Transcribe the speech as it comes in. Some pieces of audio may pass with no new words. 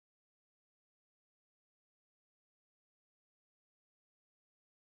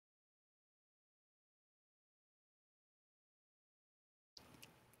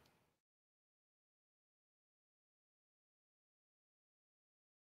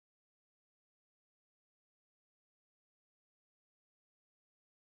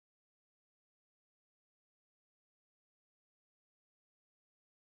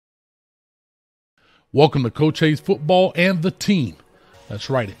Welcome to Coach Hayes Football and the Team. That's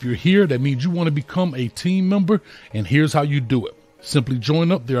right. If you're here, that means you want to become a team member, and here's how you do it. Simply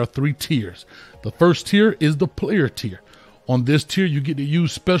join up. There are 3 tiers. The first tier is the player tier. On this tier, you get to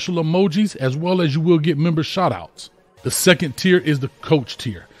use special emojis as well as you will get member shoutouts. The second tier is the coach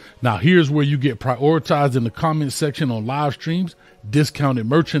tier. Now, here's where you get prioritized in the comment section on live streams, discounted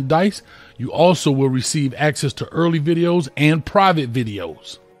merchandise. You also will receive access to early videos and private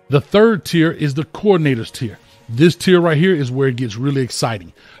videos. The third tier is the coordinators tier. This tier right here is where it gets really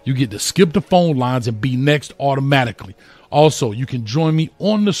exciting. You get to skip the phone lines and be next automatically. Also, you can join me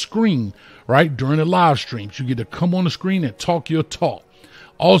on the screen, right, during the live streams. You get to come on the screen and talk your talk.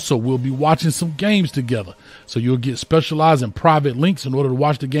 Also, we'll be watching some games together. So you'll get specialized and private links in order to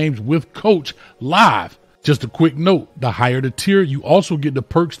watch the games with Coach live. Just a quick note, the higher the tier, you also get the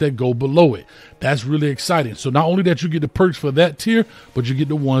perks that go below it. That's really exciting. So not only that you get the perks for that tier, but you get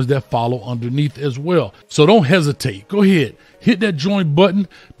the ones that follow underneath as well. So don't hesitate. Go ahead, hit that join button,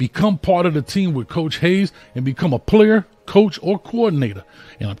 become part of the team with Coach Hayes, and become a player, coach, or coordinator.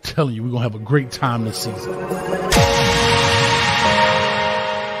 And I'm telling you, we're going to have a great time this season.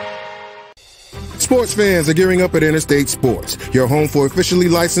 Sports fans are gearing up at Interstate Sports, your home for officially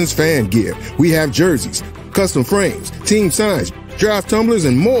licensed fan gear. We have jerseys, custom frames, team signs, draft tumblers,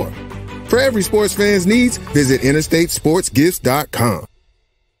 and more. For every sports fan's needs, visit interstatesportsgifts.com.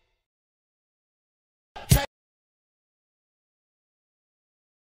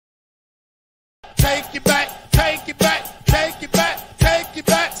 Take it back, take it back, take it back, take it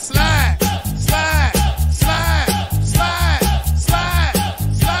back, slide, slide, slide, slide, slide,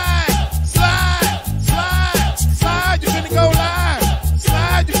 slide, slide, slide, slide, you finna go live,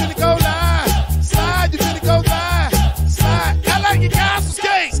 slide, you finna go live, slide, you finna go live, slide, I like you got some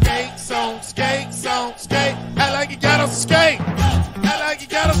skate, skates on, skate, I like you got on some skate, I like you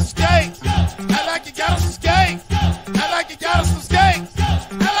got on some skate, I like you got on some skate, I like you got on some skate,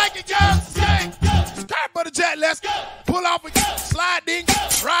 I like you got on some skate. For the jet, let's pull off with you, slide ding,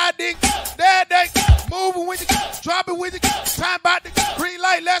 ride ding, dad ding, moving with you, drop it with you, time about the green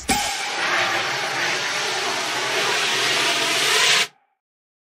light, let's go.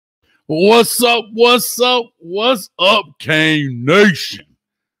 What's up? What's up? What's up, Cane Nation?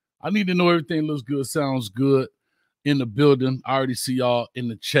 I need to know everything looks good, sounds good in the building. I already see y'all in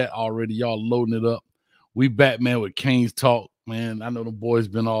the chat already. Y'all loading it up. We back, man, with Canes Talk. Man, I know the boys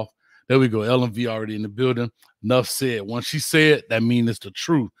been off. There we go. LMV already in the building. Enough said. Once she said, that means it's the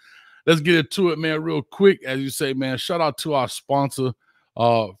truth. Let's get into it, man, real quick. As you say, man, shout out to our sponsor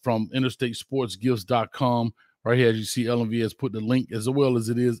from interstatesportsgifts.com. Right here, as you see, LMV has put the link as well as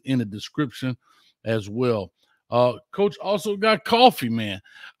it is in the description as well. Coach also got coffee, man.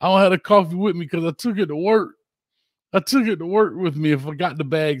 I don't have the coffee with me because I took it to work. I took it to work with me and forgot the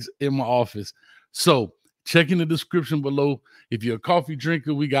bags in my office. So check in the description below. If you're a coffee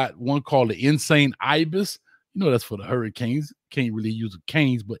drinker, we got one called the Insane Ibis. You know that's for the Hurricanes. Can't really use the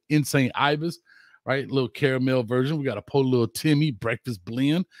Canes, but Insane Ibis, right? Little caramel version. We got a Little Timmy breakfast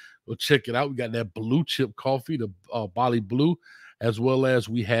blend. Go check it out. We got that blue chip coffee, the Bali Blue, as well as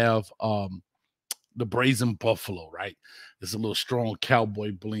we have the Brazen Buffalo, right? It's a little strong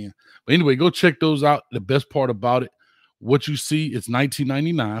cowboy blend. But anyway, go check those out. The best part about it, what you see is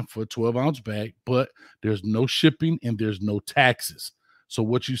 $19.99 for a 12-ounce bag, but there's no shipping and there's no taxes. So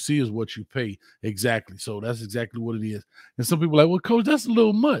what you see is what you pay. Exactly. So that's exactly what it is. And some people are like, well, Coach, that's a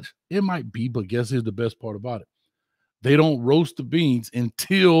little much. It might be, but guess here's the best part about it. They don't roast the beans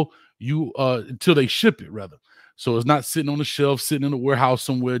until they ship it, rather. So it's not sitting on the shelf, sitting in a warehouse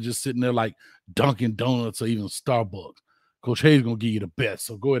somewhere, just sitting there like Dunkin' Donuts or even Starbucks. Coach Hayes is going to give you the best.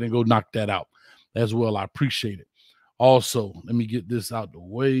 So go ahead and go knock that out as well. I appreciate it. Also, let me get this out the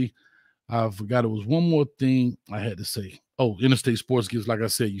way. I forgot it was one more thing I had to say. Oh, Interstate Sports Gifts, like I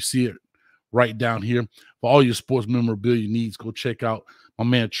said, you see it right down here. For all your sports memorabilia needs, go check out my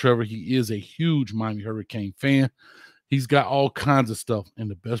man Trevor. He is a huge Miami Hurricane fan. He's got all kinds of stuff.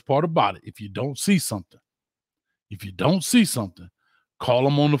 And the best part about it, if you don't see something, call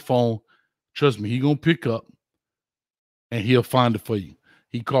him on the phone. Trust me, he's going to pick up and he'll find it for you.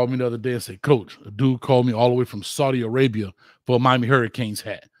 He called me the other day and said, Coach, a dude called me all the way from Saudi Arabia for a Miami Hurricanes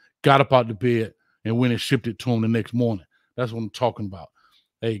hat. Got up out the bed and went and shipped it to him the next morning. That's what I'm talking about.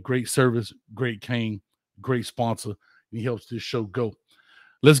 Hey, great service, great cane, great sponsor. And he helps this show go.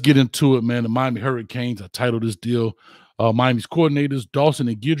 Let's get into it, man. The Miami Hurricanes, I titled this deal, Miami's coordinators, Dawson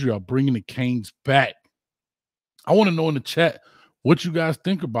and Guidry, are bringing the Canes back. I want to know in the chat what you guys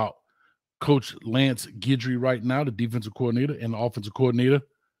think about Coach Lance Guidry right now, the defensive coordinator, and the offensive coordinator,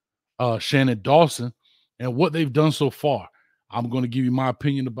 Shannon Dawson, and what they've done so far. I'm going to give you my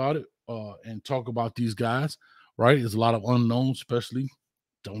opinion about it. and talk about these guys, right? There's a lot of unknowns, especially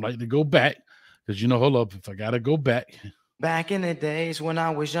don't like to go back because, hold up, if I got to go back. Back in the days when I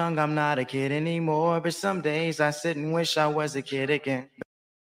was young, I'm not a kid anymore, but some days I sit and wish I was a kid again.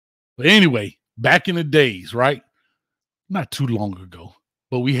 But anyway, back in the days, right? Not too long ago,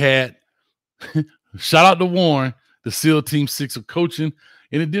 but we had, shout out to Warren, the SEAL Team 6 of coaching,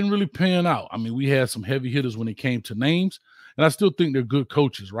 and it didn't really pan out. I mean, we had some heavy hitters when it came to names, and I still think they're good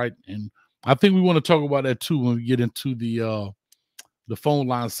coaches, right? And I think we want to talk about that too when we get into the phone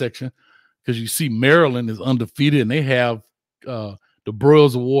line section, because you see Maryland is undefeated, and they have the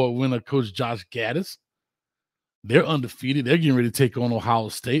Broyles Award winner, Coach Josh Gaddis. They're undefeated. They're getting ready to take on Ohio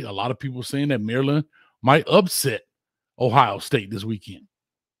State. A lot of people saying that Maryland might upset Ohio State this weekend.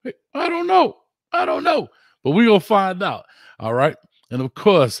 Hey, I don't know, but we're going to find out. All right. And of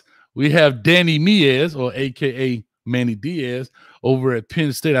course, we have Danny Miez, or AKA Manny Diaz, over at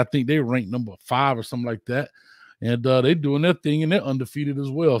Penn State. I think they ranked number 5 or something like that. And they're doing their thing, and they're undefeated as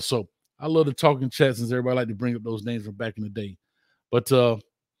well. So I love the talking chat, since everybody like to bring up those names from back in the day. But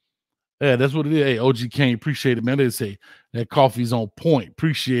yeah, that's what it is. Hey, OG Kane, appreciate it, man. They say that coffee's on point.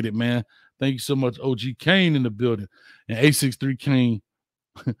 Appreciate it, man. Thank you so much, OG Kane in the building. And A63 Kane,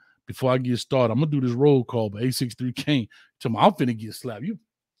 before I get started, I'm going to do this roll call, but A63 Kane, tell me I'm finna get slapped. You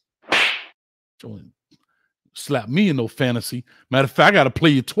slap me in no fantasy. Matter of fact, I got to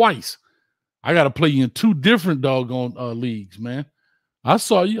play you twice. I got to play you in 2 different doggone leagues, man. I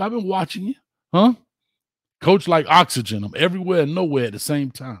saw you. I've been watching you. Huh? Coach like oxygen. I'm everywhere and nowhere at the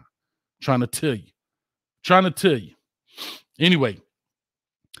same time. Trying to tell you. Anyway,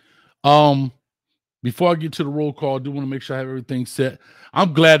 before I get to the roll call, I do want to make sure I have everything set.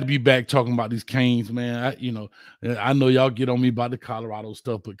 I'm glad to be back talking about these Canes, man. I know y'all get on me about the Colorado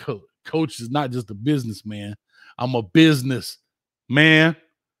stuff, but coach is not just a businessman. I'm a business man.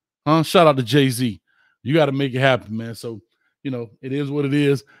 Shout out to Jay-Z. You got to make it happen, man. So, it is what it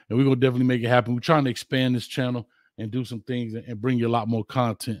is, and we're going to definitely make it happen. We're trying to expand this channel and do some things and bring you a lot more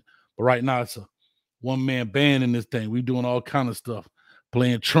content. But right now, it's a one-man band in this thing. We're doing all kind of stuff,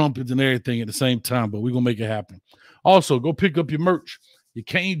 playing trumpets and everything at the same time, but we're going to make it happen. Also, go pick up your merch, your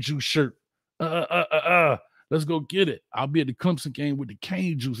Cane Juice shirt. Let's go get it. I'll be at the Clemson game with the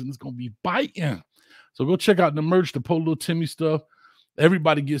Cane Juice, and it's going to be biting. So go check out the merch, the Polo Timmy stuff.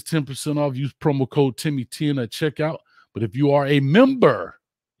 Everybody gets 10% off. Use promo code Timmy10 at checkout. But if you are a member,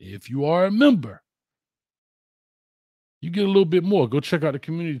 you get a little bit more. Go check out the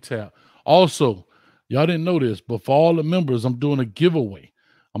community tab. Also, y'all didn't know this, but for all the members, I'm doing a giveaway.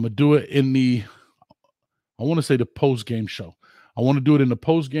 I'm going to do it in the post-game show. I want to do it in the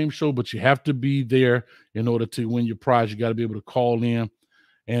post-game show, but you have to be there in order to win your prize. You got to be able to call in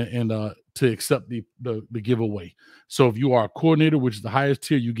and to accept the giveaway. So if you are a coordinator, which is the highest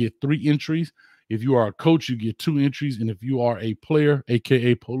tier, you get 3 entries. If you are a coach, you get 2 entries. And if you are a player,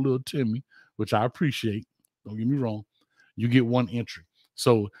 a.k.a. Polo Timmy, which I appreciate, don't get me wrong, you get 1 entry.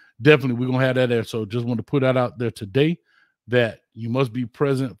 So definitely we're going to have that there. So just want to put that out there today, that you must be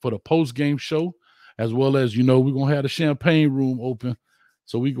present for the post-game show, as well as, we're going to have the champagne room open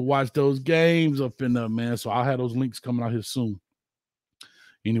so we can watch those games up in there, man. So I'll have those links coming out here soon.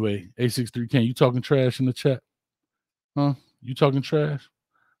 Anyway, A63K, you talking trash in the chat? Huh? You talking trash?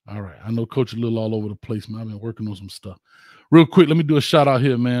 All right. I know Coach a little all over the place, man. I've been working on some stuff. Real quick, let me do a shout out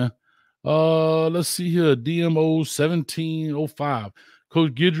here, man. Let's see here. DMO 1705.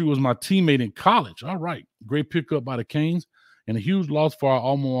 Coach Guidry was my teammate in college. All right. Great pickup by the Canes, and a huge loss for our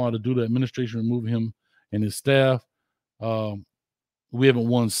alma mater due to administration removing him and his staff. We haven't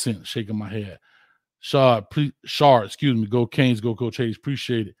won since. Shaking my head. Shard, go Canes, go Coach Hayes.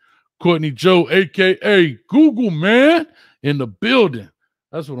 Appreciate it. Courtney Joe, a.k.a. Google, man, in the building.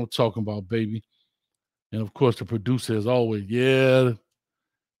 That's what I'm talking about, baby. And, of course, the producer, as always, yeah,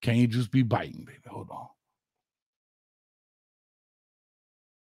 Cane Juice be biting, baby. Hold on.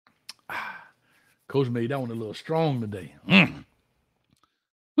 Coach made that one a little strong today.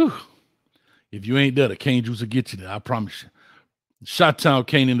 If you ain't there, the Cane Juice will get you there. I promise you. Shot-Town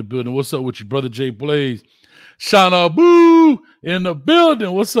Kane in the building. What's up with you, brother Jay Blaze? Shauna Boo in the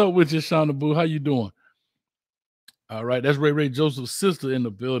building. What's up with you, Shauna Boo? How you doing? All right, that's Ray Joseph's sister in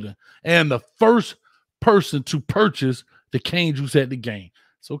the building, and the first person to purchase the Cane Juice at the game.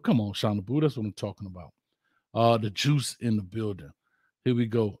 So come on, Shauna Boo. That's what I'm talking about. The juice in the building. Here we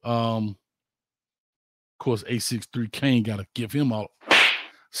go. Of course, A63 Kane got to give him all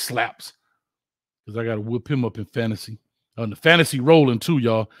slaps because I got to whip him up in fantasy. The fantasy rolling too,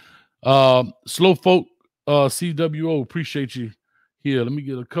 y'all. Slow folk, CWO, appreciate you here. Let me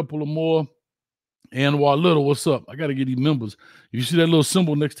get a couple of more. Anwar Little, what's up? I got to get these members. If you see that little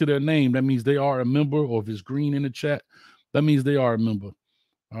symbol next to their name, that means they are a member, or if it's green in the chat, that means they are a member.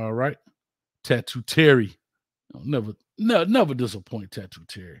 All right. Tattoo Terry. Never disappoint Tattoo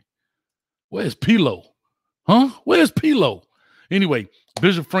Terry. Where's Pilo? Huh? Where's Pilo? Anyway,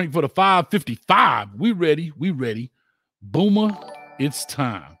 Bishop Frank for the 555. We ready. Boomer, it's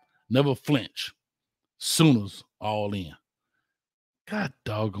time. Never flinch. Sooners all in. God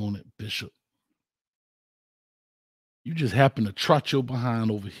doggone it, Bishop. You just happen to trot your behind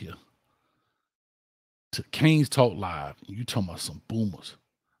over here to Canes Talk Live. You talking about some Boomers,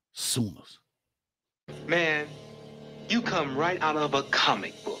 Sooners. Man, you come right out of a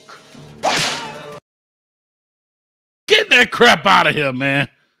comic book. Get that crap out of here, man.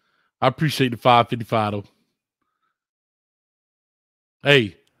 I appreciate the 555, though.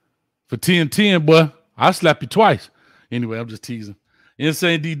 Hey, for 10-10, boy, I slap you twice. Anyway, I'm just teasing.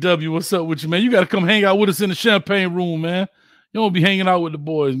 Insane DW, what's up with you, man? You got to come hang out with us in the champagne room, man. You don't be hanging out with the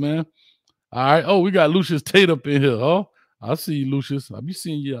boys, man. All right. Oh, we got Lucius Tate up in here, huh? I see you, Lucius. I'll be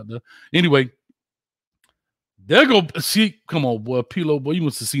seeing you out there. Anyway, there go. See, come on, boy. Pilo, boy, you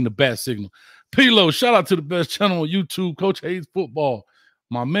must have seen the bat signal. Pilo, shout out to the best channel on YouTube, Coach Hayes Football.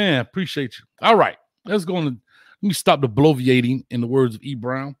 My man, appreciate you. All right. Let's go on. Let me stop the bloviating, in the words of E.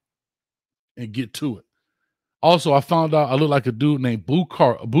 Brown, and get to it. Also, I found out I look like a dude named Boo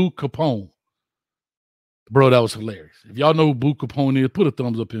Capone. Bro, that was hilarious. If y'all know who Boo Capone is, put a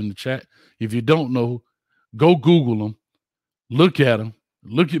thumbs up in the chat. If you don't know, go Google him, look at him,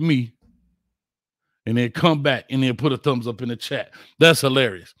 look at me, and then come back and then put a thumbs up in the chat. That's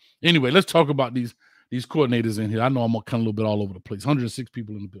hilarious. Anyway, let's talk about these coordinators in here. I know I'm kind of a little bit all over the place. 106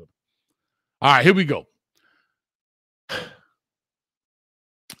 people in the building. All right, here we go.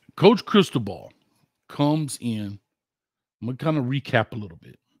 Coach Cristobal comes in. I'm going to kind of recap a little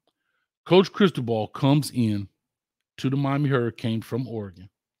bit. Coach Cristobal comes in to the Miami Hurricanes from Oregon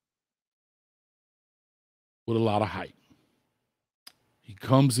with a lot of hype. He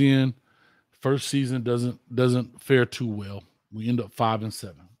comes in, first season doesn't fare too well. We end up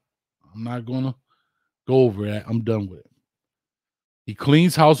 5-7. I'm not going to go over that. I'm done with it. He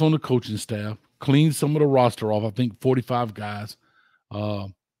cleans house on the coaching staff, cleans some of the roster off. I think 45 guys.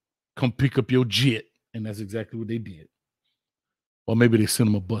 Come pick up your jet. And that's exactly what they did. Or maybe they sent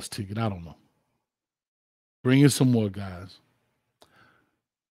him a bus ticket. I don't know. Bring in some more guys.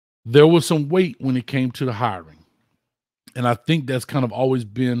 There was some weight when it came to the hiring. And I think that's kind of always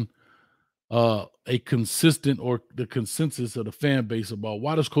been a consistent, or the consensus of the fan base about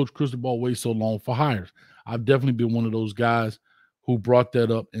why does Coach Cristobal wait so long for hires? I've definitely been one of those guys who brought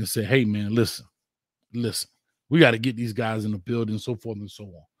that up and said, hey, man, listen. We got to get these guys in the building, so forth and so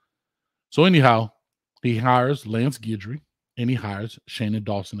on. So anyhow, he hires Lance Guidry, and he hires Shannon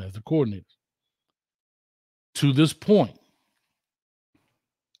Dawson as the coordinator. To this point,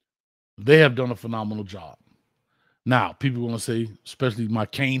 they have done a phenomenal job. Now, people are going to say, especially my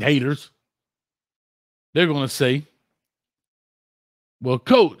Cane haters, they're going to say, well,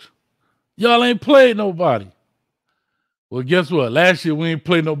 Coach, y'all ain't played nobody. Well, guess what? Last year, we ain't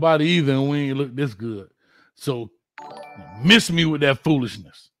played nobody either, and we ain't looked this good. So, miss me with that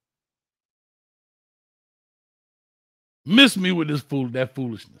foolishness. Miss me with that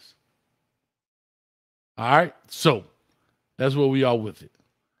foolishness. All right? So, that's where we are with it.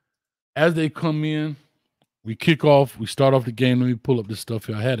 As they come in, we kick off. We start off the game. Let me pull up this stuff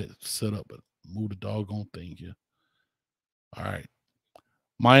here. I had it set up, but move the doggone thing here. All right.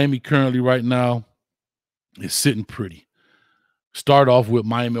 Miami currently right now is sitting pretty. Start off with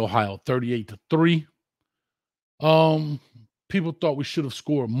Miami, Ohio, 38-3. People thought we should have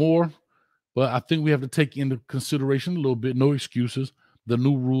scored more. But I think we have to take into consideration a little bit, no excuses, the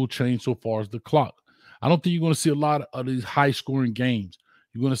new rule change so far as the clock. I don't think you're going to see a lot of these high-scoring games.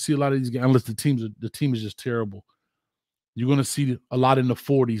 You're going to see a lot of these games, unless the team is just terrible. You're going to see a lot in the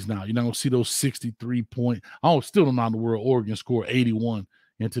 40s now. You're not going to see those 63-point. I still don't know how in the world Oregon scored 81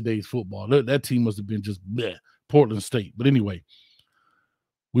 in today's football. That team must have been just bleh, Portland State. But anyway,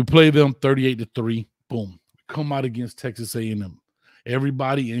 we play them 38-3. Boom. We come out against Texas A&M.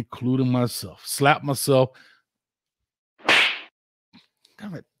 Everybody, including myself, slap myself.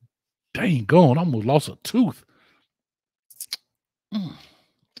 Damn it. Dang, gone. I almost lost a tooth.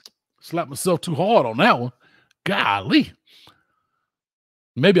 Slapped myself too hard on that one. Golly.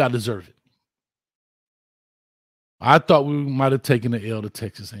 Maybe I deserve it. I thought we might have taken the L to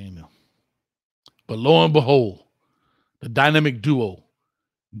Texas A&M. But lo and behold, the dynamic duo,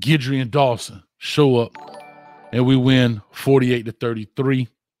 Guidry and Dawson, show up, and we win 48-33.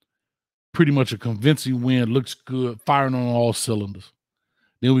 Pretty much a convincing win. Looks good. Firing on all cylinders.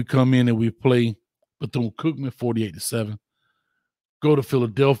 Then we come in and we play Bethune-Cookman 48-7. Go to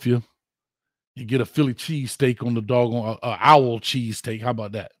Philadelphia and get a Philly cheesesteak on the doggone owl cheesesteak. How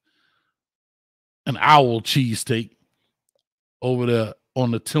about that? An owl cheesesteak over there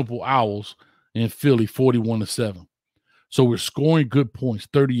on the Temple Owls in Philly 41-7. So we're scoring good points,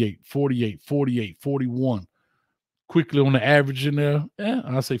 38, 48, 48, 41. Quickly on the average in there,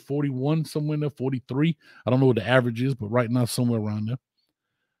 I say 41, somewhere in there, 43. I don't know what the average is, but right now somewhere around there.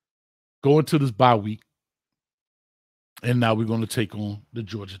 Going to this bye week, and now we're going to take on the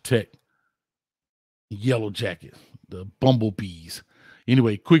Georgia Tech Yellow Jackets, the Bumblebees.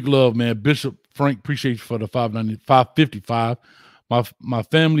 Anyway, quick love, man. Bishop Frank, appreciate you for the $5.55. My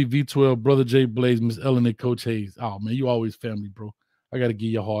family, V12, Brother Jay Blaze, Miss Ellen, and Coach Hayes. Oh, man, you always family, bro. I got to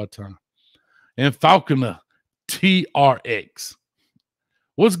give you a hard time. And Falconer TRX.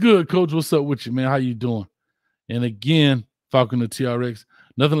 What's good, Coach? What's up with you, man? How you doing? And again, Falconer TRX,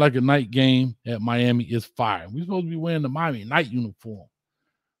 nothing like a night game at Miami is fire. We're supposed to be wearing the Miami night uniform.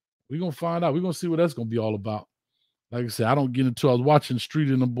 We're going to find out. We're going to see what that's going to be all about. Like I said, I don't get into it. I was watching Street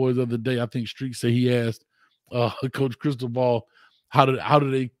and the boys the other day. I think Street said he asked Coach Cristobal, how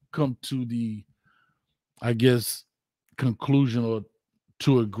do they come to the, I guess, conclusion or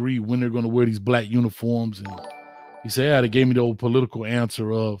to agree when they're going to wear these black uniforms? And he said, yeah, they gave me the old political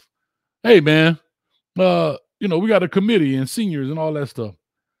answer of, hey, man, we got a committee and seniors and all that stuff.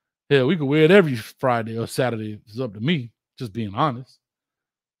 Yeah, we could wear it every Friday or Saturday. It's up to me. Just being honest.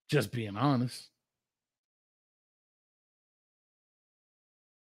 Just being honest.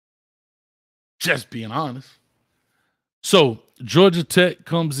 Just being honest. So Georgia Tech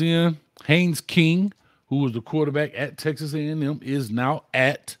comes in. Haynes King, who was the quarterback at Texas A&M, is now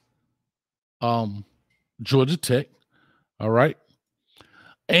at Georgia Tech. All right.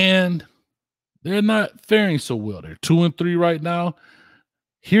 And they're not faring so well. They're 2-3 right now.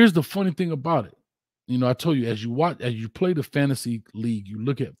 Here's the funny thing about it. I told you, as you play the fantasy league, you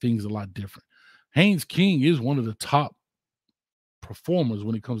look at things a lot different. Haynes King is one of the top performers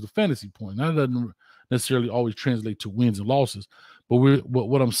when it comes to fantasy points. That doesn't necessarily always translate to wins and losses, but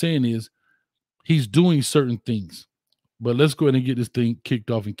what I'm saying is he's doing certain things. But let's go ahead and get this thing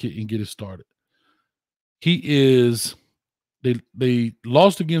kicked off and get it started. They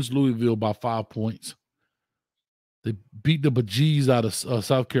lost against Louisville by 5 points. They beat the bejeez out of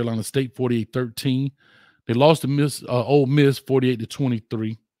South Carolina State 48-13. They lost to Ole Miss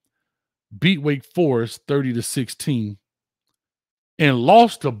 48-23. Beat Wake Forest 30-16. And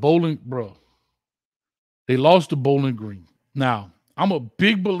lost to Bowling, bro. They lost to Bowling Green. Now, I'm a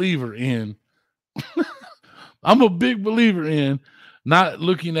big believer in not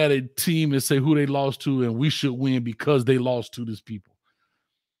looking at a team and say who they lost to and we should win because they lost to these people.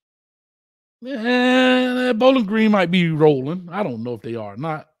 Man, Bowling Green might be rolling. I don't know if they are or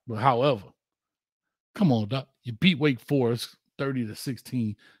not. But however, come on, Doc. You beat Wake Forest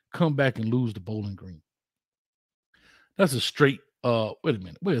 30-16. Come back and lose to Bowling Green. That's a straight. Wait a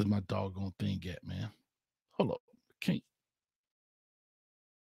minute. Where's my doggone thing at, man? Hold up.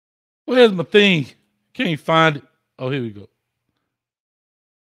 Where's my thing? Can't find it. Oh, here we go.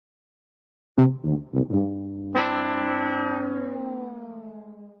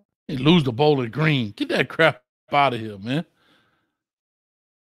 They lose to Bowling Green. Get that crap out of here, man.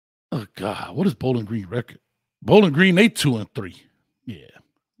 Oh, God. What is Bowling Green record? Bowling Green, they 2-3. Yeah,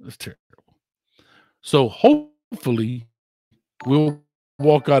 that's terrible. So hopefully we'll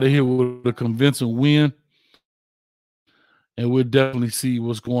walk out of here with a convincing win, and we'll definitely see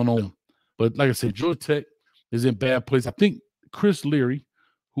what's going on. But like I said, Georgia Tech is in bad place. I think Chris Leary,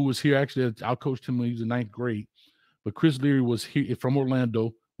 who was here, actually, I coached him when he was in 9th grade, but Chris Leary was here from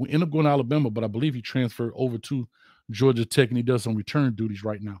Orlando. We ended up going to Alabama, but I believe he transferred over to Georgia Tech, and he does some return duties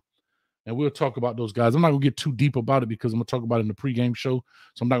right now. And we'll talk about those guys. I'm not going to get too deep about it because I'm going to talk about it in the pregame show,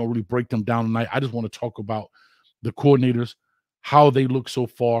 so I'm not going to really break them down tonight. I just want to talk about the coordinators, how they look so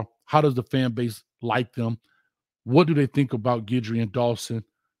far, how does the fan base like them, what do they think about Guidry and Dawson.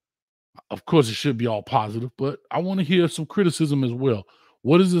 Of course, it should be all positive, but I want to hear some criticism as well.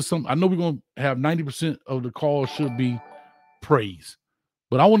 What is this? I know we're going to have 90% of the call should be praise,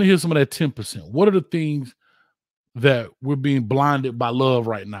 but I want to hear some of that 10%. What are the things that we're being blinded by love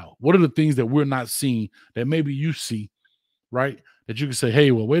right now? What are the things that we're not seeing that maybe you see, right? That you can say,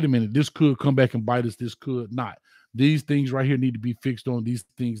 hey, well, wait a minute, this could come back and bite us, this could not. These things right here need to be fixed on, these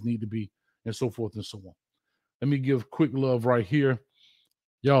things need to be, and so forth and so on. Let me give quick love right here.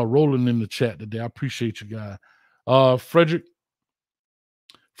 Y'all rolling in the chat today. I appreciate you guys. Frederick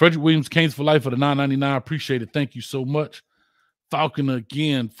Williams, Canes for Life for the $9.99. Appreciate it. Thank you so much. Falcon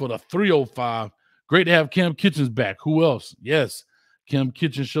again for the 305. Great to have Cam Kitchens back. Who else? Yes, Cam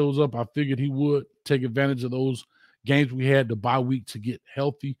Kitchen shows up. I figured he would. take advantage of those games we had the bye week to get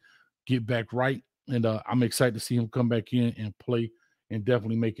healthy, get back right. And I'm excited to see him come back in and play and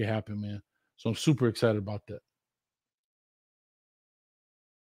definitely make it happen, man. So I'm super excited about that.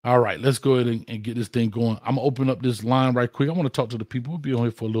 All right, let's go ahead and get this thing going. I'm going to open up this line right quick. I want to talk to the people. We'll be on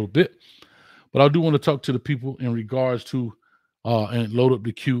here for a little bit. But I do want to talk to the people in regards to and load up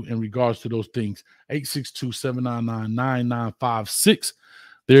the queue in regards to those things. 862-799-9956.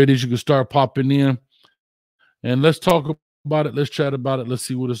 There it is. You can start popping in. And let's talk about it. Let's chat about it. Let's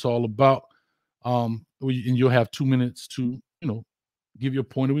see what it's all about. And you'll have 2 minutes to, give your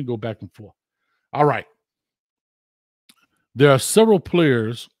point, and we can go back and forth. All right. There are several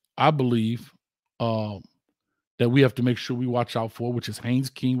players, I believe, that we have to make sure we watch out for, which is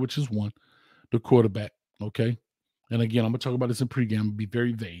Haynes King, which is one, the quarterback, okay? And again, I'm going to talk about this in pregame. I'm going to be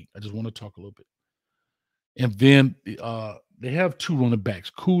very vague. I just want to talk a little bit. And then they have two running backs,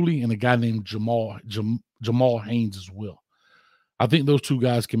 Cooley and a guy named Jamal Haynes as well. I think those two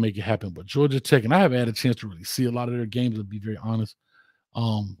guys can make it happen. But Georgia Tech, and I haven't had a chance to really see a lot of their games, to be very honest.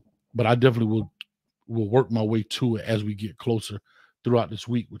 But I definitely will work my way to it as we get closer throughout this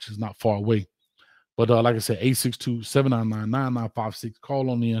week, which is not far away. But like I said, 862-799-9956. Call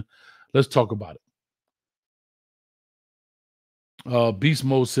on in. Let's talk about it. Beast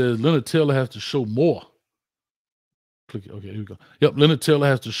Mode says Leonard Taylor has to show more. Click it. Okay, here we go. Yep, Leonard Taylor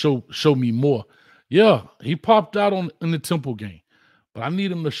has to show me more. Yeah, he popped out in the Temple game. But I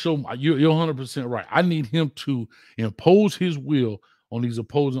need him to show – you're 100% right. I need him to impose his will on these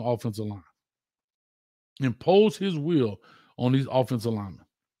opposing offensive line. Impose his will on these offensive linemen.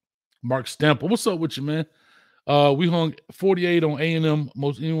 Mark Stamper, what's up with you, man? We hung 48 on A&M.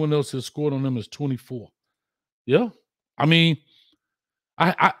 Most anyone else has scored on them is 24. Yeah. I mean,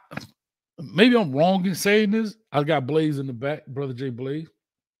 I maybe I'm wrong in saying this. I got Blaze in the back, Brother Jay Blaze.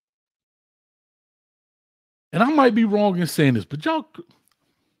 And I might be wrong in saying this, but y'all,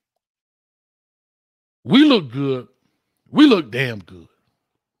 we look good. We look damn good.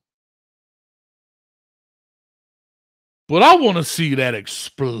 But I want to see that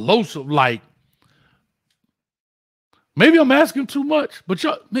explosive, like, maybe I'm asking too much, but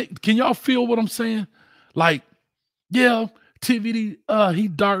y'all, can y'all feel what I'm saying? Like, yeah, TVD, he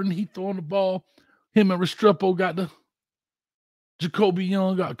darting, he throwing the ball. Him and Restrepo got the Kobe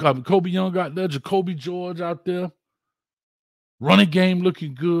Young got there, Jacoby George out there. Running game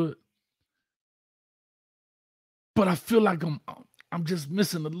looking good. But I feel like I'm just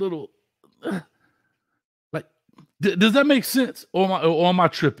missing a little. Like, does that make sense? Or am I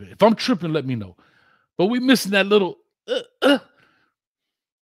tripping? If I'm tripping, let me know. But we missing that little.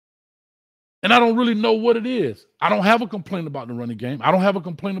 And I don't really know what it is. I don't have a complaint about the running game. I don't have a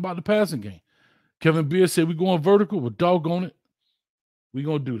complaint about the passing game. Kevin Beard said we're going vertical. We're doggone it. We're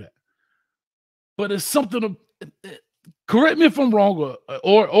going to do that. But it's something correct me if I'm wrong,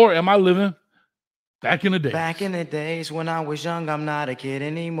 or am I living back in the day? Back in the days when I was young, I'm not a kid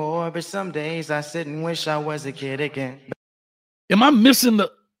anymore. But some days I sit and wish I was a kid again. Am I missing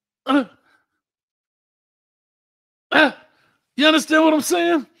the you understand what I'm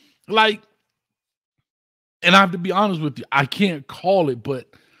saying? Like, and I have to be honest with you, I can't call it, but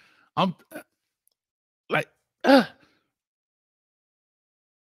I'm like,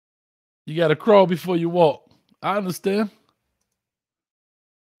 you got to crawl before you walk. I understand.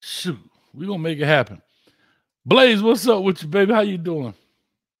 Shoot, we're going to make it happen. Blaze, what's up with you, baby? How you doing?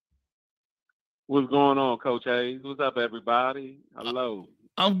 What's going on, Coach Hayes? What's up, everybody? Hello.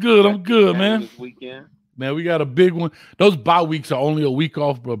 I'm good, man. This weekend. Man, we got a big one. Those bye weeks are only a week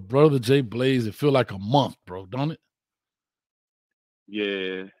off, but Brother Jay Blaze, it feel like a month, bro, don't it?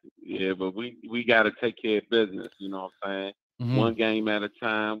 Yeah, but we got to take care of business, you know what I'm saying? Mm-hmm. One game at a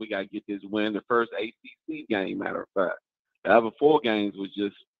time. We got to get this win. The first ACC game, matter of fact. The other 4 games was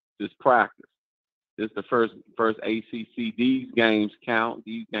just practice. This is the first ACC. These games count.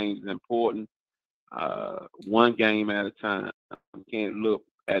 These games are important. One game at a time. We can't look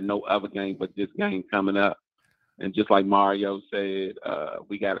at no other game but this game coming up. And just like Mario said,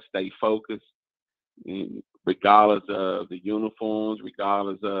 we got to stay focused. And regardless of the uniforms,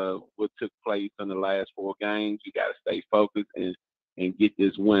 regardless of what took place in the last 4 games, we got to stay focused and get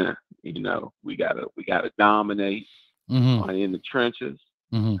this win. You know, we gotta dominate in the trenches.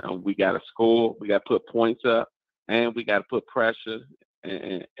 Mm-hmm. We got to score. We got to put points up, and we got to put pressure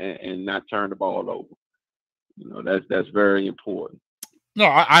and not turn the ball over. You know, that's very important. No,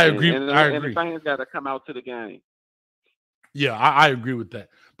 I agree. I agree. And the fans got to come out to the game. Yeah, I agree with that.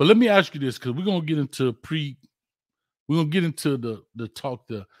 But let me ask you this, because we're gonna get into the talk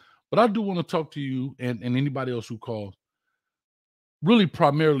there. But I do want to talk to you and anybody else who calls, really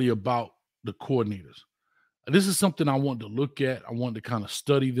primarily about the coordinators. This is something I want to look at. I want to kind of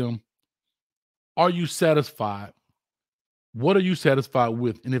study them. Are you satisfied? What are you satisfied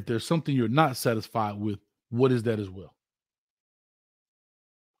with? And if there's something you're not satisfied with, what is that as well?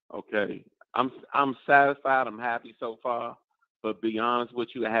 Okay. I'm satisfied. I'm happy so far. But be honest with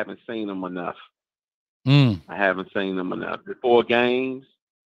you, I haven't seen them enough. I haven't seen them enough. The 4 games,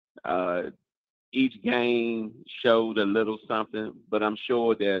 each game showed a little something, but I'm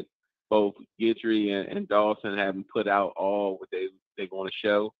sure that both Guidry and Dawson haven't put out all what they're going to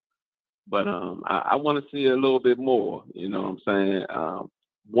show. But I want to see a little bit more. You know what I'm saying?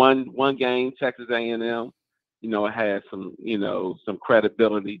 One game, Texas A&M, it has some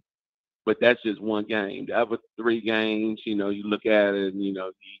credibility, but that's just one game. The other 3 games, you look at it and,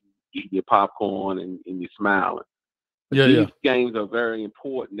 you eat your popcorn and you're smiling. But these games are very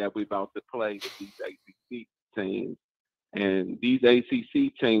important that we're about to play with these ACC teams. And these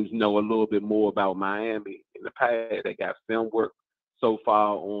ACC teams know a little bit more about Miami in the past. They got film work so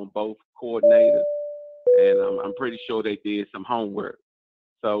far on both coordinators, and I'm pretty sure they did some homework.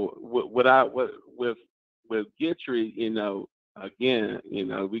 So with Guidry, again,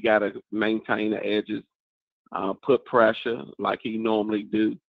 we got to maintain the edges, put pressure like he normally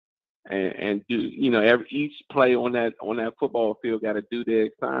do, and do each play on that football field got to do their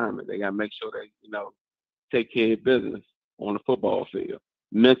assignment. They got to make sure they take care of business on the football field,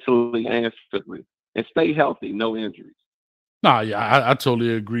 mentally and physically, and stay healthy, no injuries. Nah, yeah, I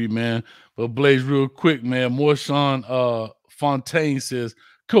totally agree, man. But Blaze, real quick, man, Marshawn Fontaine says,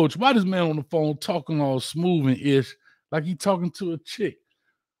 Coach, why this man on the phone talking all smooth and ish like he talking to a chick?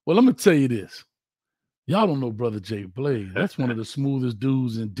 Well, let me tell you this. Y'all don't know Brother Jay Blaze. That's one of the smoothest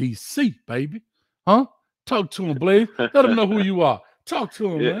dudes in D.C., baby. Huh? Talk to him, Blaze. Let him know who you are. Talk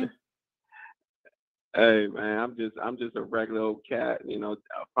to him, man. Hey, man, I'm just a regular old cat, a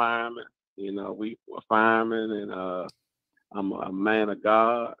fireman. We a fireman, and I'm a man of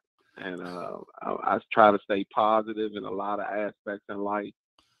God, and I try to stay positive in a lot of aspects in life,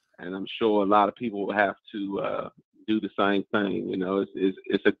 and I'm sure a lot of people will have to do the same thing.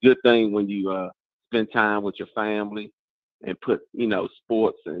 It's a good thing when you spend time with your family and put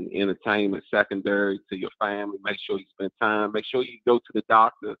sports and entertainment secondary to your family. Make sure you spend time. Make sure you go to the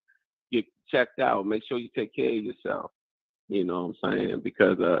doctor, get checked out. Make sure you take care of yourself. You know what I'm saying?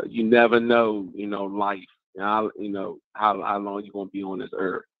 Because you never know, life. How long you're gonna be on this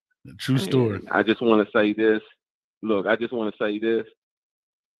earth. True story. And I just want to say this. Look, I just want to say this.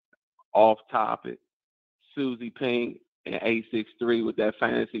 Off topic. Susie Pink and 863 with that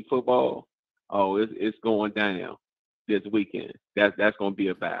fantasy football. Oh, it's going down this weekend. That's gonna be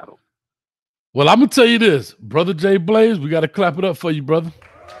a battle. Well, I'm gonna tell you this, Brother Jay Blaze. We got to clap it up for you, brother.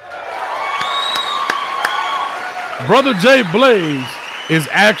 Brother Jay Blaze is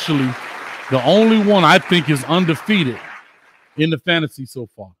actually the only one I think is undefeated in the fantasy so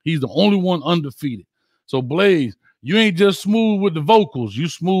far. He's the only one undefeated. So, Blaze, you ain't just smooth with the vocals. You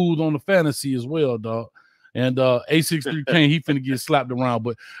smooth on the fantasy as well, dog. And A63 Kane, he finna get slapped around.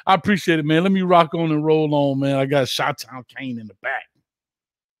 But I appreciate it, man. Let me rock on and roll on, man. I got Chi-Town Kane in the back.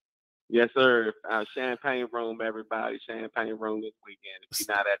 Yes, sir. Champagne Room, everybody. Champagne Room this weekend if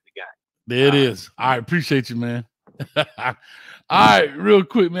you're not at the game. There it is. All right, appreciate you, man. All right, real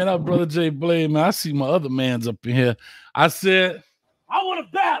quick, man. Our Brother Jay Blaze, man. I see my other mans up in here. I said, I want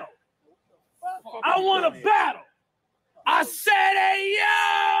to battle. I want to battle. I said, hey,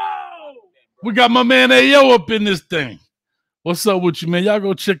 yo. We got my man Ayo up in this thing. What's up with you, man? Y'all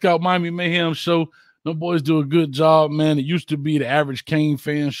go check out Miami Mayhem Show. Them boys do a good job, man. It used to be the Average Kane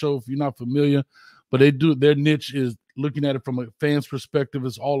fan show, if you're not familiar. But they do, their niche is looking at it from a fan's perspective.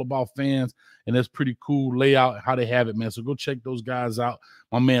 It's all about fans, and that's pretty cool layout, how they have it, man. So go check those guys out.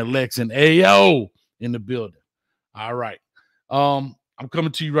 My man Lex and Ayo in the building. All right. I'm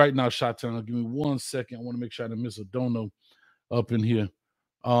coming to you right now, Chi-Town. Give me 1 second. I want to make sure I didn't miss a dono up in here.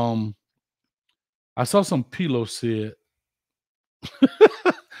 I saw some Pilo said.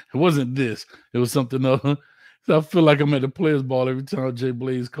 It wasn't this. It was something else. So I feel like I'm at the players' ball every time Jay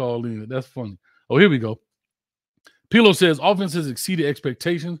Blaze called in. That's funny. Oh, here we go. Pilo says, offense has exceeded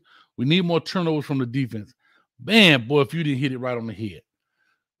expectations. We need more turnovers from the defense. Man, boy, if you didn't hit it right on the head.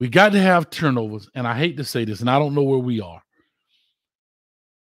 We got to have turnovers, and I hate to say this, and I don't know where we are.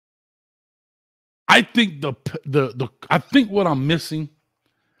 I think I think what I'm missing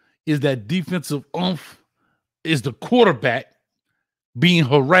is that defensive oomph, is the quarterback being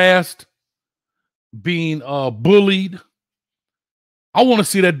harassed, being bullied. I want to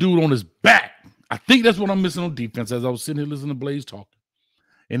see that dude on his back. I think that's what I'm missing on defense as I was sitting here listening to Blaze talking.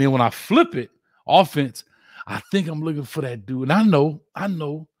 And then when I flip it, offense, I think I'm looking for that dude. And I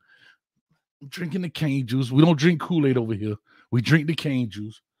know I'm drinking the cane juice. We don't drink Kool-Aid over here. We drink the cane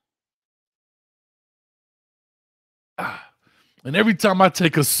juice. And every time I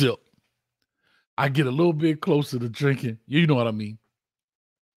take a sip, I get a little bit closer to drinking. You know what I mean?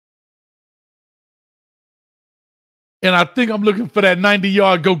 And I think I'm looking for that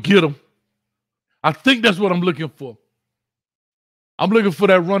 90-yard go get him. I think that's what I'm looking for. I'm looking for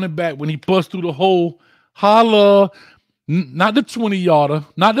that running back when he busts through the hole. Holla. Not the 20-yarder,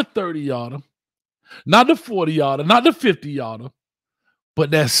 not the 30-yarder, not the 40-yarder, not the 50-yarder,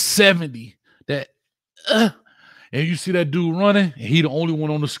 but that 70. That and you see that dude running, and he the only one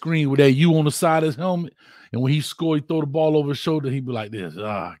on the screen with that U on the side of his helmet. And when he score, he throw the ball over his shoulder, he be like this,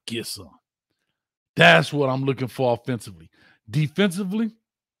 get some. That's what I'm looking for offensively. Defensively,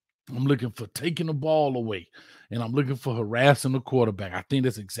 I'm looking for taking the ball away, and I'm looking for harassing the quarterback. I think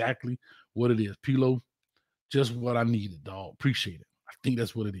that's exactly what it is. Pilo, just what I needed, dog. Appreciate it. I think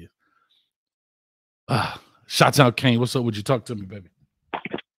that's what it is. Shout out, Kane. What's up? Would you talk to me, baby?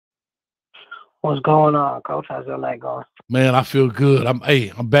 What's going on, Coach? How's your night going? Man, I feel good.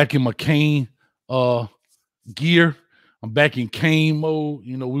 I'm back in my Kane gear. I'm back in Kane mode.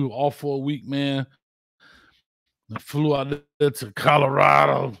 You know, we were off for a week, man. I flew out there to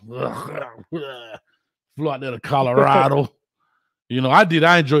Colorado. Flew out there to Colorado. You know, I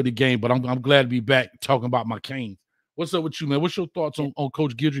enjoyed the game, but I'm glad to be back talking about my Kane. What's up with you, man? What's your thoughts on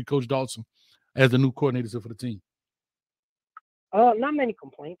Coach Guidry, Coach Dawson, as the new coordinators for the team? Not many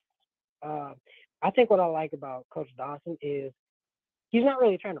complaints. I think what I like about Coach Dawson is he's not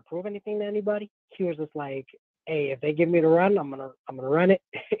really trying to prove anything to anybody. He was just like, hey, if they give me the run, I'm gonna run it.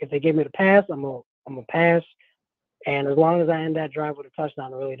 If they give me the pass, I'm gonna pass. And as long as I end that drive with a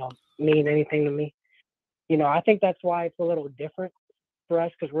touchdown, it really don't mean anything to me. You know, I think that's why it's a little different for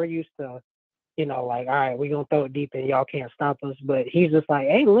us because we're used to, you know, like, all right, we're gonna throw it deep and y'all can't stop us. But he's just like,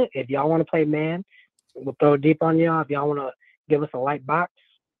 hey, look, if y'all want to play man, we'll throw it deep on y'all. If y'all want to give us a light box,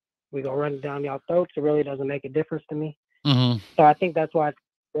 we're going to run it down y'all throats. It really doesn't make a difference to me. Mm-hmm. So I think that's why it's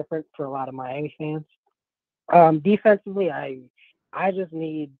different for a lot of Miami fans. Defensively, I just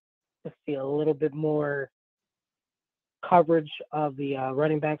need to see a little bit more coverage of the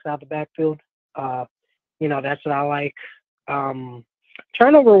running backs out the backfield. You know, that's what I like.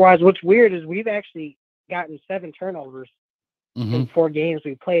 Turnover-wise, what's weird is we've actually gotten 7 turnovers in 4 games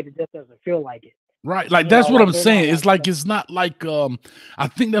we played. It just doesn't feel like it. Right, like that's what I'm saying. It's like it's not like I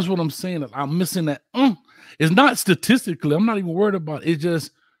think that's what I'm saying. I'm missing that. It's not statistically. I'm not even worried about it. It's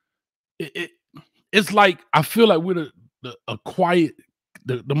just it's like I feel like we're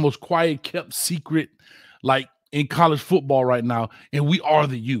the most quiet kept secret like in college football right now, and we are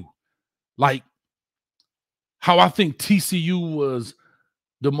the U. Like how I think TCU was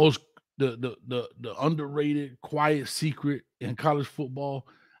the most the underrated quiet secret in college football.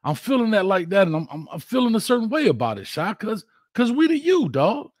 I'm feeling that like that, and I'm feeling a certain way about it, Shy, because we the U,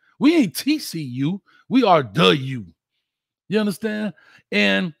 dog. We ain't TCU. We are the U. You understand?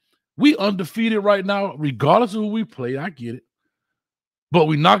 And we undefeated right now, regardless of who we play. I get it. But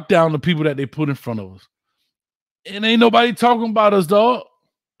we knocked down the people that they put in front of us. And ain't nobody talking about us, dog.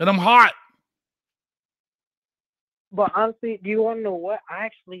 And I'm hot. But honestly, do you want to know what?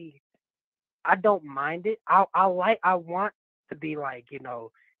 I don't mind it. I want to be like, you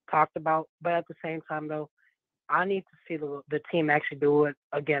know, talked about, but at the same time though, I need to see the team actually do it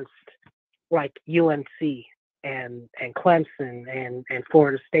against like UNC and Clemson and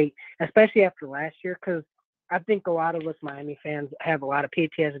Florida State, especially after last year, because I think a lot of us Miami fans have a lot of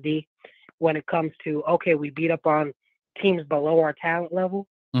PTSD when it comes to, okay, we beat up on teams below our talent level,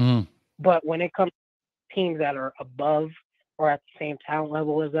 but when it comes to teams that are above or at the same talent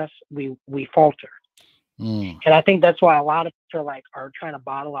level as us, we falter. And I think that's why a lot of people are trying to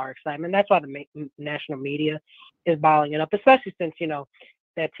bottle our excitement. That's why the national media is bottling it up, especially since, you know,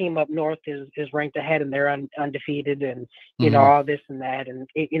 that team up north is ranked ahead and they're undefeated and, you know, all this and that. And,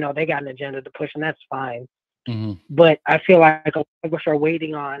 you know, they got an agenda to push, and that's fine. But I feel like a lot of us are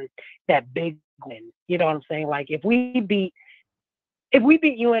waiting on that big win. You know what I'm saying? Like if we beat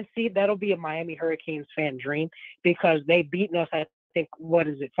UNC, that'll be a Miami Hurricanes fan dream because they've beaten us, I think,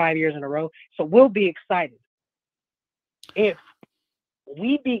 5 years in a row? So we'll be excited. If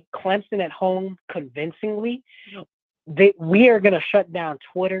we beat Clemson at home convincingly, we are going to shut down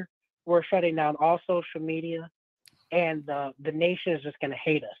Twitter. We're shutting down all social media, and the nation is just going to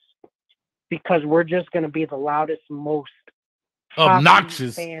hate us because we're just going to be the loudest, most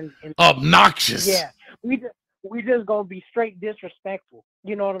obnoxious fans. Obnoxious. Yeah, we just going to be straight disrespectful.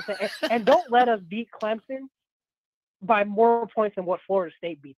 You know what I'm saying? And don't let us beat Clemson by more points than what Florida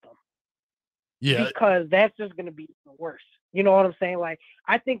State beat them. Yeah. Because that's just going to be worse. You know what I'm saying? Like,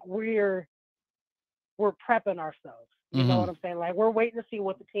 I think we're we're prepping ourselves. You know what I'm saying? Like, we're waiting to see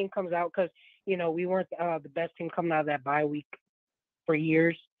what the team comes out because, you know, we weren't the best team coming out of that bye week for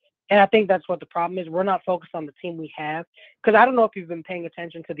years. And I think that's what the problem is. We're not focused on the team we have. Because I don't know if you've been paying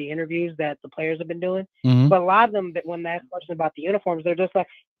attention to the interviews that the players have been doing, but a lot of them, when they ask questions about the uniforms, they're just like,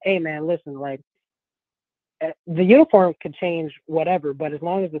 hey, man, listen, like, the uniform can change whatever, but as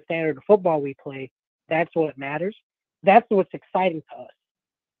long as the standard of football we play, that's what matters. That's what's exciting to us.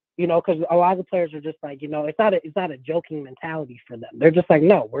 You know, because a lot of the players are just like, you know, it's not a joking mentality for them. They're just like,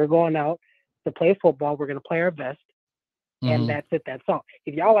 no, we're going out to play football. We're going to play our best. And that's it. That's all.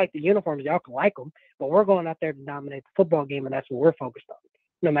 If y'all like the uniforms, y'all can like them, but we're going out there to dominate the football game, and that's what we're focused on,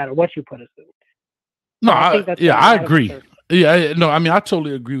 no matter what you put us through. No, I agree. Yeah, no, I mean, I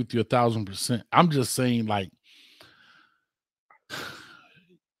totally agree with you 1,000%. I'm just saying, like,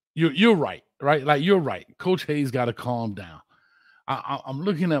 you're right, right? Like, you're right. Coach Hayes got to calm down. I'm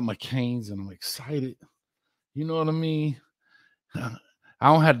looking at my Canes, and I'm excited. You know what I mean? I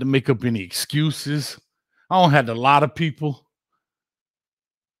don't have to make up any excuses. I don't have to lie to people.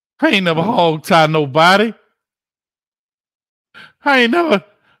 I ain't never hog-tie nobody. I don't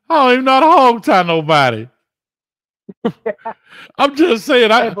even know how to hog-tie nobody. I'm just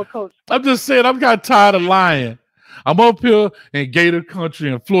saying, I've got tired of lying. I'm up here in Gator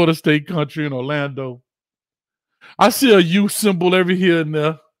country and Florida State country in Orlando. I see a U symbol every here and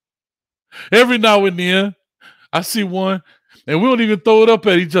there. Every now and then, I see one, and we don't even throw it up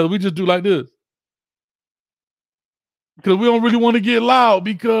at each other. We just do like this. Because we don't really want to get loud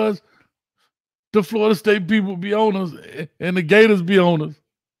because the Florida State people be on us and the Gators be on us.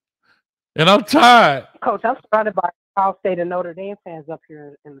 And I'm tired. Coach, I'm surrounded by Ohio State and Notre Dame fans up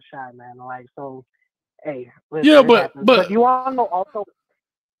here in the Chi, man. Like, so, hey. Listen, yeah, but you all know also.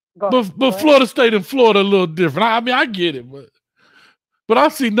 But Florida State and Florida a little different. I mean, I get it, but I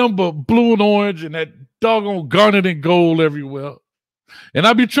see nothing but blue and orange and that doggone garnet and gold everywhere. And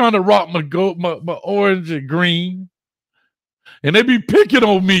I be trying to rock my orange and green. And they be picking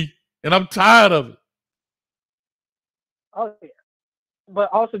on me, and I'm tired of it. Oh, yeah.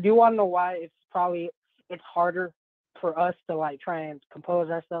 But also, do you want to know why it's harder for us to, like, try and compose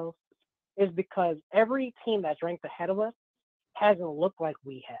ourselves? Is because every team that's ranked ahead of us hasn't looked like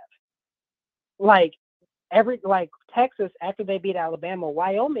we have. Like Texas, after they beat Alabama,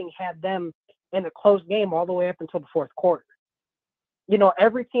 Wyoming had them in a close game all the way up until the fourth quarter. You know,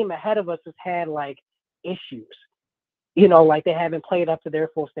 every team ahead of us has had, like, issues. You know, like, they haven't played up to their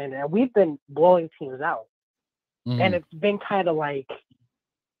full standard. And we've been blowing teams out. And it's been kind of like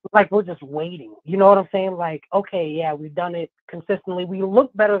we're just waiting. You know what I'm saying? Like, okay, yeah, we've done it consistently. We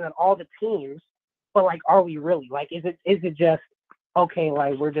look better than all the teams, but, like, are we really? Like, is it just, okay,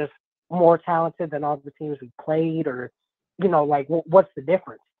 like, we're just more talented than all the teams we played? Or, you know, like, what's the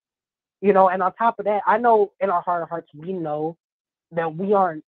difference? You know, and on top of that, I know in our heart of hearts, we know that we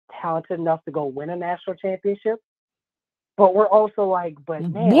aren't talented enough to go win a national championship. But we're also like, but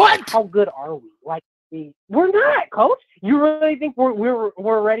man, what? How good are we? Like, we're not, Coach. You really think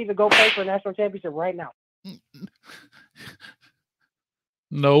we're ready to go play for a national championship right now?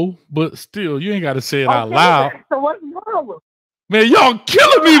 No, but still, you ain't got to say it out loud. So what's wrong? Man, y'all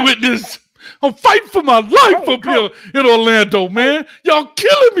killing me with this. I'm fighting for my life up here in Orlando, man. Y'all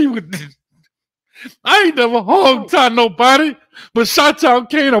killing me with this. I ain't never hog-tie nobody, but Chi-Town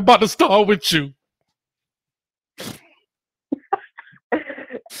Kane, I'm about to start with you.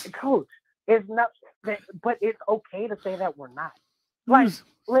 Coach, it's not, but it's okay to say that we're not. Like,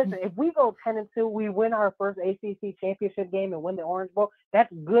 listen, if we go 10-2, we win our first ACC championship game and win the Orange Bowl.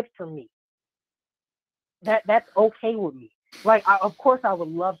 That's good for me. That's okay with me. Like, of course, I would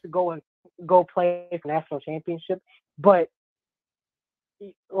love to go play for national championship, but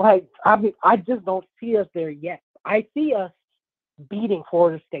like, I just don't see us there yet. I see us beating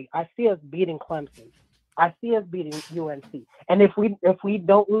Florida State. I see us beating Clemson. I see us beating UNC. And if we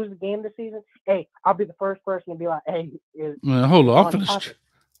don't lose the game this season, hey, I'll be the first person to be like, hey, man, hold on.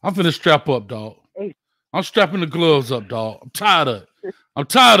 I'm finna strap up, dog. Hey. I'm strapping the gloves up, dog. I'm tired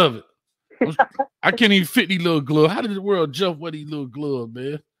of it. I can't even fit these little gloves. How did the world jump with these little gloves,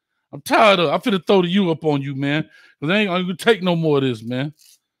 man? I'm tired of it. I'm finna throw the U up on you, man. Because I ain't gonna take no more of this, man.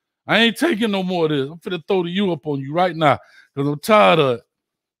 I ain't taking no more of this. I'm finna throw the U up on you right now. Because I'm tired of it.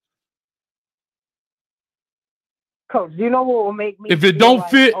 Coach, do you know what will make me? If it don't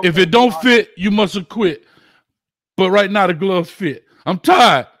fit, you must have quit. But right now the gloves fit. I'm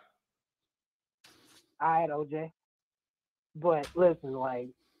tired. All right, OJ. But listen, like,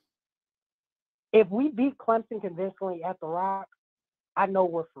 if we beat Clemson convincingly at the Rock, I know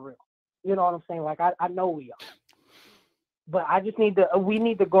we're for real. You know what I'm saying? Like, I know we are. But I just we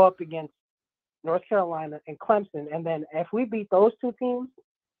need to go up against North Carolina, and Clemson. And then if we beat those 2 teams,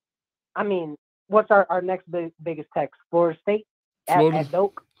 I mean, what's our next biggest test? Florida State at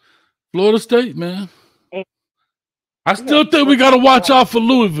Doak? Florida State, man. And, I still think we got to watch out for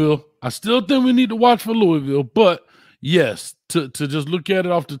Louisville. I still think we need to watch for Louisville. But, yes, to just look at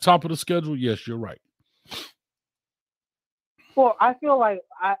it off the top of the schedule, yes, you're right. Well, I feel like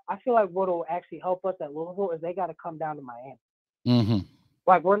what will actually help us at Louisville is they got to come down to Miami. Mm-hmm.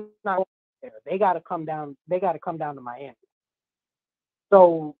 Like, we're not there. They got to come down. They got to come down to Miami.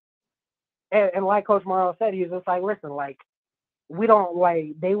 So, and like Coach Morrow said, he was just like, listen, like, we don't like.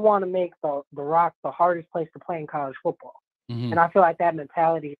 They want to make the Rock the hardest place to play in college football, and I feel like that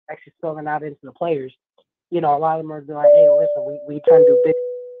mentality is actually spilling out into the players. You know, a lot of them are like, hey, listen, we trying to do big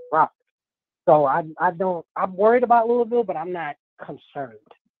Rock. So I'm worried about Louisville, but I'm not concerned.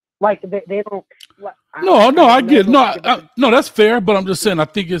 Like they don't. No, I get no, that's fair. But I'm just saying, I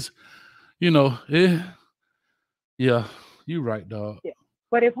think it's, you know, yeah, you're right, dog. Yeah.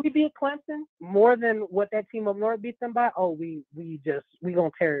 But if we beat Clemson more than what that team up north beat them by, we gonna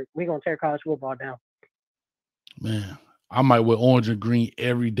tear college football down. Man, I might wear orange and green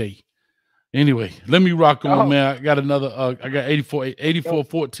every day. Anyway, let me rock on, man. I got another. I got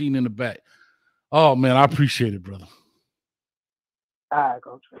 84-14 in the back. Oh man, I appreciate it, brother. All right,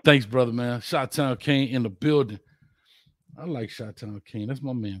 Coach. Thanks, brother, man. Chi-Town Kane in the building. I like Chi-Town Kane. That's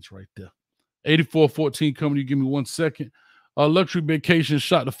my man's right there. 84-14 coming. You give me 1 second. Luxury Vacation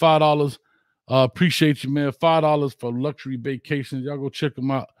shot to $5. Appreciate you, man. $5 for Luxury Vacations. Y'all go check them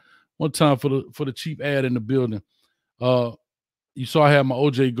out. One time for the cheap ad in the building. You saw I had my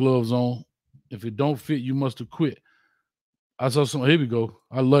OJ gloves on. If it don't fit, you must have quit. I saw some. Here we go.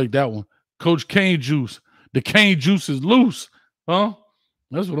 I like that one. Coach Cane Juice. The cane juice is loose. Huh?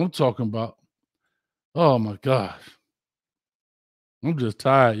 That's what I'm talking about. Oh, my gosh. I'm just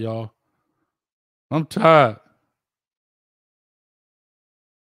tired, y'all. I'm tired.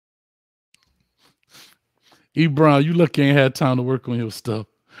 E. Brown, you lucky ain't had time to work on your stuff.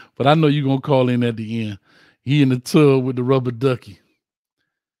 But I know you're going to call in at the end. He in the tub with the rubber ducky.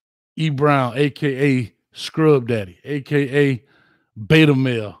 E. Brown, a.k.a. Scrub Daddy, a.k.a. Beta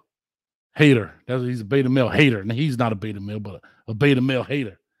Male Hater. He's a Beta Male hater. Now, he's not a Beta Male, but a Beta Male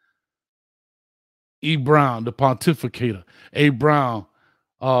hater. E. Brown, the Pontificator. A. Brown,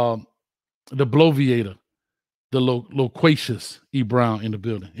 the Bloviator. The loquacious E. Brown in the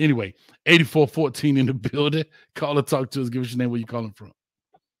building. Anyway, 84-14 in the building. Call and talk to us. Give us your name, where you calling from.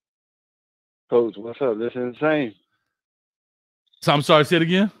 Coach, what's up? This is insane. So I'm sorry, say it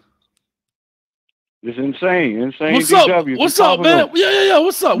again. It's insane. What's DW. Up? What's up, man? Yeah.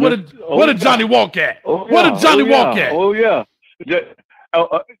 What's up? Where did Johnny walk at? Where did Johnny walk at? Oh, yeah.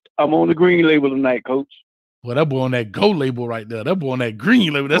 I'm on the green label tonight, Coach. Well, that boy on that go label right there. That boy on that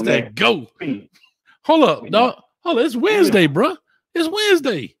green label. That's that go. Hold up, dog. Hold up. It's Wednesday, bro. It's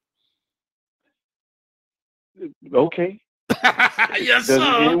Wednesday. Okay. Yes, Does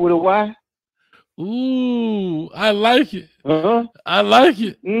sir. it end with a Y? Ooh, I like it. Uh-huh. I like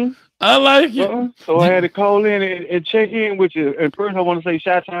it. I like it. Uh-huh. So I had to call in and check in with you. And first, I want to say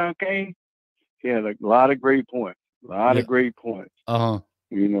Chi-Town Kane. He had a lot of great points. Of great points. Uh-huh.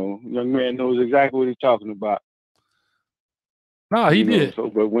 You know, young man knows exactly what he's talking about. No, he did. So,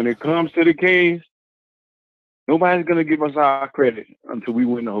 but when it comes to the Canes, nobody's gonna give us our credit until we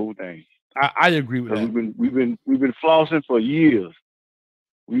win the whole thing. I agree with that. We've been flossing for years.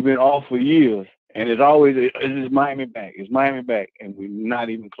 We've been off for years, and it's Miami back. It's Miami back, and we're not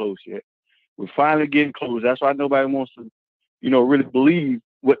even close yet. We're finally getting close. That's why nobody wants to, really believe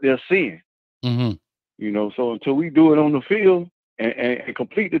what they're seeing. Mm-hmm. So until we do it on the field and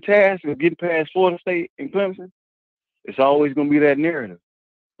complete the task of getting past Florida State and Clemson, it's always going to be that narrative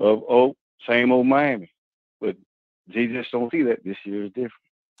of, same old Miami. But they just don't see that this year is different.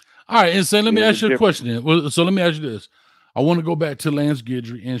 All right, and so let me ask you a question then. Well, so let me ask you this. I want to go back to Lance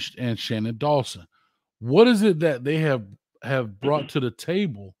Guidry and Shannon Dawson. What is it that they have brought to the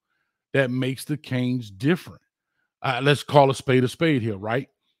table that makes the Canes different? Let's call a spade here, right?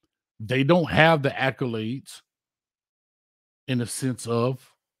 They don't have the accolades in the sense of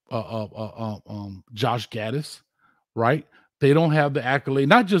Josh Gaddis, right? They don't have the accolade,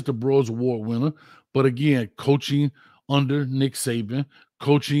 not just the Bros Award winner, but again, coaching under Nick Saban,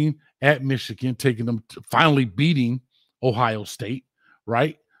 coaching at Michigan, taking them to finally beating Ohio State,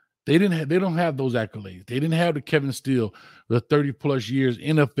 right? They don't have those accolades. They didn't have the Kevin Steele, the 30 plus years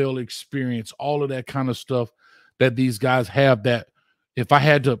NFL experience, all of that kind of stuff that these guys have. That if I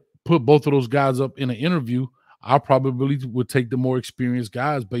had to put both of those guys up in an interview, I probably would take the more experienced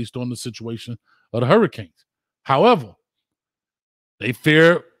guys based on the situation of the Hurricanes. However, they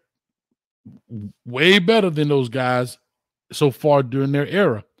fare way better than those guys so far during their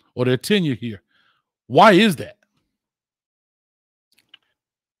era or their tenure here. Why is that?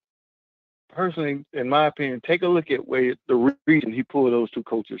 Personally, in my opinion, take a look at where the region he pulled those two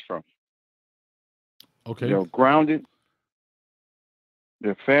coaches from. Okay. They're grounded.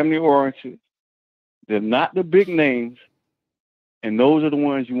 They're family oriented. They're not the big names. And those are the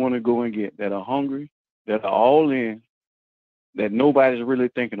ones you want to go and get that are hungry, that are all in, that nobody's really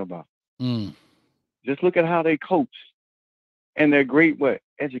thinking about. Just look at how they coach. And they're great,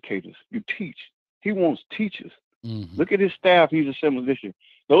 educators. You teach. He wants teachers. Look at his staff he's assembled this year.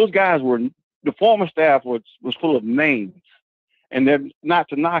 Those guys the former staff was full of names. And they're not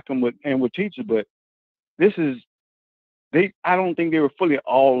to knock them with teachers, but I don't think they were fully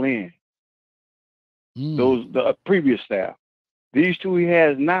all in. The previous staff. These two he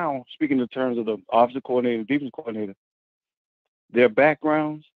has now, speaking in terms of the offensive coordinator, defensive coordinator, their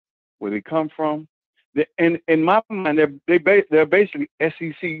backgrounds, where they come from, and in my mind, they're basically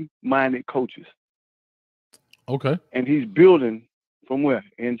SEC-minded coaches. Okay. And he's building from where?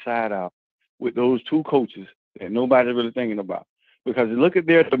 Inside out with those two coaches that nobody's really thinking about. Because look at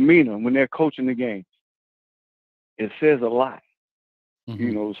their demeanor when they're coaching the game. It says a lot.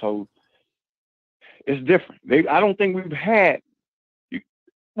 So it's different. I don't think we've had.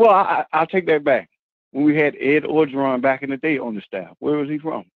 I'll take that back. When we had Ed Orgeron back in the day on the staff, where was he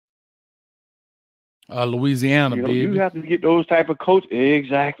from? Louisiana, baby. You have to get those type of coaches.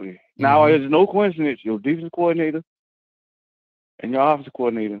 Exactly. Now, there's no coincidence. Your defensive coordinator and your offensive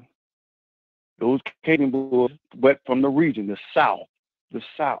coordinator, those Cajun boys, but from the region, the South.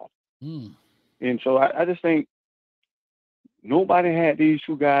 And so I just think nobody had these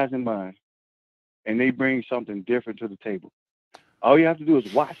two guys in mind, and they bring something different to the table. All you have to do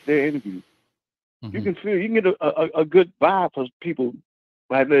is watch their interviews. You can get a good vibe for people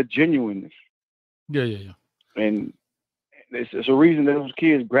by their genuineness. Yeah. And it's a reason that those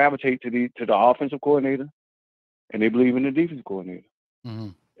kids gravitate to the offensive coordinator, and they believe in the defensive coordinator.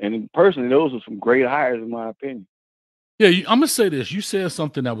 And personally, those are some great hires in my opinion. Yeah, I'm gonna say this. You said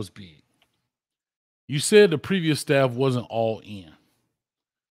something that was big. You said the previous staff wasn't all in,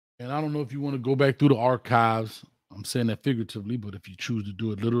 and I don't know if you want to go back through the archives. I'm saying that figuratively, but if you choose to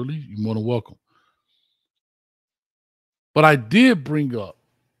do it literally, you're more than welcome. But I did bring up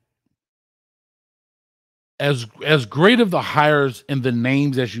as great of the hires and the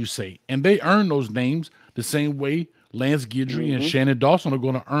names as you say, and they earn those names the same way Lance Guidry and Shannon Dawson are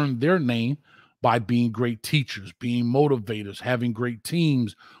going to earn their name by being great teachers, being motivators, having great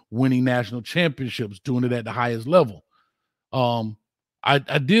teams, winning national championships, doing it at the highest level. I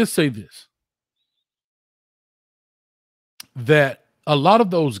did say this, that a lot of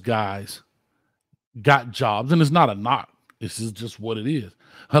those guys got jobs, and it's not a knock. This is just what it is.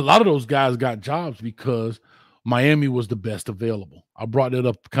 A lot of those guys got jobs because Miami was the best available. I brought that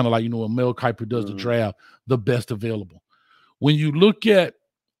up kind of like, when Mel Kiper does the draft, the best available. When you look at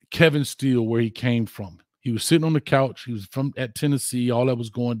Kevin Steele, where he came from, he was sitting on the couch. He was at Tennessee. All that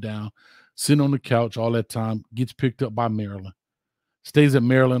was going down, sitting on the couch all that time, gets picked up by Maryland, stays at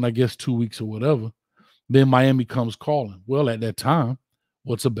Maryland, I guess 2 weeks or whatever. Then Miami comes calling. Well, at that time,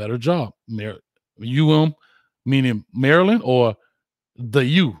 what's a better job? UM, meaning Maryland, or the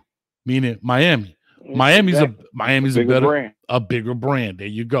U, meaning Miami. Miami's a bigger brand. There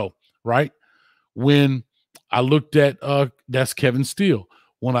you go. Right. When I looked at that's Kevin Steele.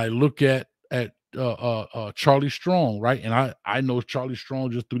 When I look at Charlie Strong, right, and I know Charlie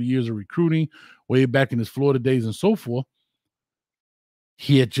Strong just through the years of recruiting, way back in his Florida days and so forth.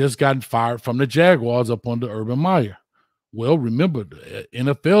 He had just gotten fired from the Jaguars up under Urban Meyer. Well, remember, the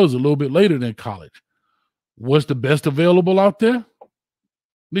NFL is a little bit later than college. What's the best available out there?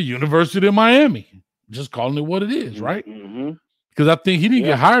 The University of Miami. Just calling it what it is, right? Because I think he didn't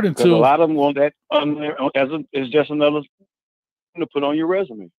get hired until a lot of them want that as just another to put on your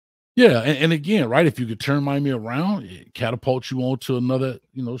resume. Yeah, and again, right, if you could turn Miami around, it catapults you on to another,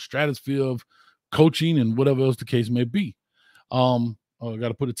 stratosphere of coaching and whatever else the case may be. I got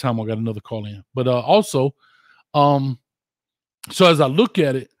to put a time. I got another call in, but also, so as I look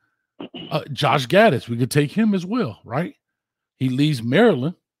at it, Josh Gaddis, we could take him as well, right? He leaves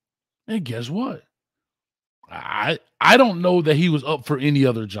Maryland, and guess what? I don't know that he was up for any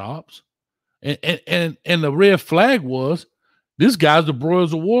other jobs, and the red flag was this guy's the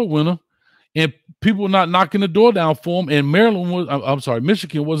Broyles Award winner, and people were not knocking the door down for him, and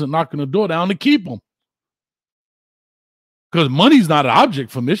Michigan wasn't knocking the door down to keep him because money's not an object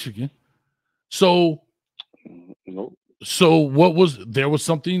for Michigan. So, there was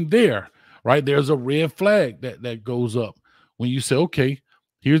something there, right? There's a red flag that goes up when you say, okay,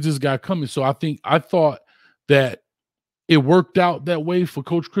 Here's this guy coming. So I thought that it worked out that way for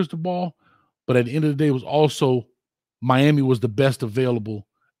Coach Cristobal, but at the end of the day, it was also Miami was the best available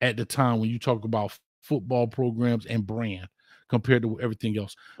at the time when you talk about football programs and brand compared to everything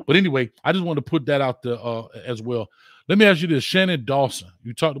else. But anyway, I just wanted to put that out there as well. Let me ask you this. Shannon Dawson,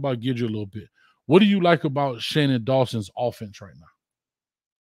 you talked about Guidry a little bit. What do you like about Shannon Dawson's offense right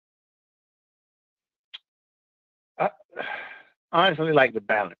now? I honestly like the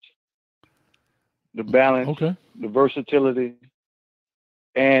balance. The balance, okay, the versatility,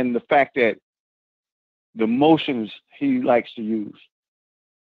 and the fact that the motions he likes to use.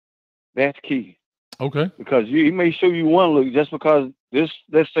 That's key. Okay. Because he may show you one look just because this,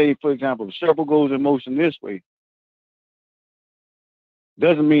 let's say, for example, the circle goes in motion this way.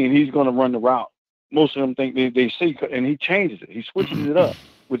 Doesn't mean he's going to run the route. Most of them think they see, and he changes it. He switches it up,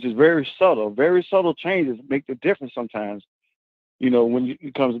 which is very subtle. Very subtle changes make the difference sometimes, when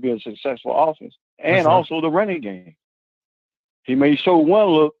it comes to being a successful offense. And also the running game. He may show one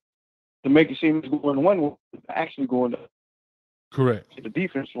look to make it seem he's going one way, actually going to correct the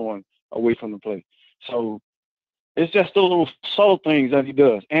defense going away from the play. So it's just the little subtle things that he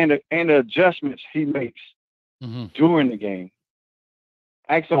does and the adjustments he makes during the game.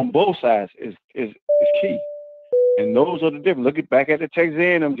 Actually, on both sides is key. And those are the difference. Look back at the Texas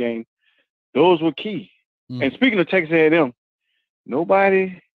A&M game. Those were key. And speaking of Texas A&M,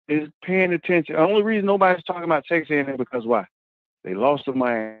 nobody is paying attention. The only reason nobody's talking about Texas A&M because why? They lost to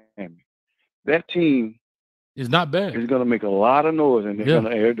Miami. That team is not bad. It's going to make a lot of noise, and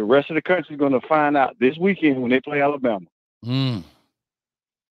the rest of the country is going to find out this weekend when they play Alabama. And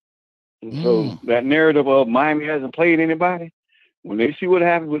so that narrative of Miami hasn't played anybody, when they see what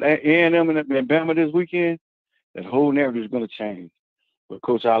happens with A&M and Alabama this weekend, that whole narrative is going to change. But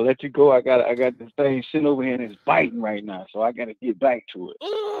Coach, I'll let you go. I got this thing sitting over here and it's biting right now, so I got to get back to it.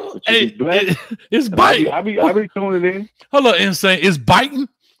 It's biting. I be tuning in. Hold on, Insane. It's biting.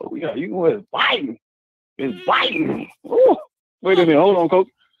 Oh yeah, you know it's biting. It's biting. Ooh. Wait a minute. Hold on, Coach.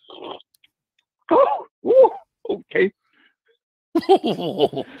 Oh, okay.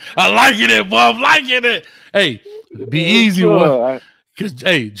 I like it, boy. I'm liking it. Hey, be easy, boy. Because,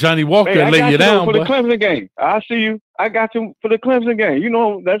 Johnny Walker lay you down, for the Clemson game. I see you. I got you for the Clemson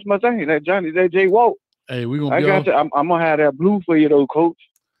game. That's my thing. That Jay Walt. Hey, we're going to be I'm going to have that blue for you, though, Coach.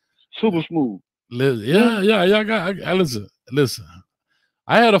 Super smooth. Listen.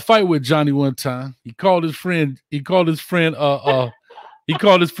 I had a fight with Johnny one time. He called his friend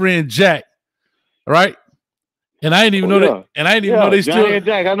Jack, right? And I didn't even know that. And I didn't even know they still. Johnny and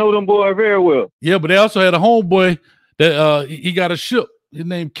Jack, I know them boys very well. Yeah, but they also had a homeboy that he got a ship. His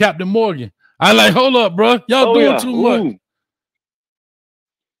name Captain Morgan. I like, hold up, bro. Y'all doing too much.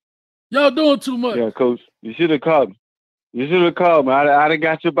 Y'all doing too much. Yeah, Coach. You should have called me. I done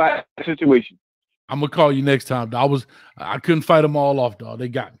got your back situation. I'm gonna call you next time. I couldn't fight them all off, dog. They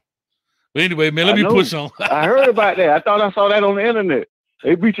got me. But anyway, man, let me push on. I heard about that. I thought I saw that on the internet.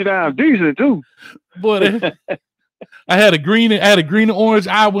 They beat you down decent too. Boy, I had a green and orange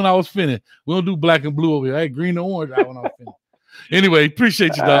eye when I was finished. We don't do black and blue over here. I had green and orange eye when I was finished. Anyway,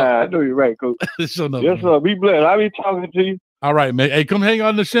 appreciate you, dog. I know you're right, Coach. Yes, sir. Be blessed. I'll be talking to you. All right, man. Hey, come hang out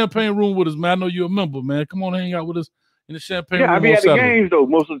in the champagne room with us, man. I know you're a member, man. Come on and hang out with us in the champagne room. Yeah, I be at the games, though,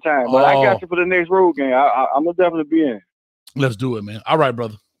 most of the time. But I got you for the next road game. I'm going to definitely be in. Let's do it, man. All right,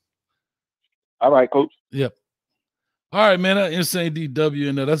 brother. All right, Coach. Yep. All right, man. That Insane DW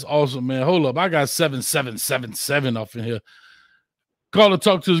in there. That's awesome, man. Hold up. I got 7777 off in here. Call and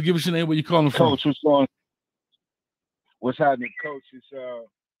talk to us. Give us your name. Where you calling from? Coach, what's going on? What's happening, Coach? It's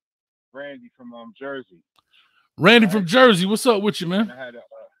Randy from Jersey. Randy from Jersey. What's up with you, man?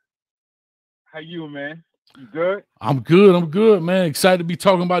 How you, man? You good? I'm good, man. Excited to be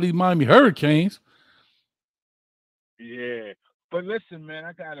talking about these Miami Hurricanes. Yeah. But listen, man,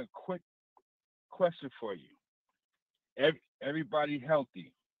 I got a quick question for you. Everybody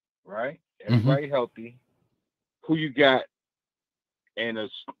healthy, right? Everybody healthy. Who you got and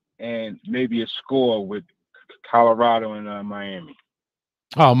maybe a score with Colorado and Miami?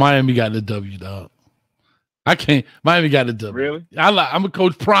 Oh, Miami got the W, dog. I can't. Miami got the W. Really? I'm a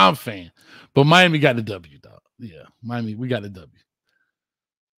Coach Prime fan, but Miami got the W, dog. Yeah, Miami, we got the W.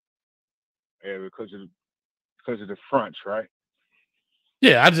 Yeah, because of the fronts, right?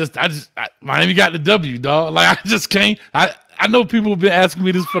 Yeah, I Miami got the W, dog. Like I just can't. I know people have been asking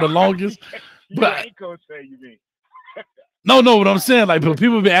me this for the longest, but ain't gonna say you mean. No, what I'm saying, like, but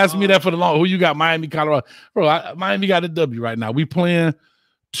people have been asking me that for the long. Who you got? Miami, Colorado, bro. Miami got the W right now. We playing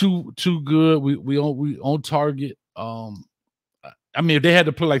too good. We on target. I mean, if they had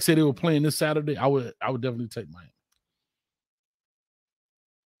to play, like, say they were playing this Saturday, I would definitely take Miami.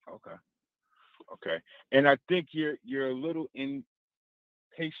 Okay. And I think you're a little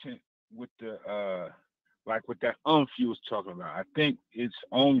impatient with the like with that you was talking about. I think it's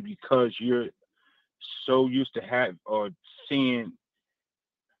only because you're so used to seeing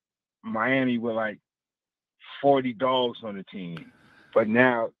Miami with like 40 dogs on the team, but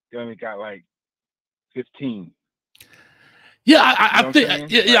now they only got like 15. Yeah, I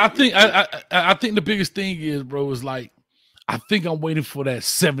think the biggest thing is, bro, is like I think I'm waiting for that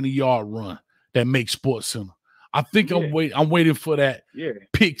 70-yard run that makes Sports Center. I think I'm waiting for that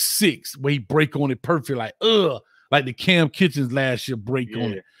pick six where he break on it perfect, like the Cam Kitchens last year break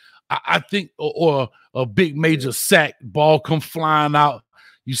on it. I think, or a big major sack, ball come flying out.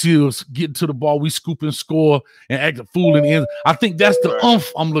 You see us getting to the ball, we scoop and score and act a fool in the end. I think that's the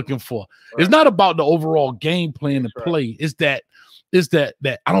I'm looking for. It's not about the overall game plan and play. It's that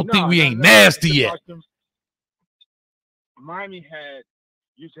I don't think we ain't nasty yet. Miami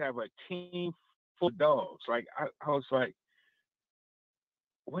used to have a team full of dogs. Like I was like,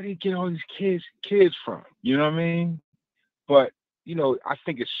 where do you get all these kids from? You know what I mean? But I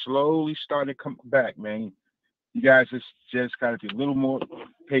think it's slowly starting to come back, man. You guys just got to be a little more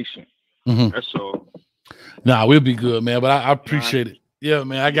patient. That's all. Nah, we'll be good, man. But I appreciate it. Yeah,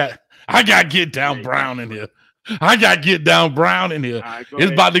 man. I got Get Down Brown in here.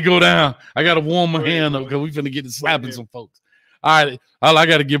 It's about to go down. I got to warm my hand up because we finna get to slapping some folks. All right. I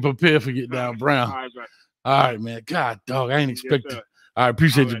got to get prepared for Get Down Brown. All right, man. God, dog. I ain't expecting. I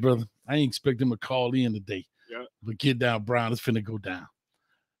appreciate you, brother. I ain't expecting him to call in today. Yeah. But Get Down Brown, it's finna go down.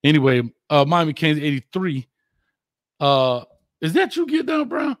 Anyway, Miami Canes 83. Is that you, Get Down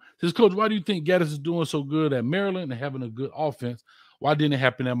Brown? Says, Coach, why do you think Gaddis is doing so good at Maryland and having a good offense? Why didn't it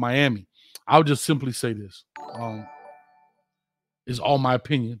happen at Miami? I'll just simply say this. It's all my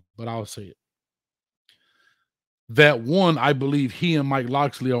opinion, but I'll say it. That one, I believe he and Mike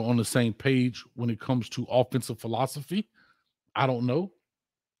Locksley are on the same page when it comes to offensive philosophy. I don't know.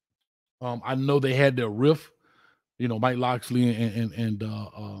 I know they had their riff, Mike Locksley and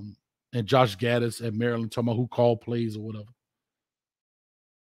Josh Gaddis at Maryland talking about who called plays or whatever.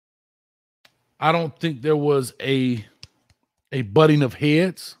 I don't think there was a butting of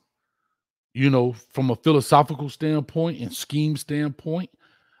heads, from a philosophical standpoint and scheme standpoint.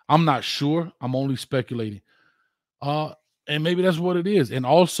 I'm not sure. I'm only speculating. And maybe that's what it is. And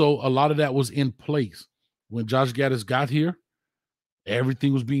also, a lot of that was in place. When Josh Gaddis got here,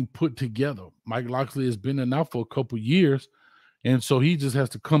 everything was being put together. Mike Locksley has been there now for a couple years, and so he just has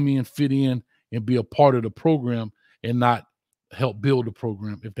to come in, fit in, and be a part of the program and not help build the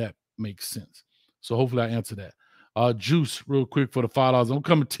program, if that makes sense. So hopefully I answer that. Juice, real quick for the $5. I'm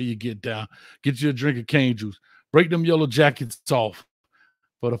coming to you, Get Down. Get you a drink of cane juice. Break them yellow jackets off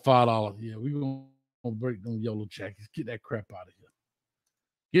for the $5. Yeah, we're going to break them yellow jackets. Get that crap out of here.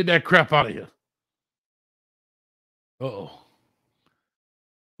 Get that crap out of here. Uh-oh.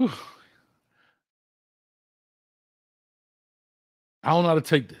 Whew. I don't know how to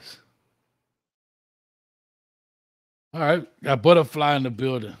take this. All right. Got Butterfly in the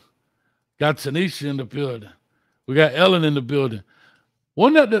building. Got Tanisha in the building. We got Ellen in the building.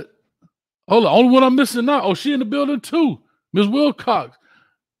 Hold on. Only one I'm missing now. Oh, she in the building too. Ms. Wilcox.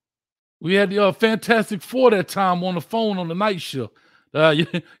 We had the Fantastic Four that time on the phone on the night shift.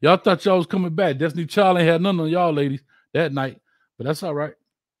 Y'all thought y'all was coming back. Destiny Child ain't had none of y'all ladies that night. But that's all right.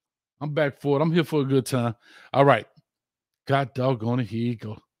 I'm back for it. I'm here for a good time. All right. God doggone it. Here you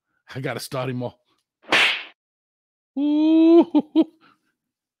go. I got to start him off. Ooh.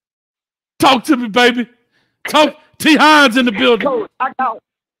 Talk to me, baby. Talk. T. Hines in the building. Coach,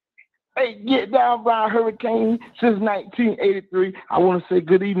 Get Down Brown Hurricane since 1983. I want to say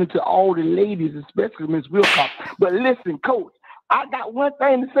good evening to all the ladies, especially Miss Wilcox. But listen, Coach, I got one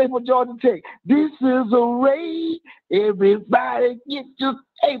thing to say for Georgia Tech. This is a raid. Everybody get your...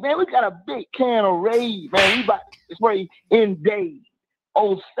 Hey, man, we got a big can of raid, man. We about to spray in days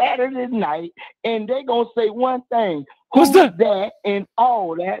on Saturday night, and they going to say one thing. What's that and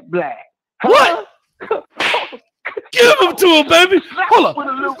all that black? What? Give them to him, baby. Hold on. Put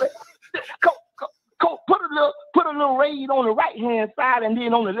a little raid on the right hand side and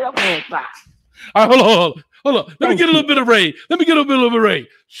then on the left hand side. All right, hold on. Let me get a little bit of raid.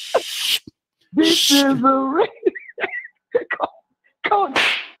 This is a raid.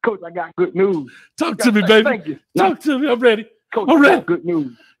 Coach, I got good news. Talk to me, baby. Thank you. Talk to me. I'm ready. Coach, I'm ready. I got good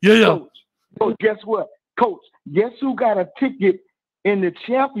news. Yeah. Coach, guess what? Coach, guess who got a ticket in the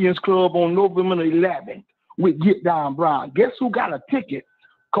Champions Club on November 11th with Get Down Brown? Guess who got a ticket?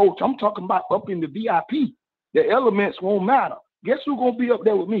 Coach, I'm talking about up in the VIP. The elements won't matter. Guess who's going to be up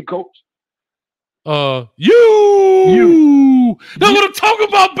there with me, Coach? You. That's what I'm talking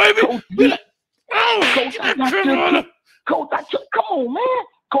about, baby. Coach, Coach, I got you. Coach, come on, man.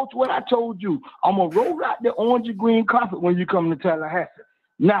 Coach, what I told you, I'm going to roll out the orange and green carpet when you come to Tallahassee.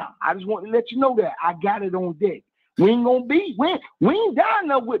 Now, I just want to let you know that I got it on deck. We ain't going to be, we ain't down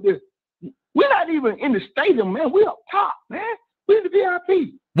there with this. We're not even in the stadium, man. We up top, man. We in the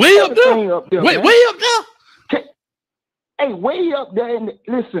VIP. Way up there? Way up there? Hey, way up there,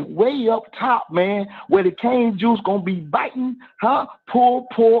 listen, way up top, man, where the cane juice gonna be biting, pulled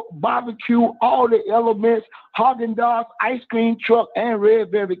pork, barbecue, all the elements, Haagen-Dazs, ice cream truck, and red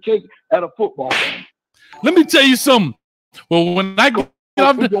velvet cake at a football game. Let me tell you something. Well, when I get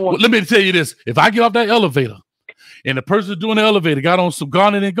off let me tell you this. If I get off that elevator and the person doing the elevator got on some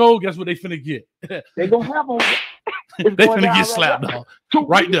garnet and gold, guess what they finna get? They gonna have them. They finna get slapped, dog.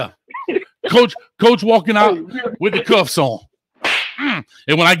 Right there. Coach walking out with the cuffs on.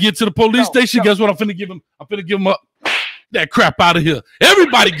 And when I get to the police station, guess what I'm finna give him? I'm finna give him up that crap out of here.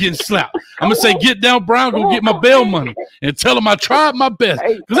 Everybody getting slapped. I'm gonna say, get down, Brown, go get my bail money and tell him I tried my best.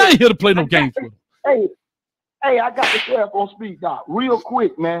 Because I ain't here to play no games with him. Hey, I got the sheriff on speed, Doc. Real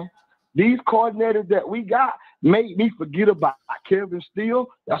quick, man. These coordinators that we got made me forget about Kevin Steele.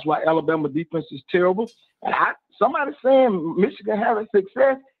 That's why Alabama defense is terrible. And somebody saying Michigan having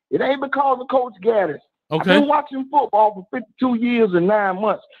success, it ain't because of Coach Gaddis. Okay. I've been watching football for 52 years and 9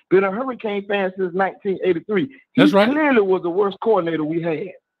 months. Been a Hurricane fan since 1983. That's right. He clearly was the worst coordinator we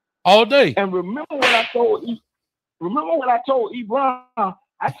had. All day. And remember what I told E. Brown,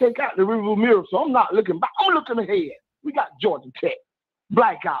 I take out the rearview mirror, so I'm not looking back. I'm looking ahead. We got Georgia Tech.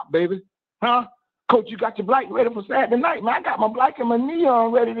 Blackout, baby. Coach, you got your black ready for Saturday night, man. I got my black and my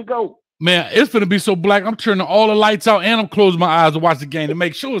neon ready to go. Man, it's going to be so black. I'm turning all the lights out and I'm closing my eyes to watch the game to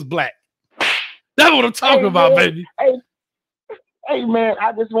make sure it's black. That's what I'm talking about, baby. Hey, man,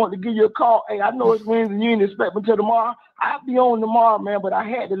 I just wanted to give you a call. Hey, I know it's Wednesday and you ain't expect me till tomorrow. I'll be on tomorrow, man, but I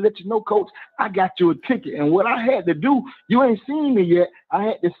had to let you know, Coach, I got you a ticket. And what I had to do, you ain't seen me yet, I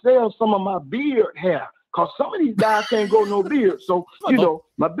had to sell some of my beard hair. Because some of these guys can't grow no beard. So, you know,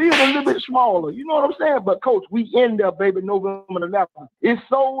 my beard a little bit smaller. You know what I'm saying? But, Coach, we in there, baby, November 11th. It's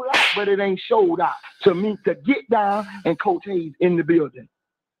sold out, but it ain't showed out. To me, to get down and Coach Hayes in the building.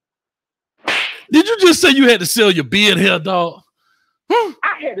 Did you just say you had to sell your beard hair, dog?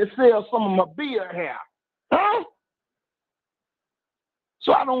 I had to sell some of my beard hair.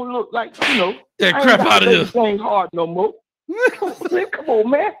 So I don't look like, you know. Yeah, crap out of here. This ain't hard no more. Come on,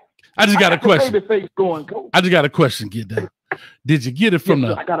 man. I just got a question. Baby face going, Coach. I just got a question. Get that. Did you get it from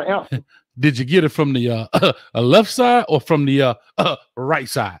I got an answer. Did you get it from the left side or from the right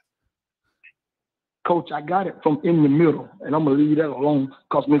side? Coach, I got it from in the middle, and I'm gonna leave that alone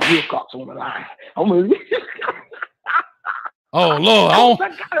because Miss Wilcox on the line. I'm gonna leave. Oh Lord, I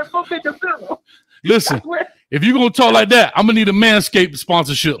got it from in the middle. Listen, if you're gonna talk like that, I'm gonna need a Manscaped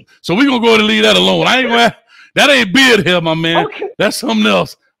sponsorship. So we're gonna go ahead and leave that alone. I ain't gonna. That ain't beard hair, my man. Okay. That's something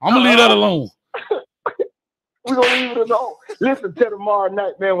else. I'm gonna leave that alone. We're gonna leave it alone. Listen to tomorrow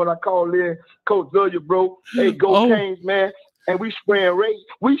night, man, when I call in, Coach Zillia, bro. Hey, go Canes, man. And we spraying Ray.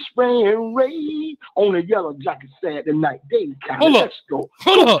 We spraying Ray on the yellow jacket Saturday night. Day kind. Let's go.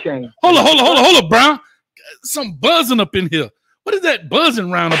 Hold up, Brown. Some buzzing up in here. What is that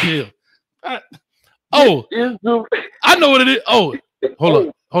buzzing round up here? I know what it is. Oh,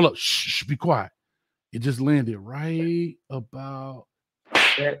 hold up. Shh, be quiet. It just landed right about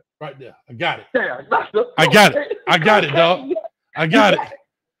right there. I got it. I got it, dog. I got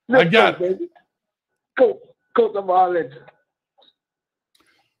it. Coach, I'm all in.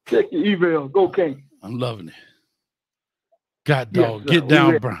 Check your email. Go, King. I'm loving it. God, dog. Yes, get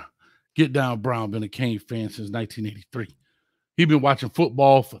down, Brown. Get down, Brown. Been a Cane fan since 1983. He been watching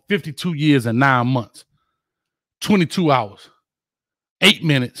football for 52 years and 9 months, 22 hours, 8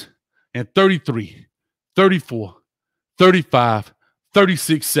 minutes, and 33, 34, 35,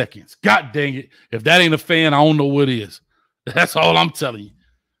 36 seconds. God dang it. If that ain't a fan, I don't know what is. That's all I'm telling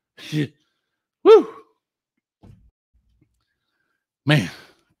you. Woo. Man,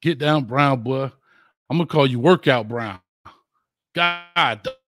 get down, Brown, boy. I'm going to call you Workout Brown. God.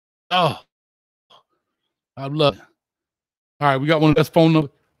 Oh, I love it. All right, we got one of the best phone number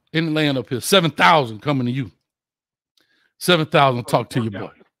in the land up here. 7,000 coming to you. 7,000. Talk to you, boy.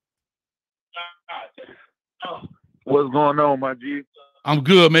 What's going on, my G? I'm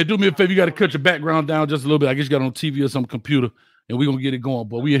good, man. Do me a favor. You got to cut your background down just a little bit. I guess you got it on TV or some computer, and we're going to get it going,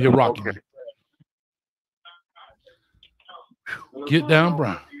 boy. We in here rocking. Okay. Get down,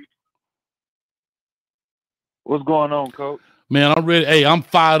 Brown. What's going on, Coach? Man, I'm ready. Hey, I'm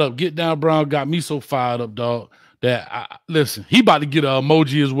fired up. Get down, Brown. Got me so fired up, dog. Listen, he about to get an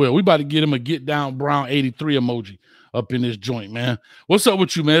emoji as well. We about to get him a Get Down Brown 83 emoji. up in this joint, man. What's up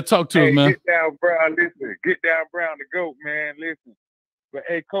with you, man? Talk to us, man. Get down, Brown. Listen, get down, Brown, the GOAT, man. Listen, but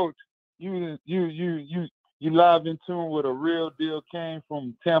hey, Coach, you live in tune with a real deal Kane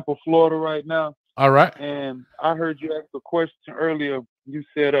from Tampa, Florida, right now. All right. And I heard you ask a question earlier. You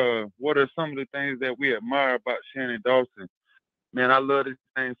said, what are some of the things that we admire about Shannon Dawson? Man, I love this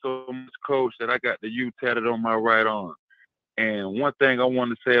thing so much, Coach, that I got the U tatted on my right arm. And one thing I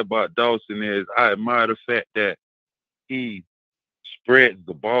want to say about Dawson is I admire the fact that he spreads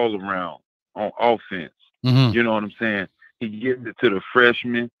the ball around on offense. Mm-hmm. You know what I'm saying? He gets it to the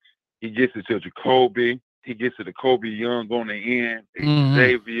freshmen. He gets it to Jacoby. He gets it to Kobe Young on the end. Mm-hmm.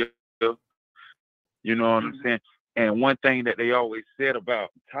 Xavier. You know what I'm saying? And one thing that they always said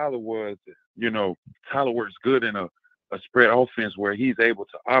about Tyler was, Tyler works good in a spread offense where he's able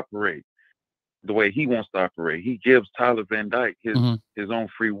to operate the way he wants to operate. He gives Tyler Van Dyke his own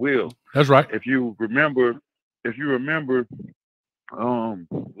free will. That's right. If you remember last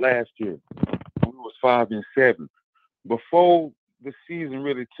year, we was 5-7. Before the season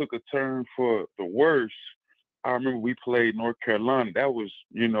really took a turn for the worse, I remember we played North Carolina. That was,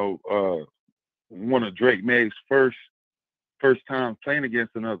 one of Drake May's first time playing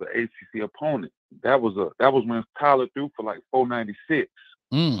against another ACC opponent. That was when Tyler threw for like 496.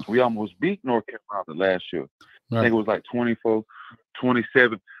 We almost beat North Carolina last year. Right. I think it was like 24-27.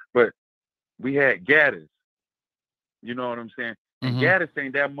 But we had Gaddis. You know what I'm saying? And Gaddis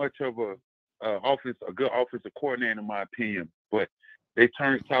ain't that much of a good offensive coordinator in my opinion. But they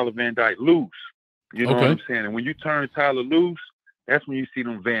turned Tyler Van Dyke loose. You know what I'm saying? And when you turn Tyler loose, that's when you see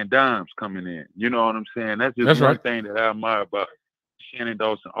them Van Dimes coming in. You know what I'm saying? That's just one thing that I admire about Shannon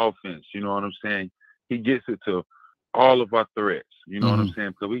Dawson offense. You know what I'm saying? He gets it to all of our threats. You know what I'm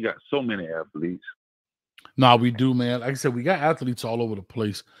saying? Because we got so many athletes. No, we do, man. Like I said, we got athletes all over the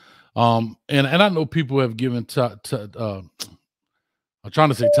place. And I know people have given I'm trying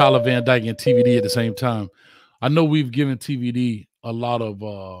to say Tyler Van Dyke and TVD at the same time. I know we've given TVD a lot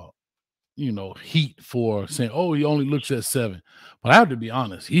of heat for saying, oh, he only looks at 7. But I have to be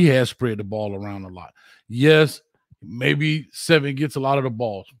honest, he has spread the ball around a lot. Yes, maybe 7 gets a lot of the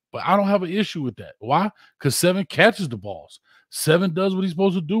balls, but I don't have an issue with that. Why? Because 7 catches the balls. 7 does what he's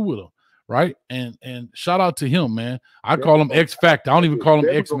supposed to do with them, right? And shout out to him, man. I call him X Factor. I don't even call him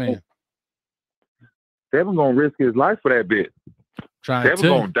X Man. 7 gonna risk his life for that bit. 7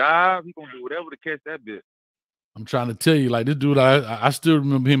 gonna dive. He's gonna do whatever to catch that bit. I'm trying to tell you, like this dude, I still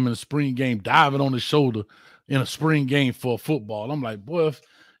remember him in a spring game diving on his shoulder in a spring game for football. I'm like, boy, if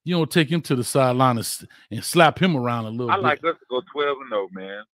you don't take him to the sideline and slap him around a little bit. I like us to go 12-0,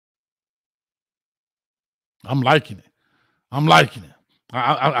 man. I'm liking it.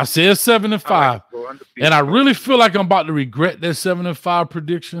 I said 7-5, and I really feel like I'm about to regret that 7-5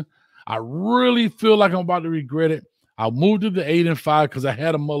 prediction. I really feel like I'm about to regret it. I moved to the 8-5 because I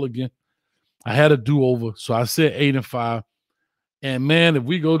had a mulligan. I had a do-over, so I said 8-5. And man, if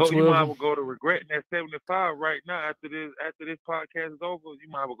we go 12, you might as well go to regretting that 7-5 right now. After this podcast is over, you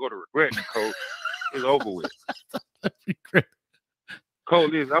might as well go to regretting it, Coach. It's over with.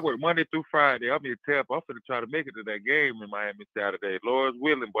 Coach, listen, I work Monday through Friday. I'm in Tampa. I'm finna try to make it to that game in Miami Saturday. Lord's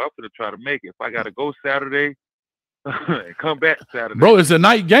willing, but I'm finna try to make it. If I gotta go Saturday and come back Saturday, bro, it's a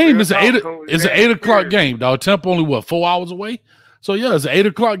night game. It's an 8 o'clock game, dog. Tampa only 4 hours away. So, yeah, it's an 8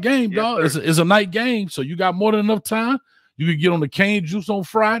 o'clock game, dog. It's a night game. So, you got more than enough time. You can get on the cane juice on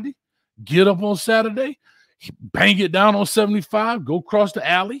Friday, get up on Saturday, bang it down on 75, go across the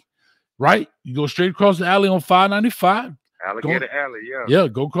alley, right? You go straight across the alley on 595. Alligator Alley, yeah. Yeah,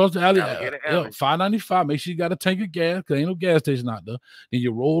 go across the alley. Alley. 595. Make sure you got a tank of gas because ain't no gas station out there. Then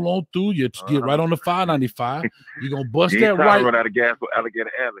you roll on through. You get right on the 595. You're going to bust that right. Run out of gas on Alligator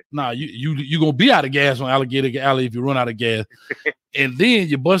Alley. Nah, you going to be out of gas on Alligator Alley if you run out of gas. And then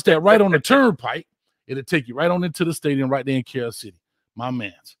you bust that right on the turnpike. It'll take you right on into the stadium right there in Carroll City. My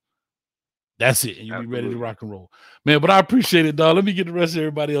man's. That's it. And you'll be ready to rock and roll. Man, but I appreciate it, dog. Let me get the rest of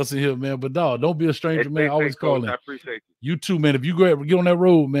everybody else in here, man. But, dog, don't be a stranger, man. Always call in. I appreciate you. You too, man. If you get on that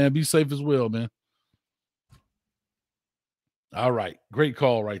road, man, be safe as well, man. All right. Great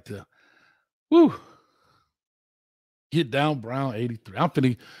call right there. Woo. Get down, Brown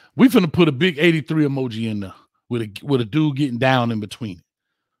 83. We finna put a big 83 emoji in there with a dude getting down in between.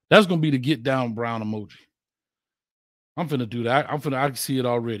 That's gonna be the get down Brown emoji. I'm finna do that. I can see it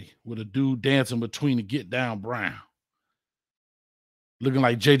already with a dude dancing between the get down Brown. Looking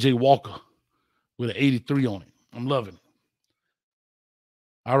like JJ Walker with an 83 on it. I'm loving it.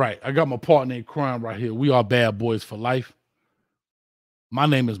 All right, I got my partner in crime right here. We are bad boys for life. My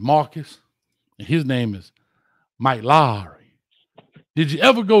name is Marcus, and his name is Mike Lowry. Did you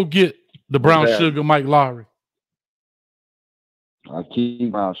ever go get the brown sugar, Mike Lowry? I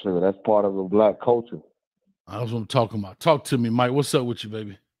keep my sugar. That's part of the black culture. That's what I'm talking about. Talk to me, Mike. What's up with you,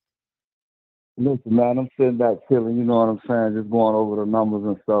 baby? Listen, man, I'm sitting back chilling, you know what I'm saying, just going over the numbers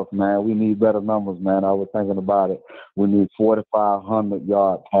and stuff, man. We need better numbers, man. I was thinking about it. We need 4,500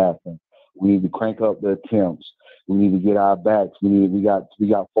 yard passing. We need to crank up the attempts. We need to get our backs. We got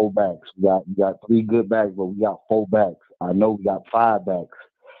 4 backs. We got 3 good backs, but we got 4 backs. I know we got 5 backs.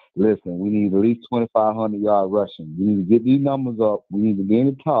 Listen, we need at least 2,500 yard rushing. We need to get these numbers up. We need to be in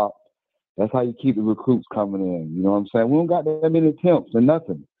the top. That's how you keep the recruits coming in. You know what I'm saying? We don't got that many attempts and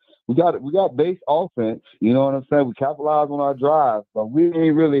nothing. We got base offense, you know what I'm saying? We capitalize on our drives, but we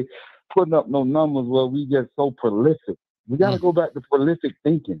ain't really putting up no numbers where we just so prolific. We got to go back to prolific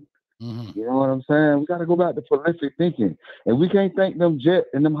thinking. Mm-hmm. You know what I'm saying? We got to go back to prolific thinking. And we can't think them jet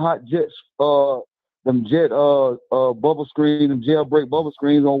and them hot jets, bubble screen, them jailbreak bubble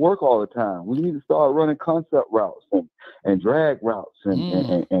screens don't work all the time. We need to start running concept routes and drag routes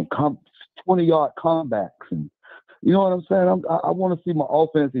and 20-yard comebacks and you know what I'm saying? I want to see my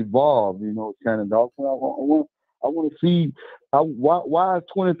offense evolve. You know, Shannon Dawson. I want to see why is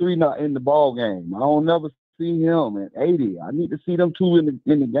 23 not in the ball game? I don't never see him and 80. I need to see them 2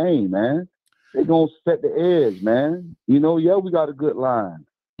 in the game, man. They're gonna set the edge, man. You know, yeah, we got a good line.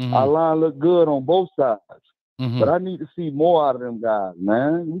 Mm-hmm. Our line look good on both sides, mm-hmm. but I need to see more out of them guys,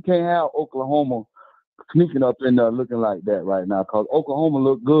 man. We can't have Oklahoma sneaking up in there looking like that right now because Oklahoma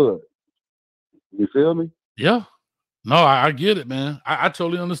look good. You feel me? Yeah. No, I get it, man. I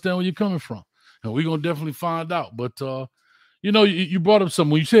totally understand where you're coming from. And we're going to definitely find out. But, you know, you brought up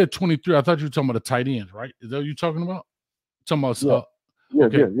something. When you said 23, I thought you were talking about the tight ends, right? Is that what you're talking about? Talking about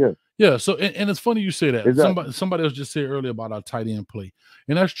Yeah, so, and it's funny you say that. Exactly. Somebody else just said earlier about our tight end play.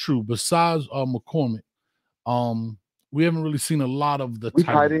 And that's true. Besides McCormick, we haven't really seen a lot of the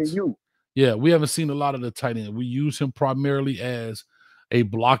tight ends. Yeah, we haven't seen a lot of the tight end. We use him primarily as a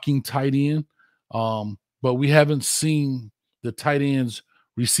blocking tight end. But we haven't seen the tight ends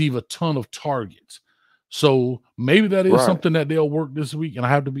receive a ton of targets. So maybe that is something that they'll work this week. And I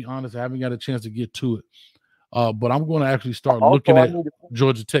have to be honest, I haven't got a chance to get to it. But I'm going to actually start looking at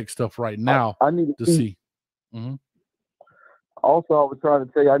Georgia Tech stuff right now to see. Mm-hmm. Also, I was trying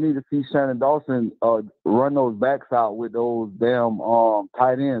to tell you, I need to see Shannon Dawson run those backs out with those damn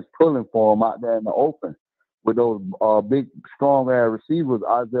tight ends pulling for him out there in the open. With those big, strong-ass receivers,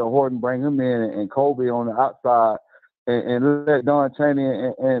 Isaiah Horton bring him in and Kobe on the outside and let Don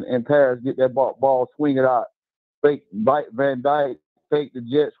Chaney and Paris get that ball, swing it out, fake Van Dyke, fake the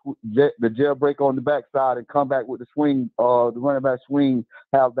jailbreak on the backside and come back with the swing, the running back swing,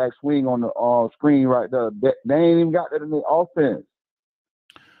 halfback swing on the screen right there. They ain't even got that in the offense.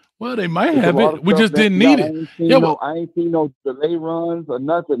 Well, they might have it. We just didn't need it. I ain't seen no delay runs or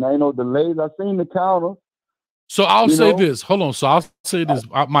nothing. Ain't no delays. I seen the counter. So I'll say this. Hold on. So I'll say this,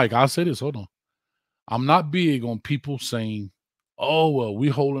 Mike. I'll say this. Hold on. I'm not big on people saying, "Oh well, we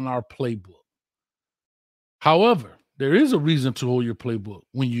holding our playbook." However, there is a reason to hold your playbook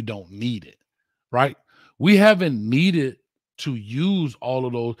when you don't need it, right? We haven't needed to use all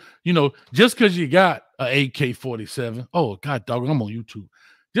of those. You know, just because you got an AK-47. Oh God, dog, I'm on YouTube.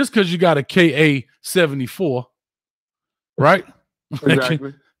 Just because you got a KA-74, right?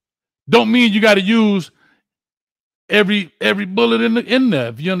 Exactly. Don't mean you got to use every bullet in there,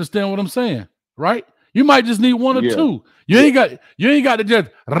 if you understand what I'm saying, right? You might just need 1 or 2. You ain't got to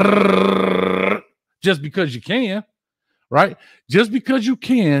just because you can, right? Just because you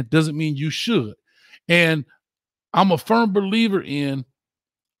can doesn't mean you should. And I'm a firm believer in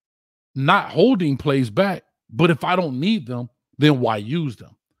not holding plays back, but if I don't need them, then why use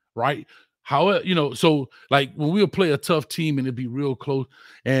them, right? However, you know, so like when we'll play a tough team and it'd be real close,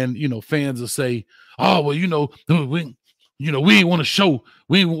 and you know, fans will say, "Oh, well, we ain't want to show,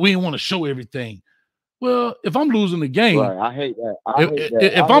 we ain't want to show everything." Well, if I'm losing the game, I hate that.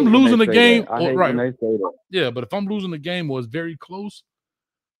 If I'm losing the game, when they say that. Yeah, but if I'm losing the game or it's very close,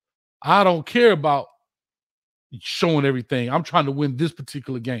 I don't care about showing everything. I'm trying to win this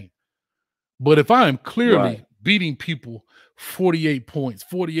particular game. But if I am clearly beating people 48 points,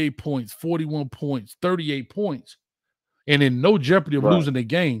 41 points, 38 points, and in no jeopardy of losing the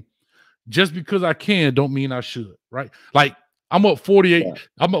game, just because I can don't mean I should, right? Like I'm up 48,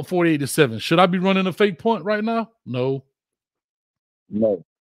 I'm up 48-7. Should I be running a fake punt right now? No.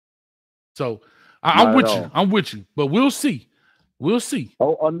 So I'm with you, but we'll see.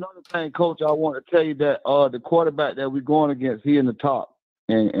 Oh, another thing, Coach, I want to tell you that the quarterback that we're going against, he in the top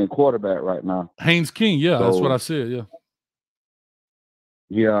and quarterback right now. Haynes King, so, that's what I said,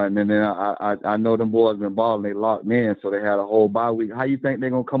 Yeah, and then I know them boys been balling. They locked in, so they had a whole bye week. How you think they're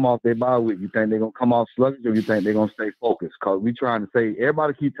gonna come off their bye week? You think they're gonna come off sluggish, or you think they're gonna stay focused? Cause we trying to say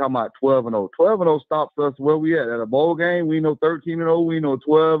everybody keep talking about 12-0. 12-0 stops us where we at a bowl game. We know 13-0. We know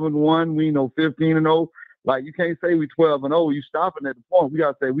 12-1. We know 15-0. Like you can't say we 12-0. You stopping at the point. We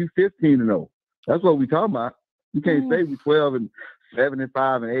gotta say we 15-0. That's what we talking about. You can't say we 12-7 and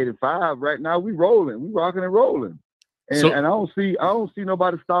 5 and 8-5. Right now we rolling. We rocking and rolling. And I don't see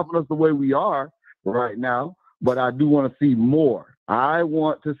nobody stopping us the way we are right now, but I do want to see more. I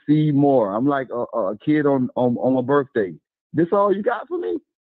want to see more. I'm like a kid on my birthday. This all you got for me?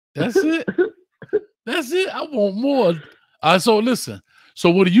 That's it. That's it. I want more. So listen. So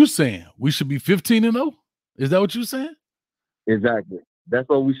what are you saying? We should be 15-0? Is that what you're saying? Exactly. That's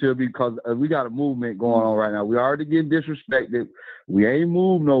what we should be, because we got a movement going on right now. We already getting disrespected. We ain't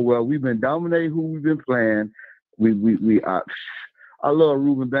moved nowhere. We've been dominating who we've been playing. I love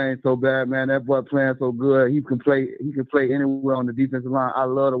Ruben Bain so bad, man. That boy playing so good. He can play anywhere on the defensive line. I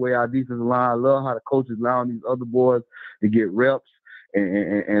love the way our defensive line. I love how the coaches allowing these other boys to get reps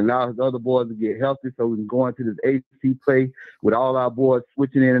and allow his other boys to get healthy, so we can go into this AC play with all our boys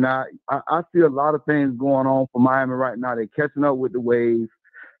switching in and out. I see a lot of things going on for Miami right now. They're catching up with the waves.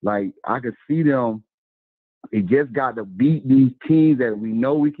 Like, I can see them. They just got to beat these teams that we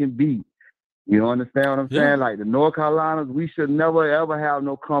know we can beat. You understand what I'm saying? Like the North Carolinas, we should never, ever have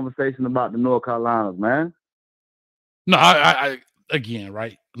no conversation about the North Carolinas, man. No, I again,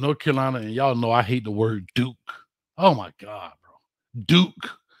 right? North Carolina, and y'all know I hate the word Duke. Oh, my God, bro. Duke.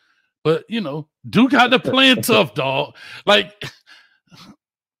 But, Duke out there playing tough, dog. Like,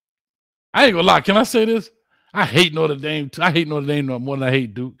 I ain't gonna lie. Can I say this? I hate Notre Dame. I hate Notre Dame more than I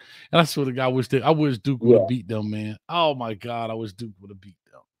hate Duke. And I swear to God, I wish Duke would have beat them, man. Oh, my God. I wish Duke would have beat them.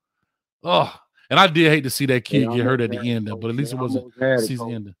 Oh, and I did hate to see that kid get hurt at the end, but at least it wasn't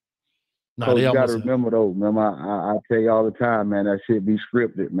season ending. No, you got to remember, though. Remember, I tell you all the time, man, that shit be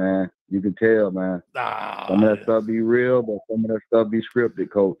scripted, man. You can tell, man. Some of that stuff be real, but some of that stuff be scripted,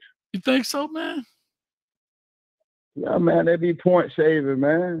 Coach. You think so, man? Yeah, man, they be point shaving,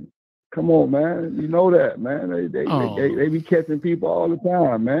 man. Come on, man. You know that, man. They be catching people all the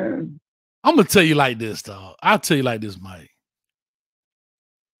time, man. I'm going to tell you like this, dog. I'll tell you like this, Mike.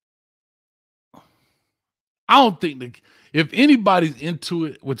 I don't think if anybody's into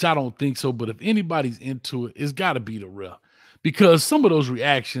it, which I don't think so, but if anybody's into it, it's got to be the ref, because some of those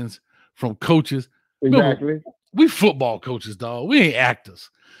reactions from coaches, exactly. We football coaches, dog. We ain't actors,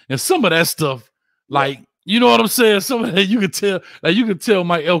 and some of that stuff, like you know what I'm saying. Some of that you could tell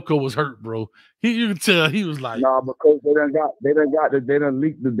Mike Elko was hurt, bro. You could tell he was like, nah, because they done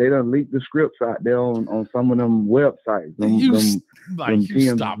leaked the scripts out there on some of them websites, them TMZ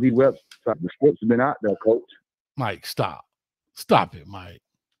websites. The scripts have been out there, Coach. Mike, stop it, Mike.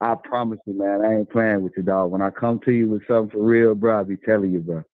 I promise you, man, I ain't playing with you, dog. When I come to you with something for real, bro, I'll be telling you,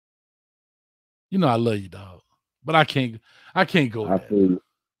 bro. You know I love you, dog, but I can't go there.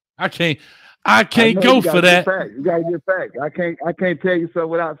 I can't go for that. You gotta get facts. I can't tell you something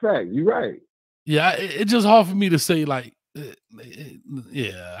without facts. You're right. Yeah, it's just hard for me to say, like,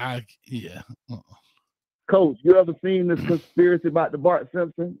 Coach, you ever seen this conspiracy about the Bart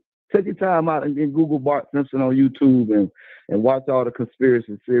Simpson? Take your time out and Google Bart Simpson on YouTube and watch all the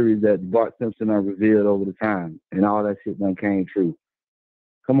conspiracy series that Bart Simpson has revealed over the time, and all that shit done came true.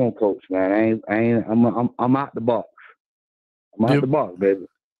 Come on, Coach, man. I'm out the box. I'm out the box, baby.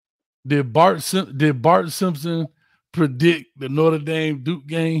 Did Bart Simpson predict the Notre Dame Duke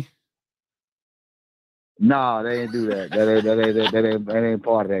game? No, they ain't do that. That ain't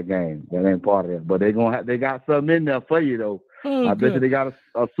part of that game. That ain't part of it. But they got something in there for you though. Oh, I bet you they got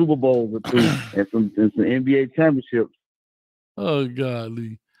a Super Bowl or two and some NBA championships. Oh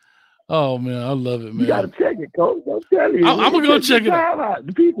golly. Oh man, I love it, man. You gotta check it, Coach. I'm telling you. I'm gonna go check it out.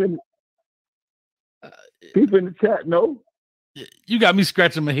 The people in the chat know. You got me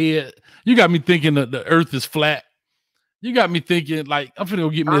scratching my head. You got me thinking that the earth is flat. You got me thinking like I'm finna go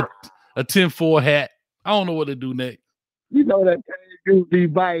get me a 10-4 hat. I don't know what to do next. You know that cane be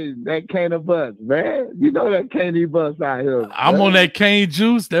biting. That cane of bus, man. You know that cane bus out here. I'm on that cane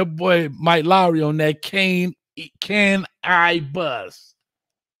juice. That boy Mike Lowry on that cane. Can I bus?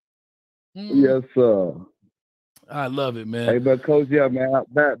 Yes, sir. I love it, man. Hey, but Coach, yeah, man.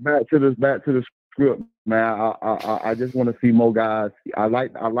 Back to the script, man. I just want to see more guys. I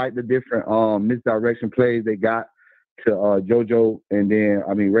like the different misdirection plays they got to JoJo, and then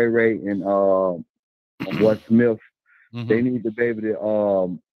Ray Ray and Wes Smith. Mm-hmm. They need to be able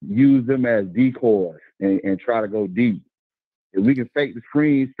to use them as decoys and try to go deep. If we can fake the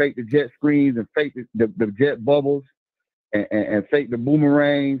screens, fake the jet screens, and fake the jet bubbles, and fake the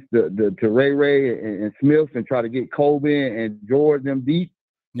boomerangs to Ray and Smith and try to get Kobe and George them deep.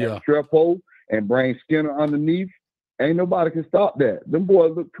 Yeah. Trepo and bring Skinner underneath. Ain't nobody can stop that. Them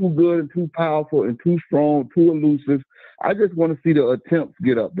boys look too good and too powerful and too strong, too elusive. I just want to see the attempts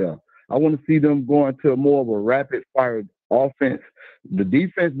get up there. I want to see them going to more of a rapid fire offense. The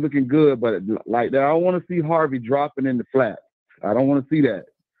defense looking good, but like that, I want to see Harvey dropping in the flat. I don't want to see that.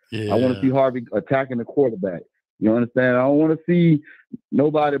 Yeah. I want to see Harvey attacking the quarterback. You understand? I don't want to see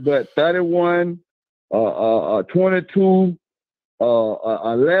nobody but 31, 22,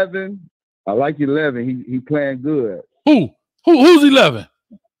 11. I like 11. He playing good. Who's 11?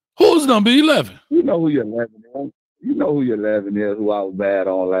 Who's number 11? You know who your 11 is. You know who your 11 is, who I was bad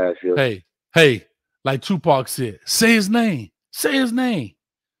on last year. Hey, like Tupac said, say his name. Say his name.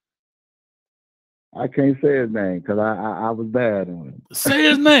 I can't say his name because I was bad on him. Say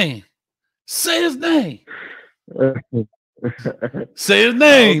his name. Say his name. Say his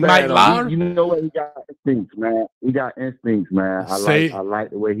name, Mike Lowry. You know what? He got instincts, man. He got instincts, man. I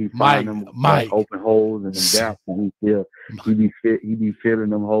like the way he find them open holes and the gaps, and he be filling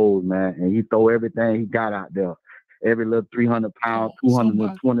them holes, man. And he throw everything he got out there. Every little 300 pounds,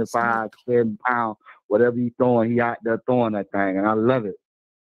 225, 7 pounds, whatever he throwing, he out there throwing that thing, and I love it.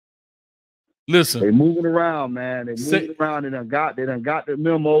 Listen, they moving around, man. They moving around. They done got the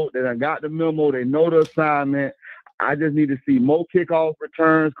memo. They done got the memo. They know the assignment. I just need to see more kickoff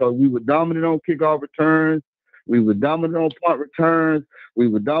returns because we were dominant on kickoff returns. We were dominant on punt returns. We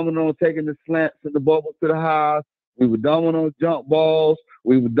were dominant on taking the slants and the bubbles to the house. We were dominant on jump balls.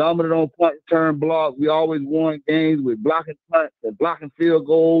 We were dominant on punt return blocks. We always won games with blocking punts and blocking field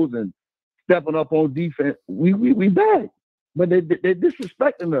goals and stepping up on defense. We back. But they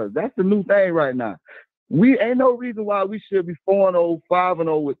disrespecting us. That's the new thing right now. We ain't no reason why we should be 4-0,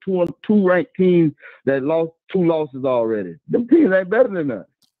 5-0 with two ranked teams that lost 2 losses already. Them teams ain't better than us.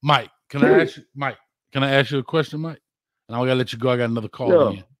 Mike, can I ask you a question, Mike? And I gotta let you go. I got another call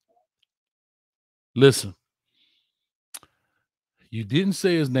in. Listen, you didn't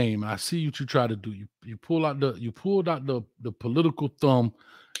say his name. I see what you try to do. You pulled out the political thumb.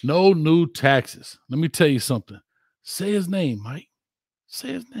 No new taxes. Let me tell you something. Say his name, Mike. Say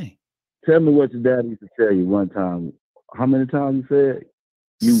his name. Tell me what your dad used to tell you one time. How many times you said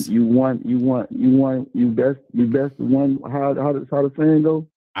you best one? How the saying go?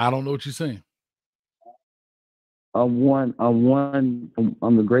 I don't know what you're saying. I'm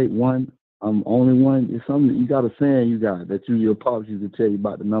the great one. I'm only one. It's something you got a saying you got that your pops used to tell you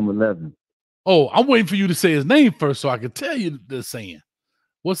about the number 11. Oh, I'm waiting for you to say his name first so I can tell you the saying.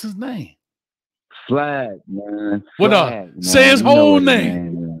 What's his name? Flag, man. What up? Say his whole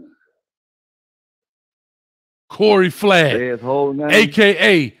name. Corey Flag, say his whole name.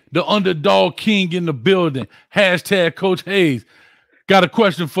 AKA the underdog king in the building. Hashtag Coach Hayes. Got a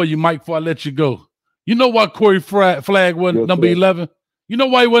question for you, Mike, before I let you go. You know why Corey Flag wasn't number 11? You know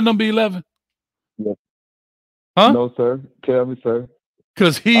why he wasn't number 11? Yeah. Huh? No, sir. Tell me, sir.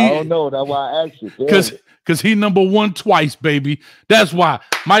 Because I don't know. That's why I asked you. Because he number 1 twice, baby. That's why.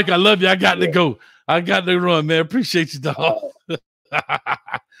 Mike, I love you. I got to go. I got to run, man. Appreciate you, dog. All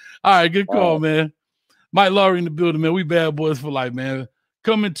right, good call, man. Mike Lowry in the building, man. We bad boys for life, man.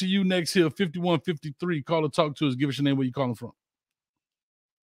 Coming to you next here, 5153. Call or talk to us. Give us your name, where you calling from.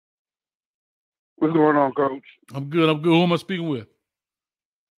 What's going on, Coach? I'm good. Who am I speaking with?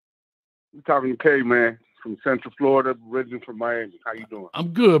 I'm talking to Kay, man, from Central Florida, originally from Miami. How you doing? I'm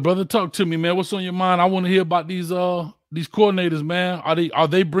good, brother. Talk to me, man. What's on your mind? I want to hear about these coordinators, man. Are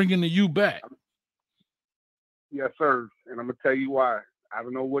they bringing the U back? Yes, sir. And I'm gonna tell you why. I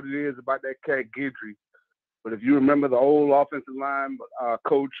don't know what it is about that cat Guidry, but if you remember the old offensive line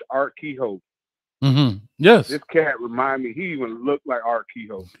coach Art Kehoe. Mm-hmm. Yes. This cat remind me. He even looked like Art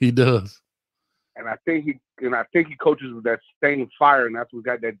Kehoe. He does. And I think he coaches with that same fire, and that's what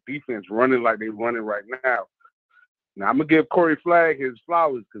got that defense running like they running right now. Now I'm gonna give Corey Flag his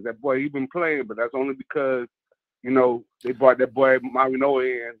flowers because that boy he been playing, but that's only because they brought that boy Marino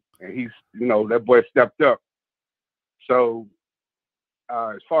in, and he's that boy stepped up. So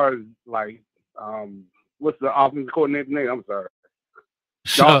as far as what's the offensive coordinator's name? I'm sorry,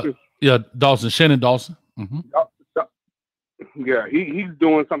 Dawson. Dawson, Shannon Dawson. Mm-hmm. Yeah, he's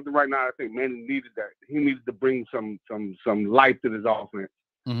doing something right now. I think Manny needed that. He needed to bring some life to this offense.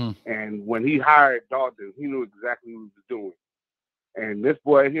 Mm-hmm. And when he hired Dawson, he knew exactly what he was doing. And this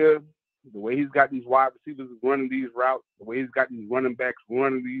boy here, the way he's got these wide receivers running these routes, the way he's got these running backs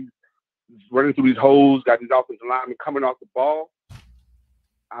running through these holes, got these offensive linemen coming off the ball,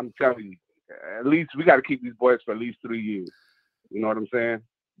 I'm telling you, at least we got to keep these boys for at least 3 years. You know what I'm saying?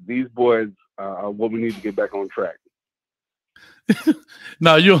 These boys are what we need to get back on track.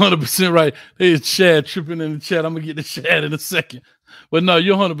 No, you're 100% right. Hey, Chad tripping in the chat. I'm gonna get to Chad in a second. But no,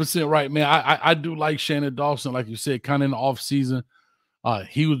 you're 100% right, man. I do like Shannon Dawson, like you said, kind of in the off season.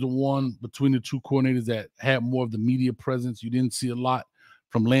 He was the one between the two coordinators that had more of the media presence. You didn't see a lot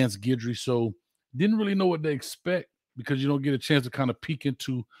from Lance Guidry, so didn't really know what to expect because you don't get a chance to kind of peek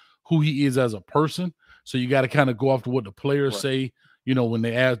into who he is as a person. So you got to kind of go off to what the players say. You know, when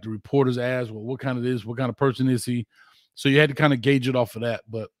they ask, the reporters ask, well, what kind of person is he? So you had to kind of gauge it off of that.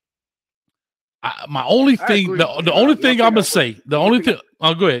 But my only thing, the only thing I'm gonna say, the only thing.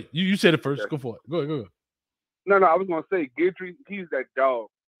 Oh, go ahead. You said it first. Go for it. Go ahead. No, I was gonna say Guidry, he's that dog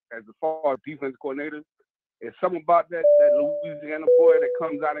as far as defense coordinator. It's something about that Louisiana boy that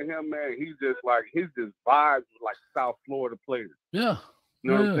comes out of him, man. He's just like his vibes like South Florida players. Yeah.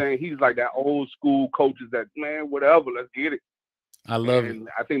 You know what I'm saying? He's like that old school coaches that, man, whatever, let's get it. I love it. And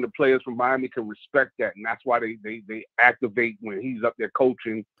I think the players from Miami can respect that, and that's why they activate when he's up there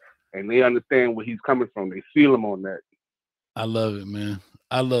coaching, and they understand where he's coming from. They feel him on that. I love it, man.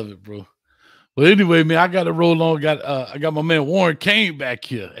 I love it, bro. Well, anyway, man, I got to roll on. I got my man Warren Kane back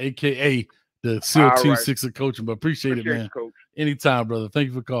here, aka the SEAL Team 6 of coaching. But appreciate it, man. Coach. Anytime, brother. Thank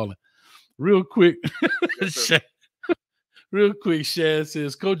you for calling. Real quick, real quick, Shad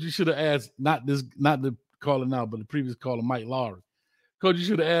says, Coach, you should have asked not the caller now, but the previous caller, Mike Lowry. Coach, you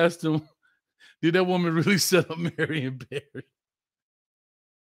should have asked him, did that woman really set up Marion Barry?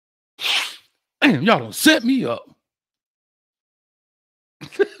 Damn, y'all don't set me up.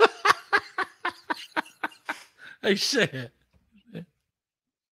 Hey, Shad.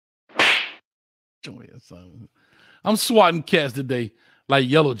 I'm swatting cats today like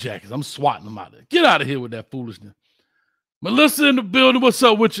yellow jackets. I'm swatting them out there. Get out of here with that foolishness. Melissa in the building. What's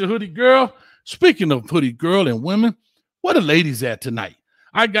up with your hoodie girl? Speaking of hoodie girl and women, where the ladies at tonight?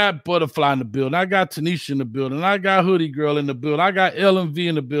 I got Butterfly in the building. I got Tanisha in the building. I got Hoodie Girl in the building. I got LMV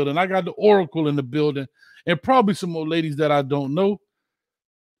in the building. I got the Oracle in the building. And probably some more ladies that I don't know.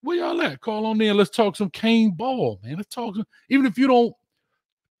 Where y'all at? Call on in. Let's talk some Cane ball, man. Let's talk some, even if you don't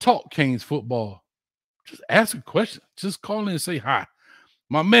talk Canes football, just ask a question. Just call in and say hi.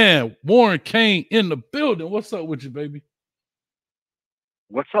 My man, Warren Kane in the building. What's up with you, baby?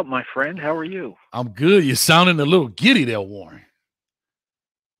 What's up, my friend? How are you? I'm good. You're sounding a little giddy there, Warren.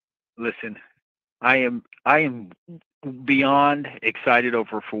 Listen, I am beyond excited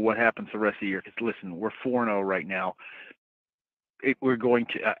for what happens the rest of the year. Because listen, we're 4-0 right now. We're going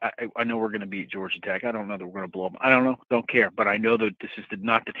to. I know we're going to beat Georgia Tech. I don't know that we're going to blow them. I don't know. Don't care. But I know that this is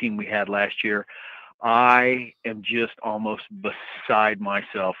not the team we had last year. I am just almost beside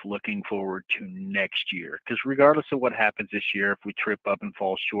myself looking forward to next year. Because regardless of what happens this year, if we trip up and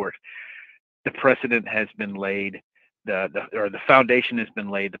fall short, the precedent has been laid. The foundation has been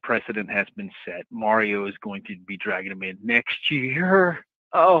laid. The precedent has been set. Mario is going to be dragging him in next year.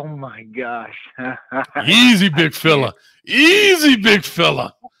 Oh my gosh. Easy, big fella. Easy, big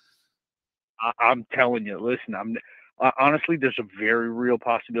fella. I'm telling you, listen, honestly, there's a very real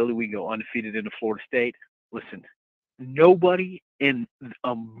possibility we go undefeated into Florida State. Listen, nobody in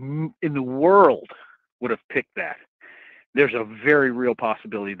the world would have picked that. There's a very real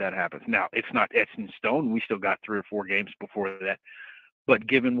possibility that happens. Now, it's not etched in stone. We still got 3 or 4 games before that. But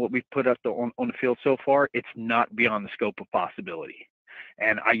given what we've put up on the field so far, it's not beyond the scope of possibility.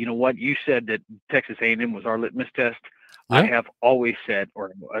 And you know what? You said that Texas A&M was our litmus test. Yeah. I have always said,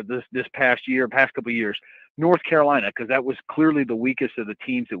 or this past couple of years, North Carolina, because that was clearly the weakest of the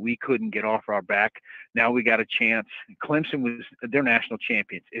teams that we couldn't get off our back. Now we got a chance. Clemson they're national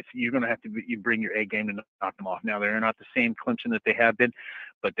champions. You're going to have to you bring your A game to knock them off. Now they're not the same Clemson that they have been,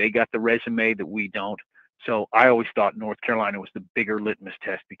 but they got the resume that we don't. So I always thought North Carolina was the bigger litmus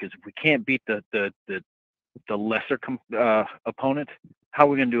test, because if we can't beat the lesser opponent, how are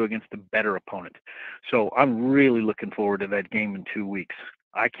we going to do against the better opponent? So I'm really looking forward to that game in 2 weeks.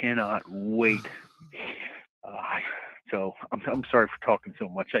 I cannot wait. So I'm sorry for talking so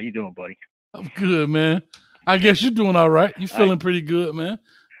much. How you doing, buddy? I'm good, man. I guess you're doing all right. You feeling pretty good, man.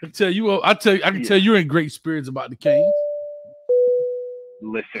 I can tell you're in great spirits about the Canes.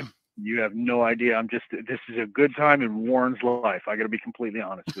 Listen, you have no idea. This is a good time in Warren's life. I got to be completely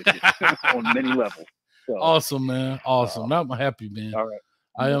honest with you on many levels. So, awesome, man. Awesome. Now I'm happy, man. All right.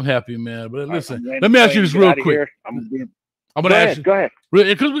 I am happy, man. But listen, let me ask you this real quick. I'm going to ask you. Go ahead.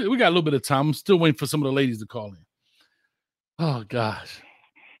 Because we got a little bit of time. I'm still waiting for some of the ladies to call in. Oh, gosh.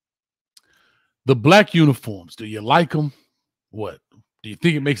 The black uniforms, do you like them? What? Do you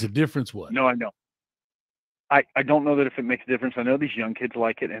think it makes a difference? What? No, I don't. I don't know that if it makes a difference. I know these young kids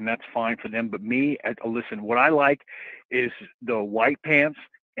like it, and that's fine for them. But me, listen, what I like is the white pants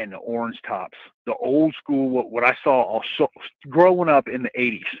and the orange tops, the old school, what I saw also growing up in the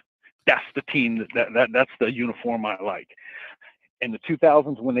 80s. That's the team that's the uniform I like. In the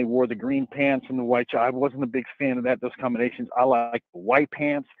 2000s, when they wore the green pants and the white, I wasn't a big fan of those combinations. I like the white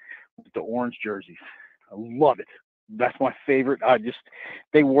pants with the orange jerseys. I love it. That's my favorite.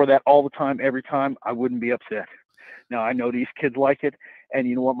 They wore that all the time, every time. I wouldn't be upset. Now, I know these kids like it, and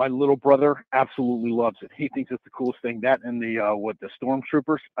you know what? My little brother absolutely loves it. He thinks it's the coolest thing. That and the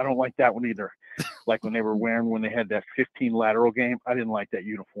Stormtroopers, I don't like that one either. Like when they were wearing, when they had that 15 lateral game, I didn't like that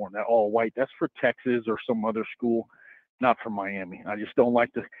uniform, that all white. That's for Texas or some other school, not for Miami. I just don't like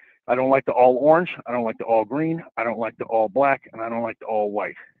I don't like the all orange. I don't like the all green. I don't like the all black, and I don't like the all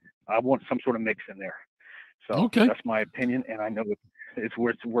white. I want some sort of mix in there. So that's my opinion, and I know it's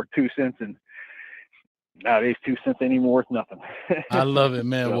worth 2 cents, and nowadays 2 cents ain't even worth nothing. I love it,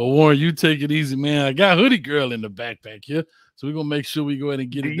 man. Well, Warren, you take it easy, man. I got Hoodie Girl in the backpack here, so we're gonna make sure we go ahead and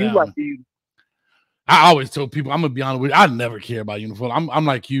get it down. I always tell people, I'm gonna be honest with you, I never care about uniform. I'm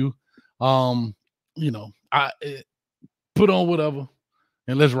like you. You know, put on whatever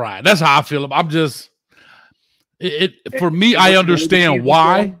and let's ride. That's how I feel. I'm just for me, I understand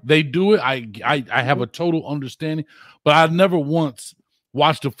why they do it. I have a total understanding, but I never once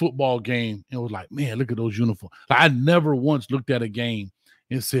watched a football game and was like, man, look at those uniforms. Like, I never once looked at a game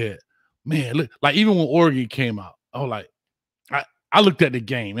and said, man, look, like even when Oregon came out, I was like, I looked at the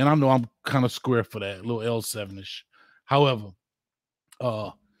game, and I know I'm kind of square for that, little L7-ish. However,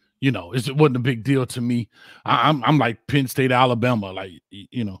 you know, it wasn't a big deal to me. I'm like Penn State, Alabama. Like,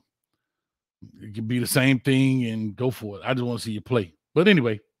 you know, it could be the same thing and go for it. I just want to see you play. But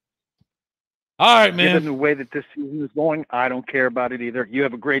anyway. All right, man. Given the way that this season is going, I don't care about it either. You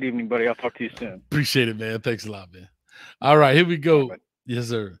have a great evening, buddy. I'll talk to you soon. Appreciate it, man. Thanks a lot, man. All right, here we go. Yes,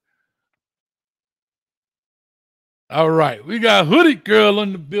 sir. All right, we got Hoodie Girl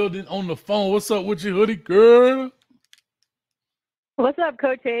in the building on the phone. What's up with you, Hoodie Girl? What's up,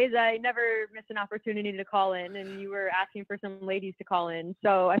 Coach Hayes? I never miss an opportunity to call in, and you were asking for some ladies to call in,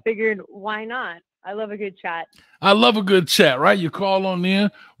 so I figured, why not? I love a good chat. I love a good chat, right? You call on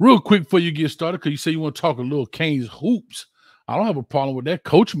in real quick before you get started because you say you want to talk a little Canes hoops. I don't have a problem with that.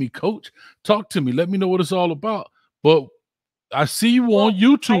 Coach me, coach. Talk to me. Let me know what it's all about. But I see you on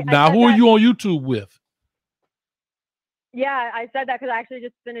YouTube now. Who are you on YouTube with? Yeah, I said that because I actually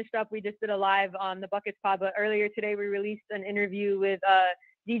just finished up. We just did a live on the Buckets Pod, but earlier today we released an interview with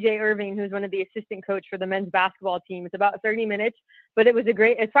DJ Irving, who's one of the assistant coach for the men's basketball team. It's about 30 minutes, but it was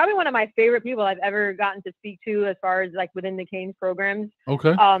it's probably one of my favorite people I've ever gotten to speak to as far as like within the Canes programs.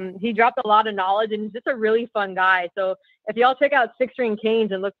 Okay. He dropped a lot of knowledge and he's just a really fun guy. So if y'all check out Six String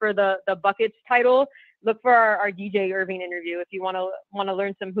Canes and look for the Buckets title, look for our DJ Irving interview if you want to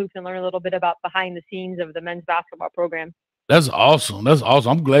learn some hoops and learn a little bit about behind the scenes of the men's basketball program. That's awesome. That's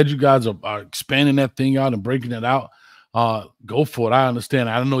awesome. I'm glad you guys are expanding that thing out and breaking it out. Go for it. I understand.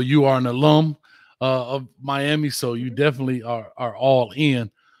 I know you are an alum of Miami, so you definitely are all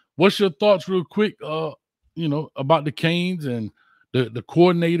in. What's your thoughts real quick, you know, about the Canes and the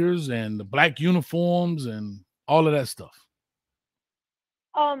coordinators and the black uniforms and all of that stuff?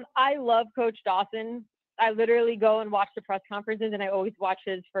 I love Coach Dawson. I literally go and watch the press conferences and I always watch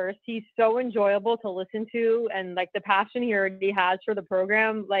his first. He's so enjoyable to listen to, and like the passion he already has for the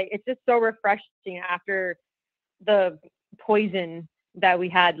program, like it's just so refreshing after the poison that we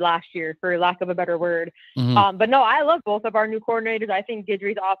had last year, for lack of a better word. Mm-hmm. But no, I love both of our new coordinators. I think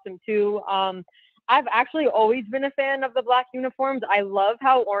Guidry's awesome too. I've actually always been a fan of the black uniforms. I love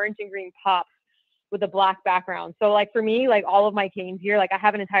how orange and green pops with a black background. So like for me, like all of my Canes gear, like I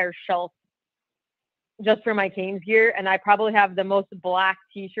have an entire shelf just for my Canes gear, and I probably have the most black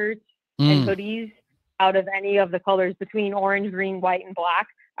t-shirts and hoodies out of any of the colors between orange, green, white, and black.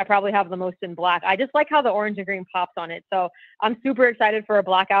 I probably have the most in black. I just like how the orange and green pops on it. So I'm super excited for a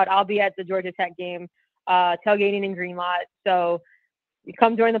blackout. I'll be at the Georgia Tech game, tailgating in Green Lot. So you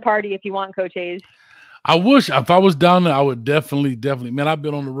come join the party if you want, Coach Hayes. I wish if I was down there, I would definitely. Man, I've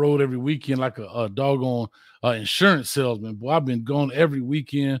been on the road every weekend like a doggone insurance salesman. Boy, I've been going every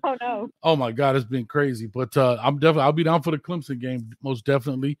weekend. Oh no! Oh my God, it's been crazy. But I'll be down for the Clemson game most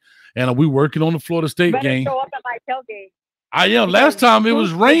definitely, and we working on the Florida State game. Show up at my tailgate. I am. Last time it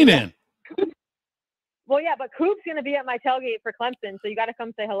was raining. Well, yeah, but Coop's going to be at my tailgate for Clemson, so you got to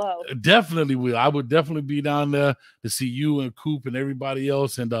come say hello. Definitely will. I would definitely be down there to see you and Coop and everybody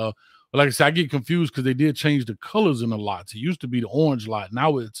else. And like I said, I get confused because they did change the colors in the lots. It used to be the orange lot.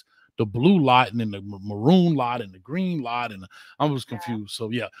 Now it's the blue lot and then the maroon lot and the green lot. And I was confused. So,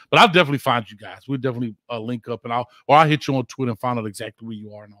 yeah. But I'll definitely find you guys. We'll definitely link up. And I'll hit you on Twitter and find out exactly where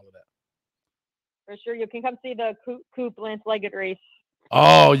you are and all of that. For sure. You can come see the Coop Lance Leggett race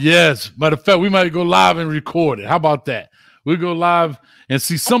Oh, yes. Matter of fact, we might go live and record it. How about that? We'll go live and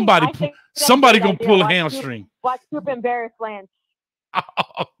see somebody. I think that's Somebody a good gonna idea. pull a Watch hamstring. Watch Coop embarrass Lance.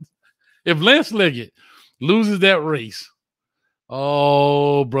 If Lance Leggett loses that race,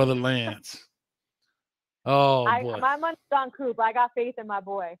 oh, brother Lance. Oh, boy. My money's on Coop. I got faith in my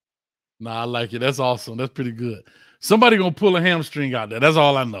boy. Nah, I like it. That's awesome. That's pretty good. Somebody gonna pull a hamstring out there. That's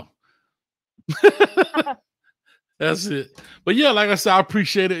all I know. That's it. But yeah, like I said, I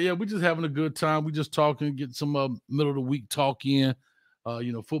appreciate it. Yeah, we're just having a good time. We just talking, getting some middle of the week talk in.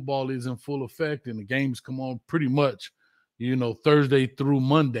 Football is in full effect, and the games come on pretty much, Thursday through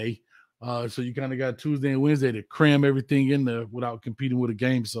Monday. So you kind of got Tuesday and Wednesday to cram everything in there without competing with a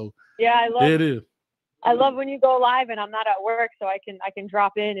game. So yeah, there it is. I love when you go live and I'm not at work, so I can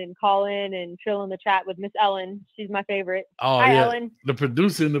drop in and call in and chill in the chat with Miss Ellen. She's my favorite. Oh, Hi, yeah. Ellen. The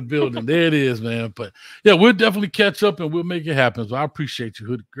producer in the building. There it is, man. But yeah, we'll definitely catch up and we'll make it happen. So I appreciate you,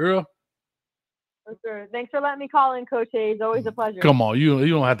 hoodie girl. For sure. Thanks for letting me call in, Coach A. It's always a pleasure. Come on, you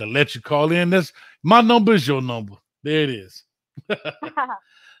don't have to let you call in. That's my number is your number. There it is.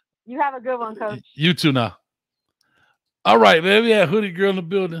 You have a good one, Coach. You too now. All right, man. We had hoodie girl in the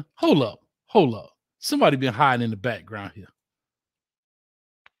building. Hold up. Somebody been hiding in the background here.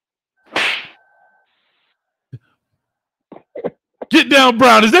 Get down,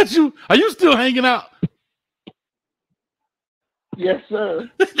 Brown. Is that you? Are you still hanging out? Yes, sir.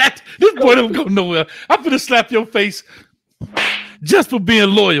 This boy don't go nowhere. I'm finna slap your face just for being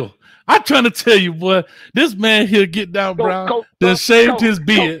loyal. I'm trying to tell you, boy, this man here, Get Down Brown, done shaved his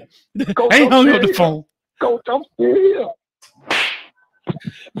beard. Ain't hung up the phone. Coach, I'm still here.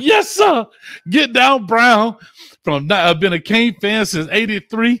 Yes, sir. Get Down Brown from been a Cane fan since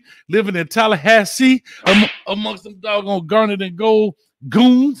 '83, living in Tallahassee amongst them doggone garnet and gold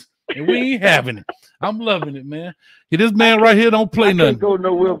goons, and we ain't having it. I'm loving it, man. This man right here don't play nothing. Go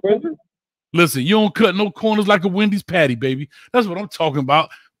nowhere, brother. Listen, you don't cut no corners like a Wendy's patty, baby. That's what I'm talking about.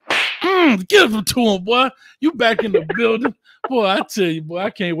 Give them to him, boy. You back in the building. Boy, I tell you, boy, I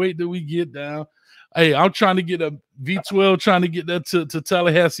can't wait till we get down. Hey, I'm trying to get a V12, trying to get that to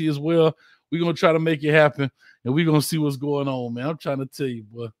Tallahassee as well. We're going to try to make it happen, and we're going to see what's going on, man. I'm trying to tell you,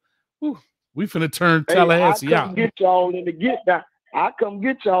 boy. Whew, we finna turn Tallahassee out. Get y'all in the get down. I come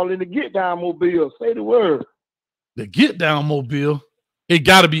get y'all in the get down mobile. Say the word. The get down mobile. It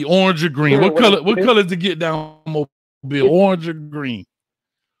got to be orange or green. Yeah, what color is the get down mobile? Orange or green?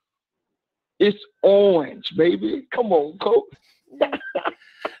 It's orange, baby. Come on, Coach.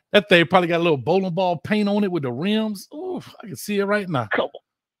 That thing probably got a little bowling ball paint on it with the rims. Oh, I can see it right now. Come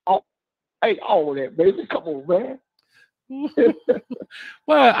on. Hey, all that, baby. Come on, man.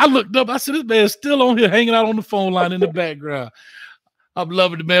 Well, I looked up. I said, this man's still on here hanging out on the phone line in the background. I'm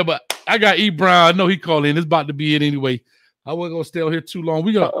loving the man, but I got E. Brown. I know he called in. It's about to be it anyway. I wasn't going to stay on here too long.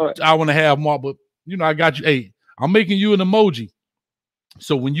 We got an hour and a half more, but, I got you. Hey, I'm making you an emoji.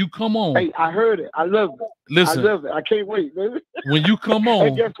 So when you come on. Hey, I heard it. I love it. Listen. I love it. I can't wait, baby. When you come on.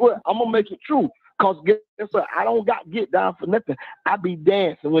 And guess what? I'm going to make it true. Because guess what? I don't got get down for nothing. I be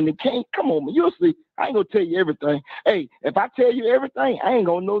dancing. When they can't, come on, man. You'll see. I ain't going to tell you everything. Hey, if I tell you everything, I ain't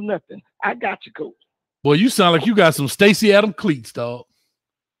going to know nothing. I got you, Coach. Boy, you sound like you got some Stacey Adams cleats, dog.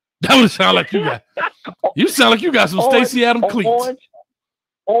 That would sound like you got. You sound like you got some Stacey Adams cleats.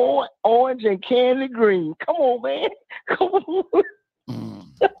 Orange and candy green. Come on, man. Come on.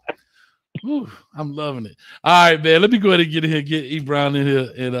 Ooh, I'm loving it. All right, man. Let me go ahead and get in here, get E. Brown in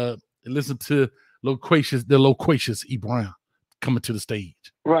here, and listen to the loquacious E. Brown coming to the stage.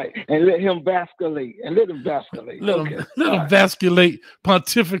 Right, and let him vasculate. Let him vasculate,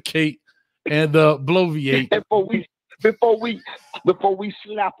 pontificate, and bloviate. Before we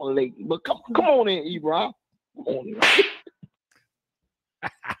slap-a-late. But come on in, E. Brown. Come on in.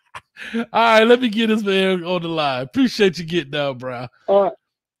 All right, let me get this man on the line. Appreciate you getting down, Brown. All right.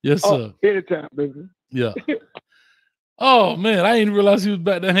 Yes, sir. Anytime, baby. Yeah. Oh, man, I didn't realize he was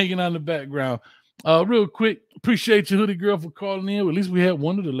back there hanging out in the background. Real quick, appreciate you, hoodie girl, for calling in. At least we had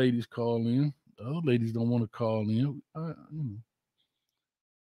one of the ladies call in. The other ladies don't want to call in.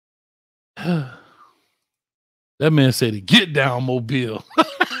 That man said to get down mobile.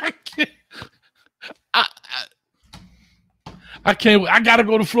 I can't. I gotta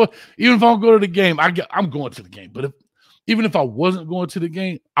go to Florida. Even if I don't go to the game, I'm going to the game. But even if I wasn't going to the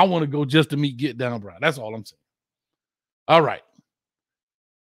game, I want to go just to meet Get Down Brown. That's all I'm saying. All right.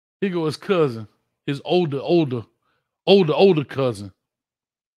 Here goes his cousin, his older cousin.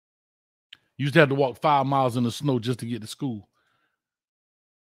 Used to have to walk 5 miles in the snow just to get to school.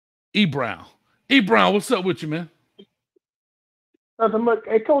 E. Brown. E. Brown, what's up with you, man? Nothing much.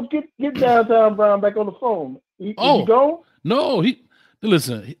 Hey, Coach, get down Brown back on the phone. He gone? No,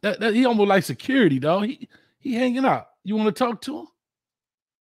 Listen, he almost like security, dog. He hanging out. You want to talk to him?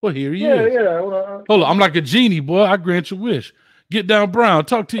 Well, here he is. Yeah. Hold on, I'm like a genie, boy. I grant your wish. Get down, Brown.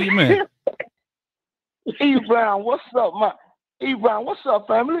 Talk to your man. E. Brown, what's up, man? E. Brown, what's up,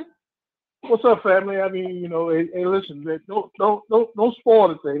 family? What's up, family? I mean, you know, hey, listen, man, don't spoil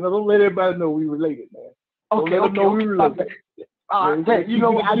the thing. Don't let everybody know we related, man. Okay, we related. Hey, you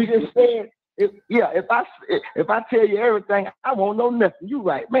know what I just said? If I tell you everything, I won't know nothing. You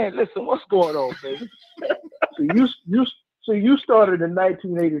right, man. Listen, what's going on, baby? So you started in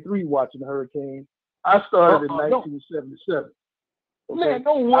 1983 watching the Hurricane. I started in 1977. Man,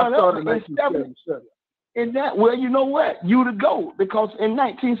 don't run up in 1977. In that, well, you know what? You the GOAT, because in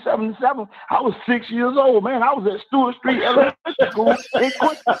 1977, I was 6 years old, man. I was at Stewart Street Elementary School in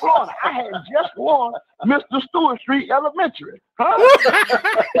Quincy, Florida. I had just won Mr. Stewart Street Elementary. Huh?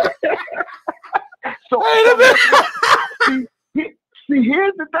 See,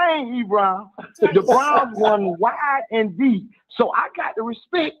 here's the thing, E. Brown. The Browns won wide and deep. So I got to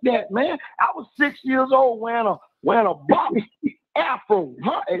respect that, man. I was 6 years old wearing a Bobby afro,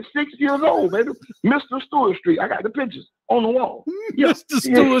 at 6 years old, baby. Mr. Stewart Street. I got the pictures on the wall. Mr.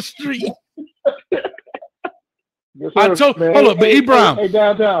 Stewart Street. Yes, I told, man. hold up, but E. Brown. Hey,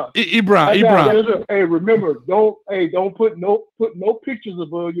 downtown. E. Brown. Hey, remember, don't put no pictures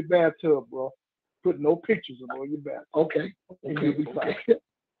above your bathtub, bro. Put no pictures above your bathtub. Okay. You'll be fine.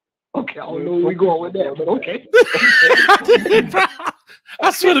 Okay, I don't know where we're going with that, but okay.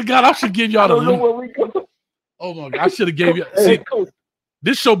 I swear to God, I should give y'all the I don't know where we go. Oh my God, I should have gave you. See,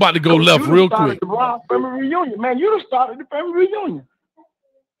 this show about to go left real quick. The Brown family reunion, man. You done started the family reunion.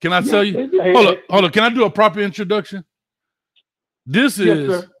 Can I tell you? Hold up. Can I do a proper introduction? Let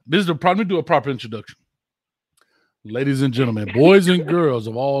me do a proper introduction. Ladies and gentlemen, boys and girls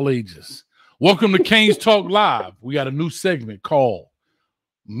of all ages, welcome to Canes Talk Live. We got a new segment called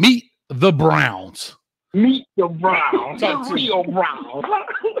Meet the Browns. Meet the Browns. The real Browns.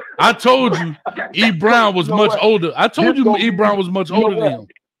 I told you E. Brown was much older. I told you E. Brown was much older than him.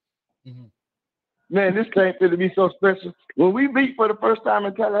 Man, this thing finna be so special. When we meet for the first time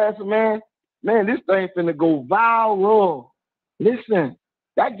in Tallahassee, man, this thing finna go viral. Listen,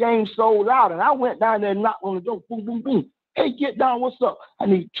 that game sold out, and I went down there and knocked on the door. Boom, boom, boom. Hey, get down. What's up? I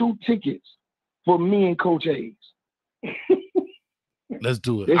need 2 tickets for me and Coach Hayes. Let's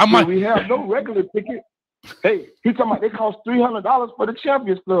do it. We have no regular ticket. Hey, he talking about they cost $300 for the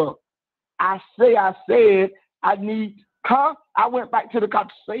Champions Club. I said I need. I went back to the cop.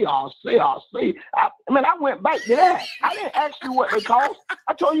 I went back to that. I didn't ask you what they cost.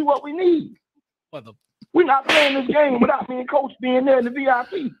 I told you what we need. We're not playing this game without me and Coach being there in the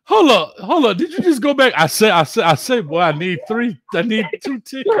VIP. Hold up. Did you just go back? I said, boy, I need 2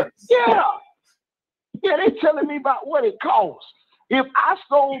 tickets. Yeah, they telling me about what it costs. If I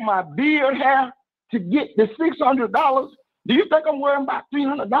sold my beard hair to get the $600, do you think I'm worrying about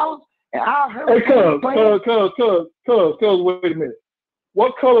 $300? And I'll hurry. Hey, cuz, wait a minute.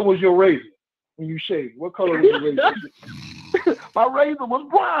 What color was your razor when you shaved? What color was your razor? My razor was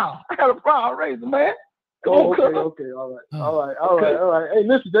brown. I had a brown razor, man. Okay, all right. Hey,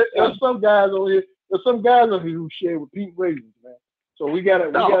 listen, there's some guys over here. There's some guys over here who shave with pink razors, man. So we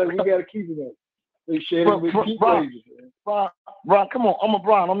gotta keep it up. They shave with pink razors, man. Brian, come on. I'm a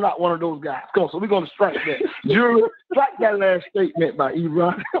Brian. I'm not one of those guys. Come on, so we're gonna strike that. Jury, strike that last statement by E.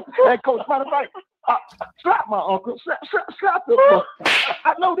 Brian. Hey, Coach, matter of fact, slap my uncle. Slap the.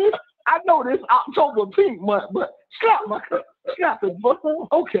 I know this October pink month, but slap the butt.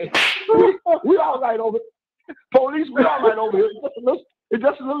 Okay. We all right over here. Police, we all right over here. It's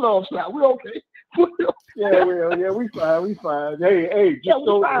just a love slap. We okay. We fine. Hey, we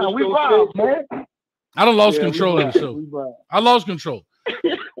fine, man. I done lost control of the show. I lost control.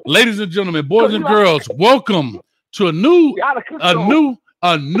 Ladies and gentlemen, boys and girls, welcome to a new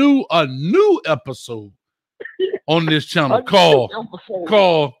episode on this channel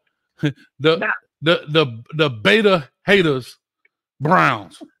called the Beta Haters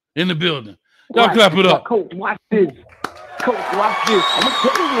Browns in the building. Y'all clap it up. Coach, watch this. I'm gonna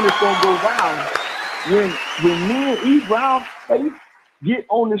tell you when it's gonna go down. When me and E. Brown's face get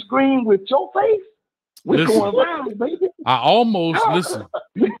on the screen with your face, we're going down, baby. I almost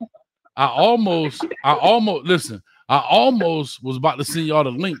was about to send y'all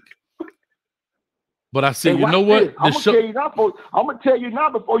the link. But I said, you know what? I'm gonna tell you now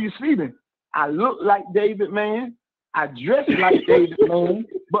before you see me. I look like David, man. I dress like David, man.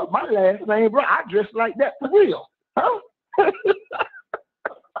 But my last name, bro, I dress like that for real. Huh?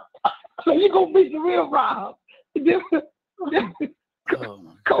 So you gonna beat the real Rob.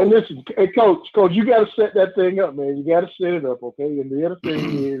 And listen, hey, coach, you got to set that thing up, man. You got to set it up, okay? And the other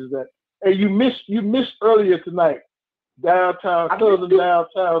thing is that, hey, you missed earlier tonight. Cousin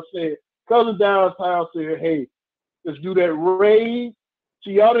downtown said, hey, let's do that raid.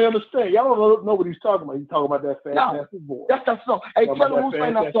 See, y'all don't understand. Y'all don't know what he's talking about. He's talking about that Fantastic Boy. That's that song. Hey, tell him who's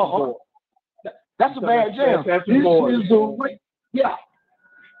saying that song. That's a bad jam. Fantastic Boy. Yeah.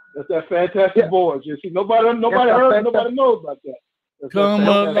 That's that Fantastic Boys. You see, nobody knows about that. Come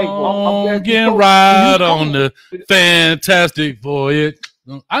along and ride on the fantastic voyage.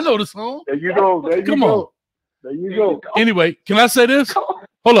 I know the song. There you go. Come on. There you go. Anyway, can I say this?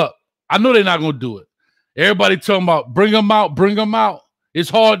 Hold up. I know they're not going to do it. Everybody talking about bring them out, bring them out. It's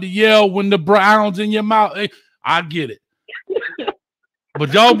hard to yell when the Browns in your mouth. Hey, I get it.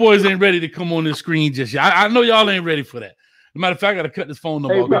 But y'all boys ain't ready to come on this screen just yet. I know y'all ain't ready for that. As a matter of fact, I got to cut this phone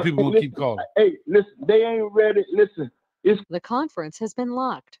number off because people going to keep calling. Hey, listen, they ain't ready. Listen. The conference has been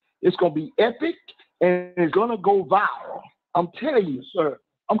locked. It's going to be epic, and it's going to go viral. I'm telling you, sir.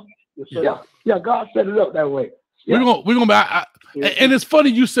 Yeah, God set it up that way. Yeah. We're gonna and it's funny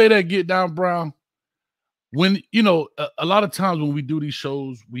you say that, Get Down Brown. When a lot of times when we do these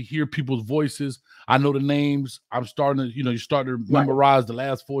shows, we hear people's voices. I know the names. I'm starting to, you start to memorize the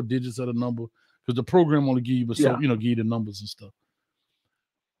last 4 digits of the number because the program only give you, give you the numbers and stuff.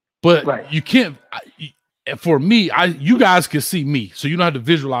 But you can't. For me, you guys can see me, so you don't have to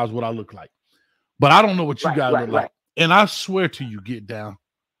visualize what I look like. But I don't know what you guys look like. And I swear to you, Get Down,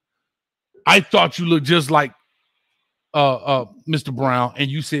 I thought you looked just like Mr. Brown,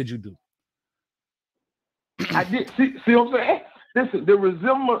 and you said you do. I did. See what I'm saying? Listen, the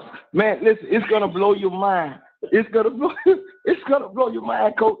resemblance, man. Listen, it's gonna blow your mind. It's gonna blow your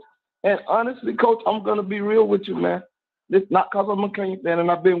mind, Coach. And honestly, Coach, I'm gonna be real with you, man. It's not because I'm a Kane fan and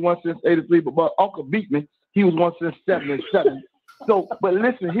I've been one since '83, but my uncle beat me. He was one since '77. So, but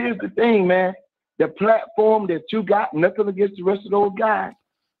listen, here's the thing, man. The platform that you got, nothing against the rest of those guys,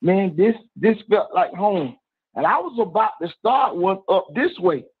 man. This felt like home, and I was about to start one up this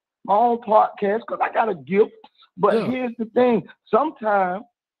way, my own podcast, because I got a gift. But here's the thing: sometimes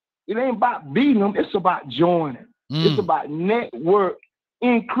it ain't about beating them; it's about joining. It's about network.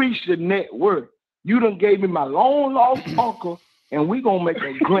 Increase your net worth. You done gave me my long lost uncle, and we gonna make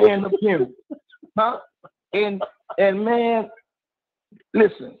a grand appearance, huh? And man,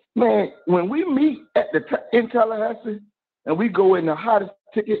 listen, man, when we meet at in Tallahassee, and we go in the hottest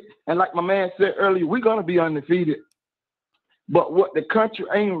ticket, and like my man said earlier, we're gonna be undefeated. But what the country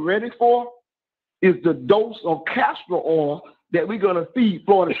ain't ready for is the dose of castor oil that we're gonna feed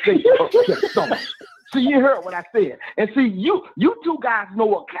Florida State up to the stomach. See, you heard what I said. And see, you two guys know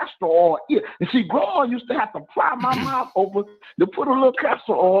what castor oil is. And see, Grandma used to have to pry my mouth open to put a little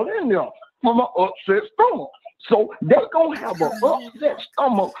castor oil in there for my upset stomach. So they're going to have an upset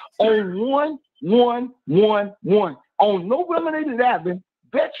stomach on 1/1/1/1. On November 11th,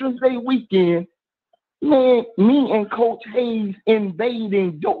 Veterans Day weekend, man, me and Coach Hayes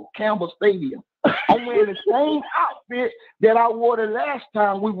invading Doak Campbell Stadium. I'm wearing the same outfit that I wore the last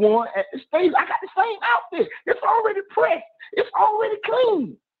time we won at the stadium. I got the same outfit. It's already pressed. It's already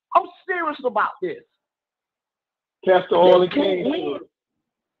clean. I'm serious about this. Castor oil and cane, sir.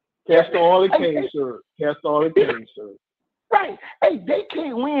 Castor oil and cane, sir. Castor oil and cane, sir. Right. Hey, they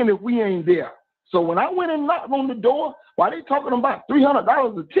can't win if we ain't there. So when I went and knocked on the door, while they talking about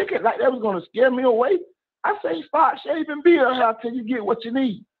 $300 a ticket, like that was going to scare me away, I say start shaving beard hair till you get what you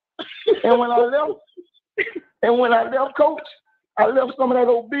need. And when I left, Coach, I left some of that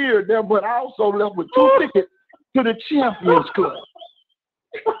old beard there, but I also left with 2 tickets to the Champions Club.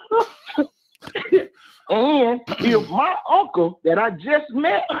 And if my uncle that I just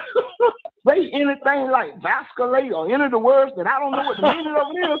met say anything like vasculate or any of the words that I don't know what the meaning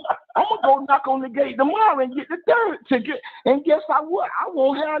of it is, I'm going to go knock on the gate tomorrow and get the 3rd ticket. And guess what? I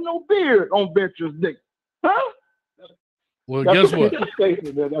won't have no beard on Veterans Day. Huh? Well, that's guess what?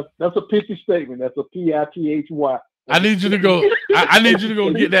 That's a pithy statement. That's a pithy. I need you to go. I need you to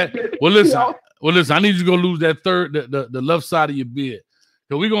go get that. Well, listen. I need you to go lose that third, the left side of your beard,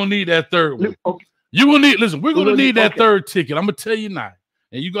 because we're gonna need that 3rd one. Okay. You will need. Listen, we're gonna need that 3rd ticket. I'm gonna tell you now,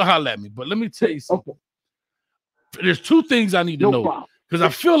 and you gonna holler at me. But let me tell you something. Okay. There's 2 things I need to know, because I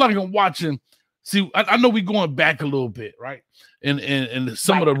feel like I'm watching. See, I know we're going back a little bit, right? And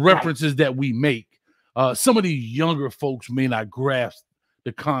some of the references that we make. Some of these younger folks may not grasp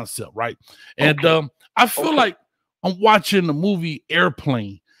the concept, right? And I feel like I'm watching the movie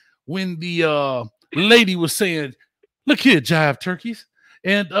Airplane when the lady was saying, "Look here, jive turkeys,"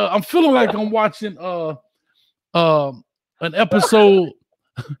 and I'm feeling like I'm watching an episode.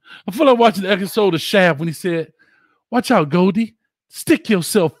 I feel like watching the episode of Shaft when he said, "Watch out, Goldie, Stick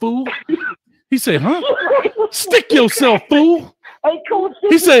yourself, fool. He said, huh? Stick yourself, fool. Hey, Coach.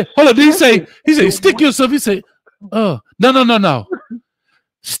 He said, hold on. Did he say, stick yourself? He said, no.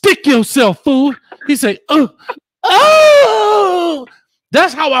 Stick yourself, fool. He said, oh.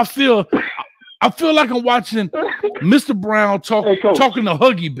 That's how I feel. I feel like I'm watching Mr. Brown talking to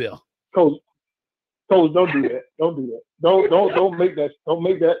Huggy Bear. Coach, don't do that. Don't do that. Don't make that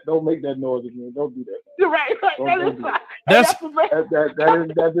noise again. Don't do that. You're right.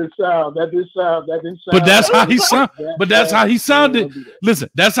 That didn't sound. But that's how he sound. But that's how he sounded. Listen,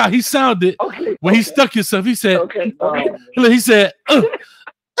 that's how he sounded when he stuck himself. He said, he said, ooh.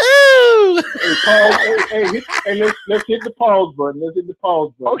 Hey, let's hit the pause button. Let's hit the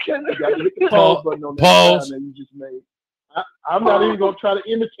pause button. Okay. You got to hit the pause button on that sound that you just made. I'm not even gonna try to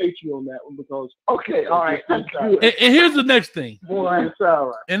imitate you on that one because all right. And here's the next thing. Boy, it's all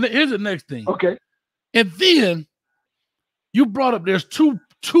right. And here's the next thing. Okay. And then you brought up. There's two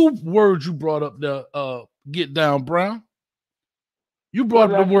words you brought up there. Get down, Brown. You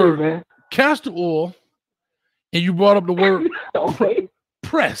brought up the word castor oil, and you brought up the word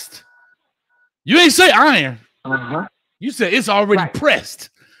pressed. You ain't say iron. You said it's already pressed.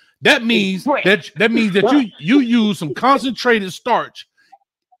 That means that you use some concentrated starch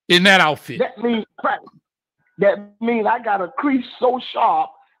in that outfit. That means I got a crease so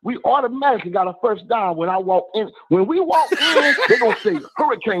sharp we automatically got a first down when I walk in. When we walk in, they're gonna say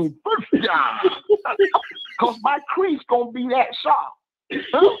hurricane first down. Cause my crease gonna be that sharp.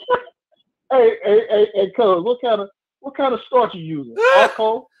 Hey, cuz, what kind of starch you using?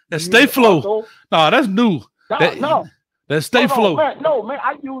 Alcohol? That Stay Flow. No, that's new. That Stay Flow. No, man,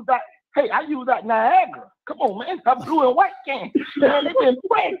 I use that. Hey, I use that Niagara. Come on, man. That blue and white can. Man, they been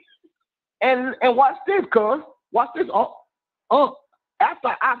pressed. And watch this, cuz. Watch this.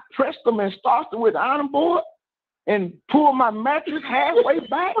 After I pressed them and starched them with the iron board and pulled my mattress halfway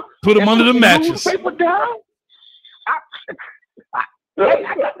back. Put them under the mattress. Paper down.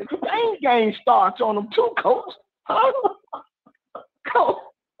 I got the same game starch on them too, Coach. Coach,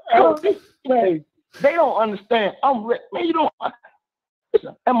 man, they don't understand. Man, you don't.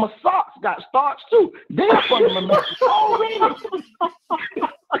 And my socks got starch too. They up under my mattress already.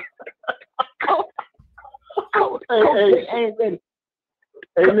 Coach, they ain't ready.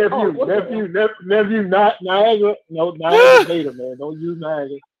 Hey, nephew, not Niagara. No, Niagara later, man. Don't use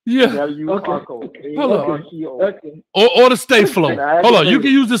Niagara. Yeah. You gotta use Arco. Or the Stay Flow. Hold on. You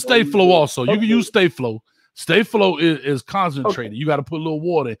can use the Stay Flow also. You can use Stay Flow. Stay Flow is concentrated. You got to put a little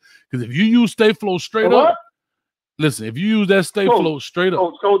water in. Because if you use Stay Flow straight up, listen, if you use that Stay Flow straight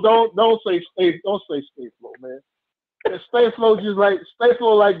up. So don't say Stay Flow, man. Stay Flow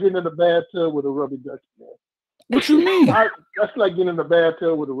like getting in the bathtub with a rubber ducky, man. What you mean? That's like getting in the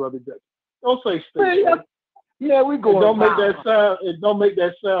bathtub with a rubber ducky. Don't say Stay Flow. Yeah, we going. Don't make that sound. It don't make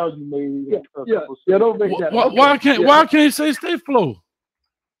that sound you made. Yeah, don't make that. Why can't you say Stay Flow?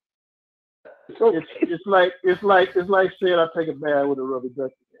 It's like saying I take a bath with a rubber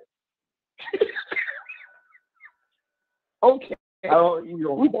ducky. Okay.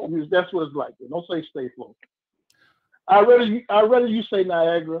 That's what it's like. Don't say Stay Flow. I'd rather you say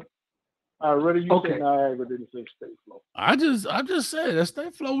Niagara. I'd rather you say Niagara than say Stay Flow. I just said that Stay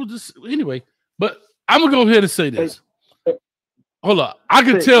Flow was just anyway. But I'm gonna go ahead and say this. Hold up. I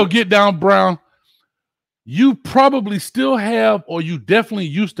can tell Get Down Brown, you probably still have, or you definitely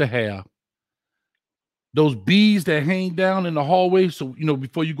used to have, those beads that hang down in the hallway. So,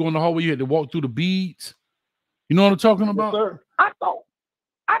 before you go in the hallway, you had to walk through the beads. You know what I'm talking about? Yes, sir.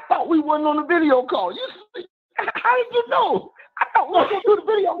 I thought we wasn't on the video call. How did you know? I thought we were going to do the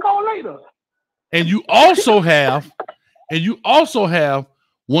video call later. And you also have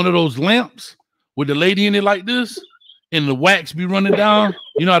one of those lamps with the lady in it like this, and the wax be running down.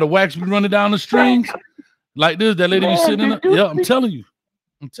 You know how the wax be running down the strings? Like this, that lady be sitting in it. Yeah, I'm telling you.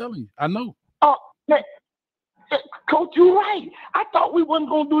 I know. Oh, man. Coach, you're right. I thought we wasn't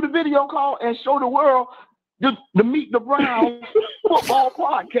going to do the video call and show the world the Meet the Browns football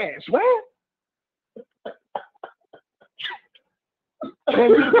podcast, man. Man,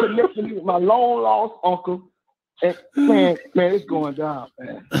 you connected me with my long lost uncle. And man, it's going down,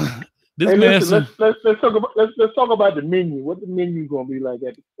 man. Let's talk about the menu. What the menu gonna be like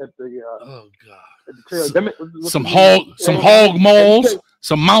at the oh god. Some hog maws,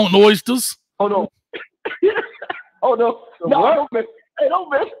 some mountain oysters. Oh no. No,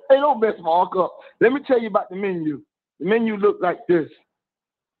 don't mess my uncle up. Let me tell you about the menu. The menu looked like this: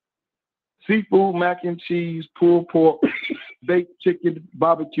 seafood, mac and cheese, pulled pork, baked chicken,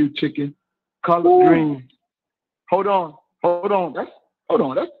 barbecue chicken, collard greens. Hold on.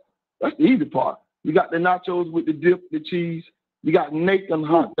 That's the easy part. You got the nachos with the dip, the cheese, you got Nathan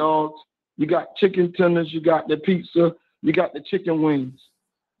hot dogs, you got chicken tenders, you got the pizza, you got the chicken wings.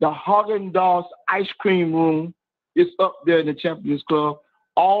 The Haagen-Dazs ice cream room is up there in the Champions Club.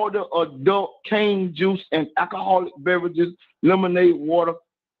 All the adult cane juice and alcoholic beverages, lemonade, water,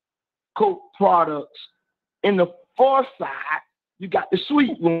 Coke products. In the far side, you got the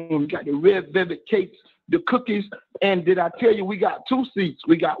sweet room. You got the red velvet cakes, the cookies. And did I tell you we got 2 seats?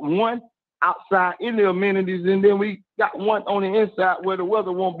 We got one outside in the amenities, and then we got one on the inside where the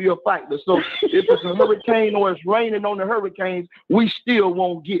weather won't be a factor. So if it's a hurricane or it's raining on the hurricanes, we still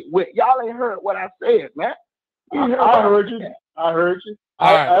won't get wet. Y'all ain't heard what I said, man. I heard you. I heard you.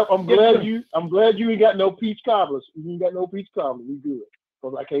 All I'm glad you ain't got no peach cobblers. You ain't got no peach cobblers. We good.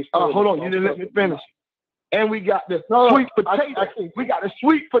 Because I can't. Hold on, you didn't let me finish. And we got the sweet potato. We got the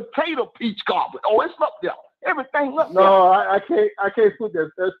sweet potato peach cobbler. Oh, it's up there. Everything up there. No, I can't put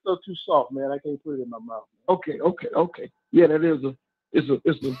that. That's still too soft, man. I can't put it in my mouth. Okay. Yeah, that is it's a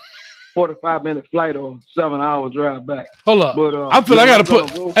 45-minute flight or 7-hour drive back. Hold up. But I feel like I gotta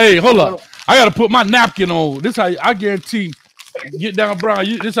put. Hey, hold up. I gotta put my napkin on. This how I guarantee. Get down, Brown.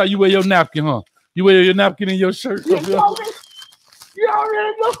 This how you wear your napkin, huh? You wear your napkin in your shirt. You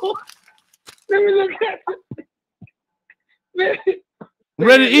already know. Let me look at it.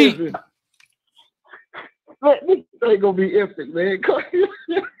 Ready to eat. This ain't gonna be epic, man.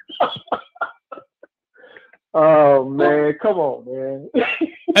 Oh man, come on, man.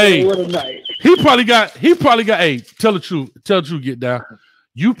 Hey, what a night. He probably got. Hey, tell the truth. Get down.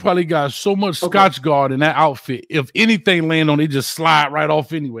 You probably got so much Scotch Guard in that outfit. If anything land on it, just slide right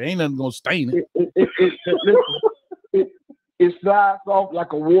off anyway. Ain't nothing gonna stain it. It slides off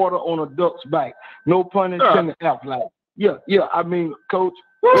like a water on a duck's back. No pun intended. Like, yeah. I mean, Coach,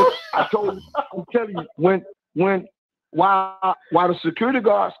 I told you, I'm telling you, while the security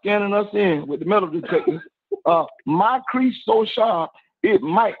guard scanning us in with the metal detectors, my crease so sharp it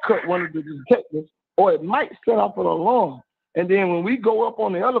might cut one of the detectives, or it might set off an alarm. And then when we go up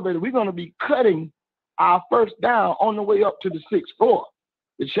on the elevator, we're going to be cutting our first down on the way up to the 6th floor.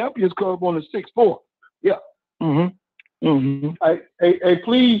 The Champions Club on the 6th floor. Yeah. Hey,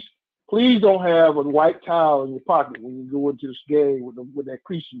 please don't have a white towel in your pocket when you go into this game with that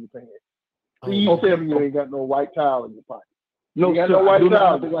crease in your pants. Please tell me you ain't got no white towel in your pocket. No, you sir. got no white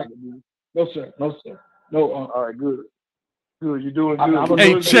towel. No, sir. No. All right, good. Good, you're doing good.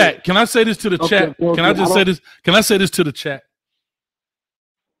 Hey, chat. Can I say this to the chat? Can I just say this? Can I say this to the chat?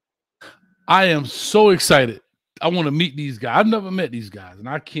 I am so excited. I want to meet these guys. I've never met these guys, and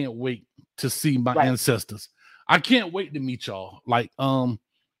I can't wait to see my ancestors. I can't wait to meet y'all. Like, you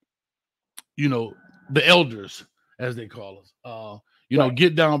know, the elders, as they call us. You know,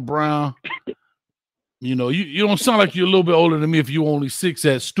 Get Down Brown. You know, you don't sound like you're a little bit older than me if you're only 6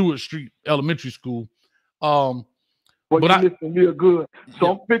 at Stewart Street Elementary School. But you listen real good.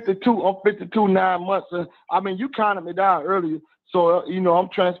 So I'm 52. I'm 52 9 months. I mean, you counted me down earlier, so you know I'm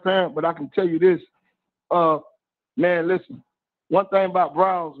transparent. But I can tell you this, man. Listen, one thing about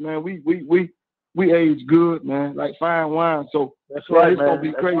Browns, man, we age good, man, like fine wine. So that's right, it's man. gonna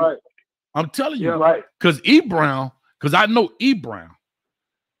be crazy. Right. I'm telling you, right? Because Brown, because I know Brown.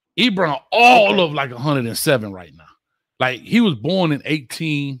 Brown, all of like 107 right now. Like he was born in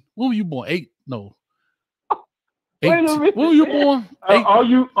 18. When were you born? 8? No. 18. When were you born? All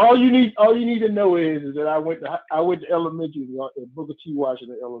you need to know is that I went to elementary at Booker T.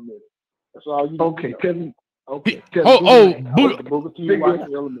 Washington Elementary. That's all you need to know. Tell me. Okay. Booker T.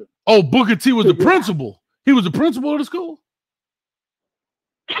 Washington Elementary. Oh, Booker T was the principal. He was the principal of the school.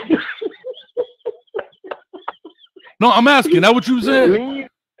 No, I'm asking. That what you said?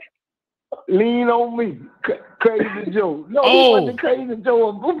 Lean on me, Crazy Joe. No, he wasn't Crazy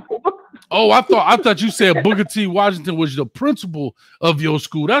Joe. Oh, I thought you said Booker T. Washington was the principal of your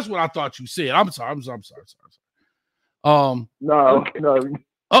school. That's what I thought you said. I'm sorry. No.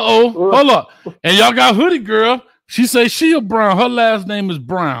 Hold up. And y'all got Hoodie Girl. She say she a Brown. Her last name is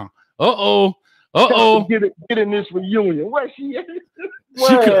Brown. Get in this reunion. Where she at?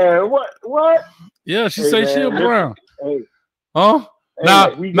 What? Yeah, she say she a Brown. Hey. Huh? Hey,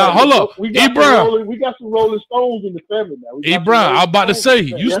 now, hold up. We got some Rolling Stones in the family now. Brown, I was about to say,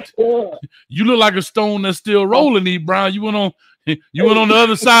 you look like a stone that's still rolling, Brown. You went on the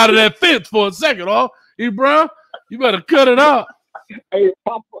other side of that fence for a second, Brown. You better cut it out. Hey,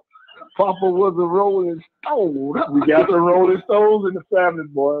 Papa was a Rolling Stone. We got the Rolling Stones in the family,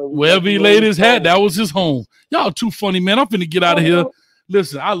 boy. Wherever he laid his hat, that was his home. Y'all too funny, man. I'm finna get out of here.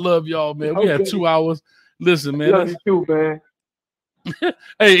 Listen, I love y'all, man. We had 2 hours. Listen, man. Love you too, man.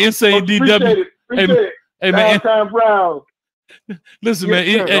 Hey, Insane DW. Appreciate it. Hey, man. Downtown Brown. Listen, Yes,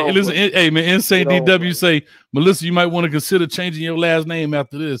 man. sir. Hey, listen, hey, man. Insane Get off, DW say, Melissa, you might want to consider changing your last name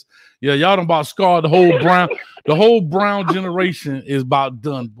after this. Yeah, y'all done about scarred the whole Brown. The whole Brown generation is about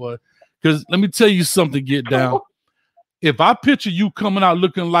done, boy. Because let me tell you something, Get Down. If I picture you coming out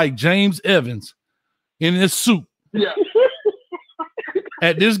looking like James Evans in this suit Yeah.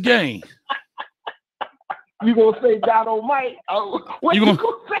 at this game, You gonna say God Almighty? What you gonna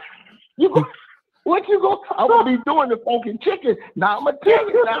say? What you gonna? I'm gonna be doing the funky chicken. Now I'm gonna tell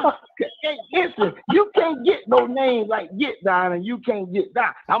you now. Hey, listen, you can't get no name like Get Down, and you can't get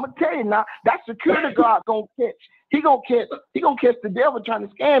down. I'm gonna tell you now. That security guard gonna catch. He gonna catch the devil trying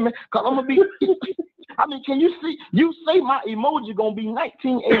to scam me. Cause I'm gonna be. I mean, can you see? You say my emoji gonna be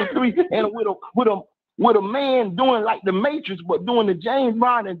 1983, and with a man doing like the Matrix, but doing the James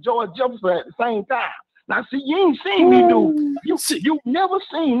Brown and George Jefferson at the same time. Now, see, you ain't seen me do. You never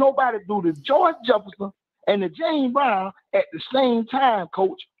seen nobody do the George Jefferson and the James Brown at the same time,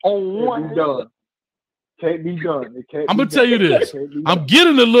 Coach. On one done. Can't be done. It can't I'm be gonna tell you done. this. Can't be I'm done.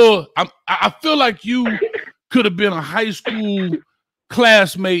 getting a little. I feel like you could have been a high school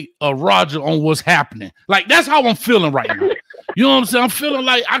classmate of Roger on what's happening. Like that's how I'm feeling right now. You know what I'm saying? I'm feeling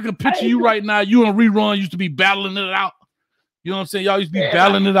like I could picture you right now. You and Rerun used to be battling it out. You know what I'm saying? Y'all used to be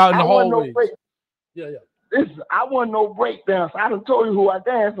battling it out in the hallways. Yeah. Listen, I wasn't no breakdance. I done told you who I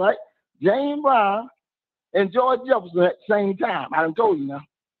danced like. James Brown and George Jefferson at the same time. I done told you now.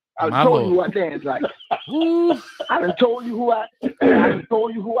 I done told you who I danced like. I done told you who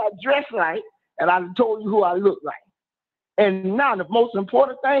I dress like, and I done told you who I look like. And now the most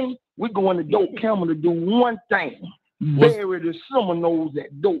important thing, we're going to Doak Camel to do one thing. Bury the Seminoles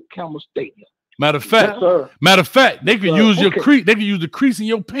at Doak Camel Stadium. Matter of fact, they could use your crease. They could use the crease in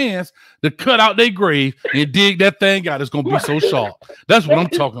your pants to cut out their grave and dig that thing out. It's gonna be so sharp. That's what I'm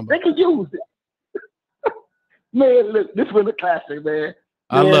talking about. They can use it. Man, look, this was a classic, man.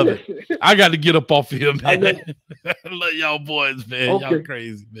 I love it. I got to get up off here, man. I love y'all boys, man. Okay. Y'all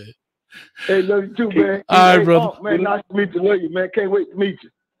crazy, man. Hey, love you too, man. All right, hey, brother. Man, nice to meet you. Love you, man. Can't wait to meet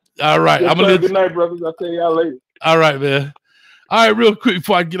you. All right. Yes, I'm gonna sir. let Good night, brothers. I'll tell y'all later. All right, man. All right, real quick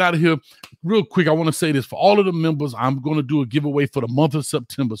before I get out of here, real quick, I want to say this for all of the members. I'm going to do a giveaway for the month of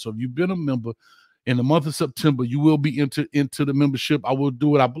September. So if you've been a member in the month of September, you will be into the membership. I will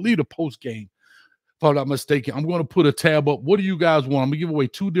do it, I believe, the post game. If I'm not mistaken, I'm going to put a tab up. What do you guys want? I'm going to give away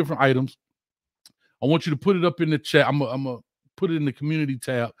 2 different items. I want you to put it up in the chat. I'm going to put it in the community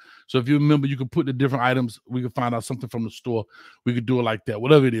tab. So if you remember, you can put the different items. We can find out something from the store. We could do it like that.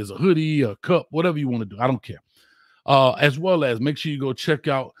 Whatever it is, a hoodie, a cup, whatever you want to do. I don't care. As well as make sure you go check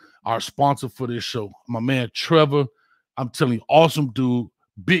out our sponsor for this show, my man Trevor. I'm telling you, awesome dude,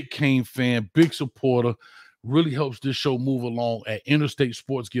 big Kane fan, big supporter, really helps this show move along at Interstate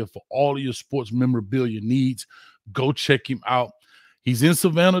Sports Gear for all of your sports memorabilia needs. Go check him out. He's in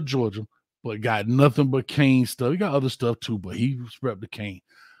Savannah, Georgia, but got nothing but Kane stuff. He got other stuff too, but he repped the Kane.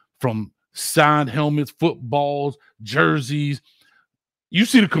 From signed helmets, footballs, jerseys. You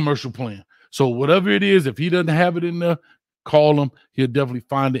see the commercial plan. So whatever it is, if he doesn't have it in there, call him. He'll definitely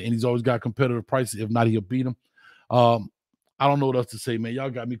find it, and he's always got competitive prices. If not, he'll beat him. I don't know what else to say, man. Y'all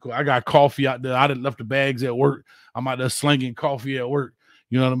got me cool. I got coffee out there. I done left the bags at work. I'm out there slinging coffee at work.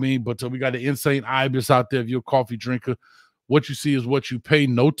 You know what I mean? But we got the Insane Ibis out there. If you're a coffee drinker, what you see is what you pay.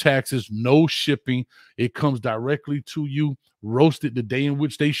 No taxes, no shipping. It comes directly to you, roasted the day in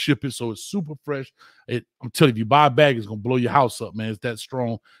which they ship it, so it's super fresh. I'm telling you, if you buy a bag, it's gonna blow your house up, man. It's that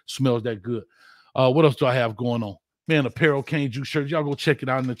strong, smells that good. What else do I have going on? Man, apparel, Cane Juice shirts. Y'all go check it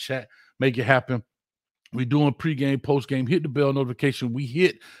out in the chat. Make it happen. We're doing pregame, postgame. Hit the bell notification. We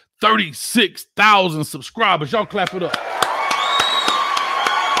hit 36,000 subscribers. Y'all clap it up.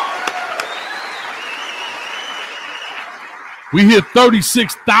 We hit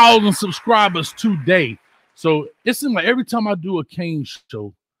 36,000 subscribers today. So it seems like every time I do a Kane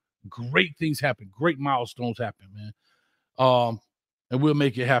show, great things happen. Great milestones happen, man. And we'll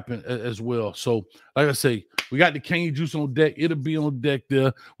make it happen as well. So, like I say, we got the Kane Juice on deck. It'll be on deck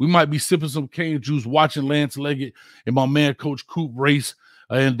there. We might be sipping some Kane Juice, watching Lance Leggett and my man, Coach Coop, race.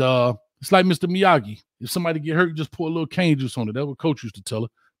 And it's like Mr. Miyagi. If somebody get hurt, just pour a little Kane Juice on it. That's what Coach used to tell her.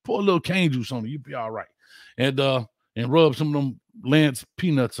 Pour a little Kane Juice on it. You'll be all right. And rub some of them Lance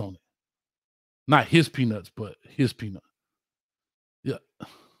peanuts on it. Not his peanuts, but his peanut. Yeah.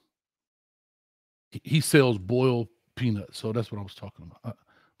 He sells boiled peanuts, so that's what I was talking about.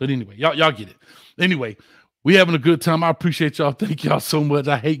 But anyway, y'all get it. Anyway, we having a good time. I appreciate y'all. Thank y'all so much.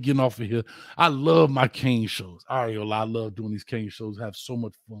 I hate getting off of here. I love my Kane shows. I love doing these Kane shows. I have so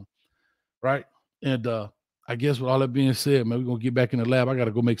much fun, right? And I guess with all that being said, man, we're going to get back in the lab. I got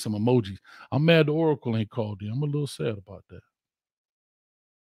to go make some emojis. I'm mad the Oracle ain't called in. I'm a little sad about that.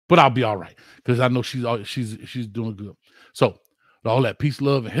 But I'll be all right because I know she's doing good. So all that peace,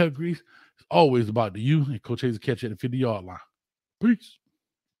 love, and hair grease is always about the you and Coach Hayes catch at the 50-yard line. Peace.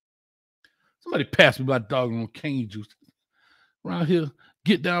 Somebody pass me my doggone cane juice. Around here,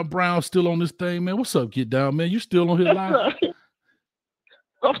 Get Down Brown still on this thing, man. What's up, Get Down, man? You still on here live?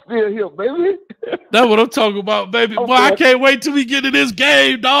 I'm still here, baby. That's what I'm talking about, baby. Okay. Boy, I can't wait till we get to this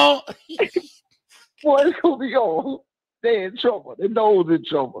game, dog. Boy, it's gonna be on. They in trouble. They know in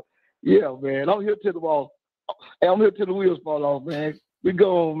trouble. Yeah, man. I'm here till the ball. I'm here till the wheels fall off, man. We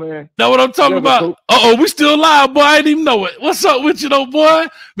go on, man. That's what I'm talking about. We still live, boy. I didn't even know it. What's up with you, though, boy?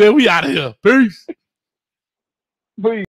 Man, we out of here. Peace. Peace.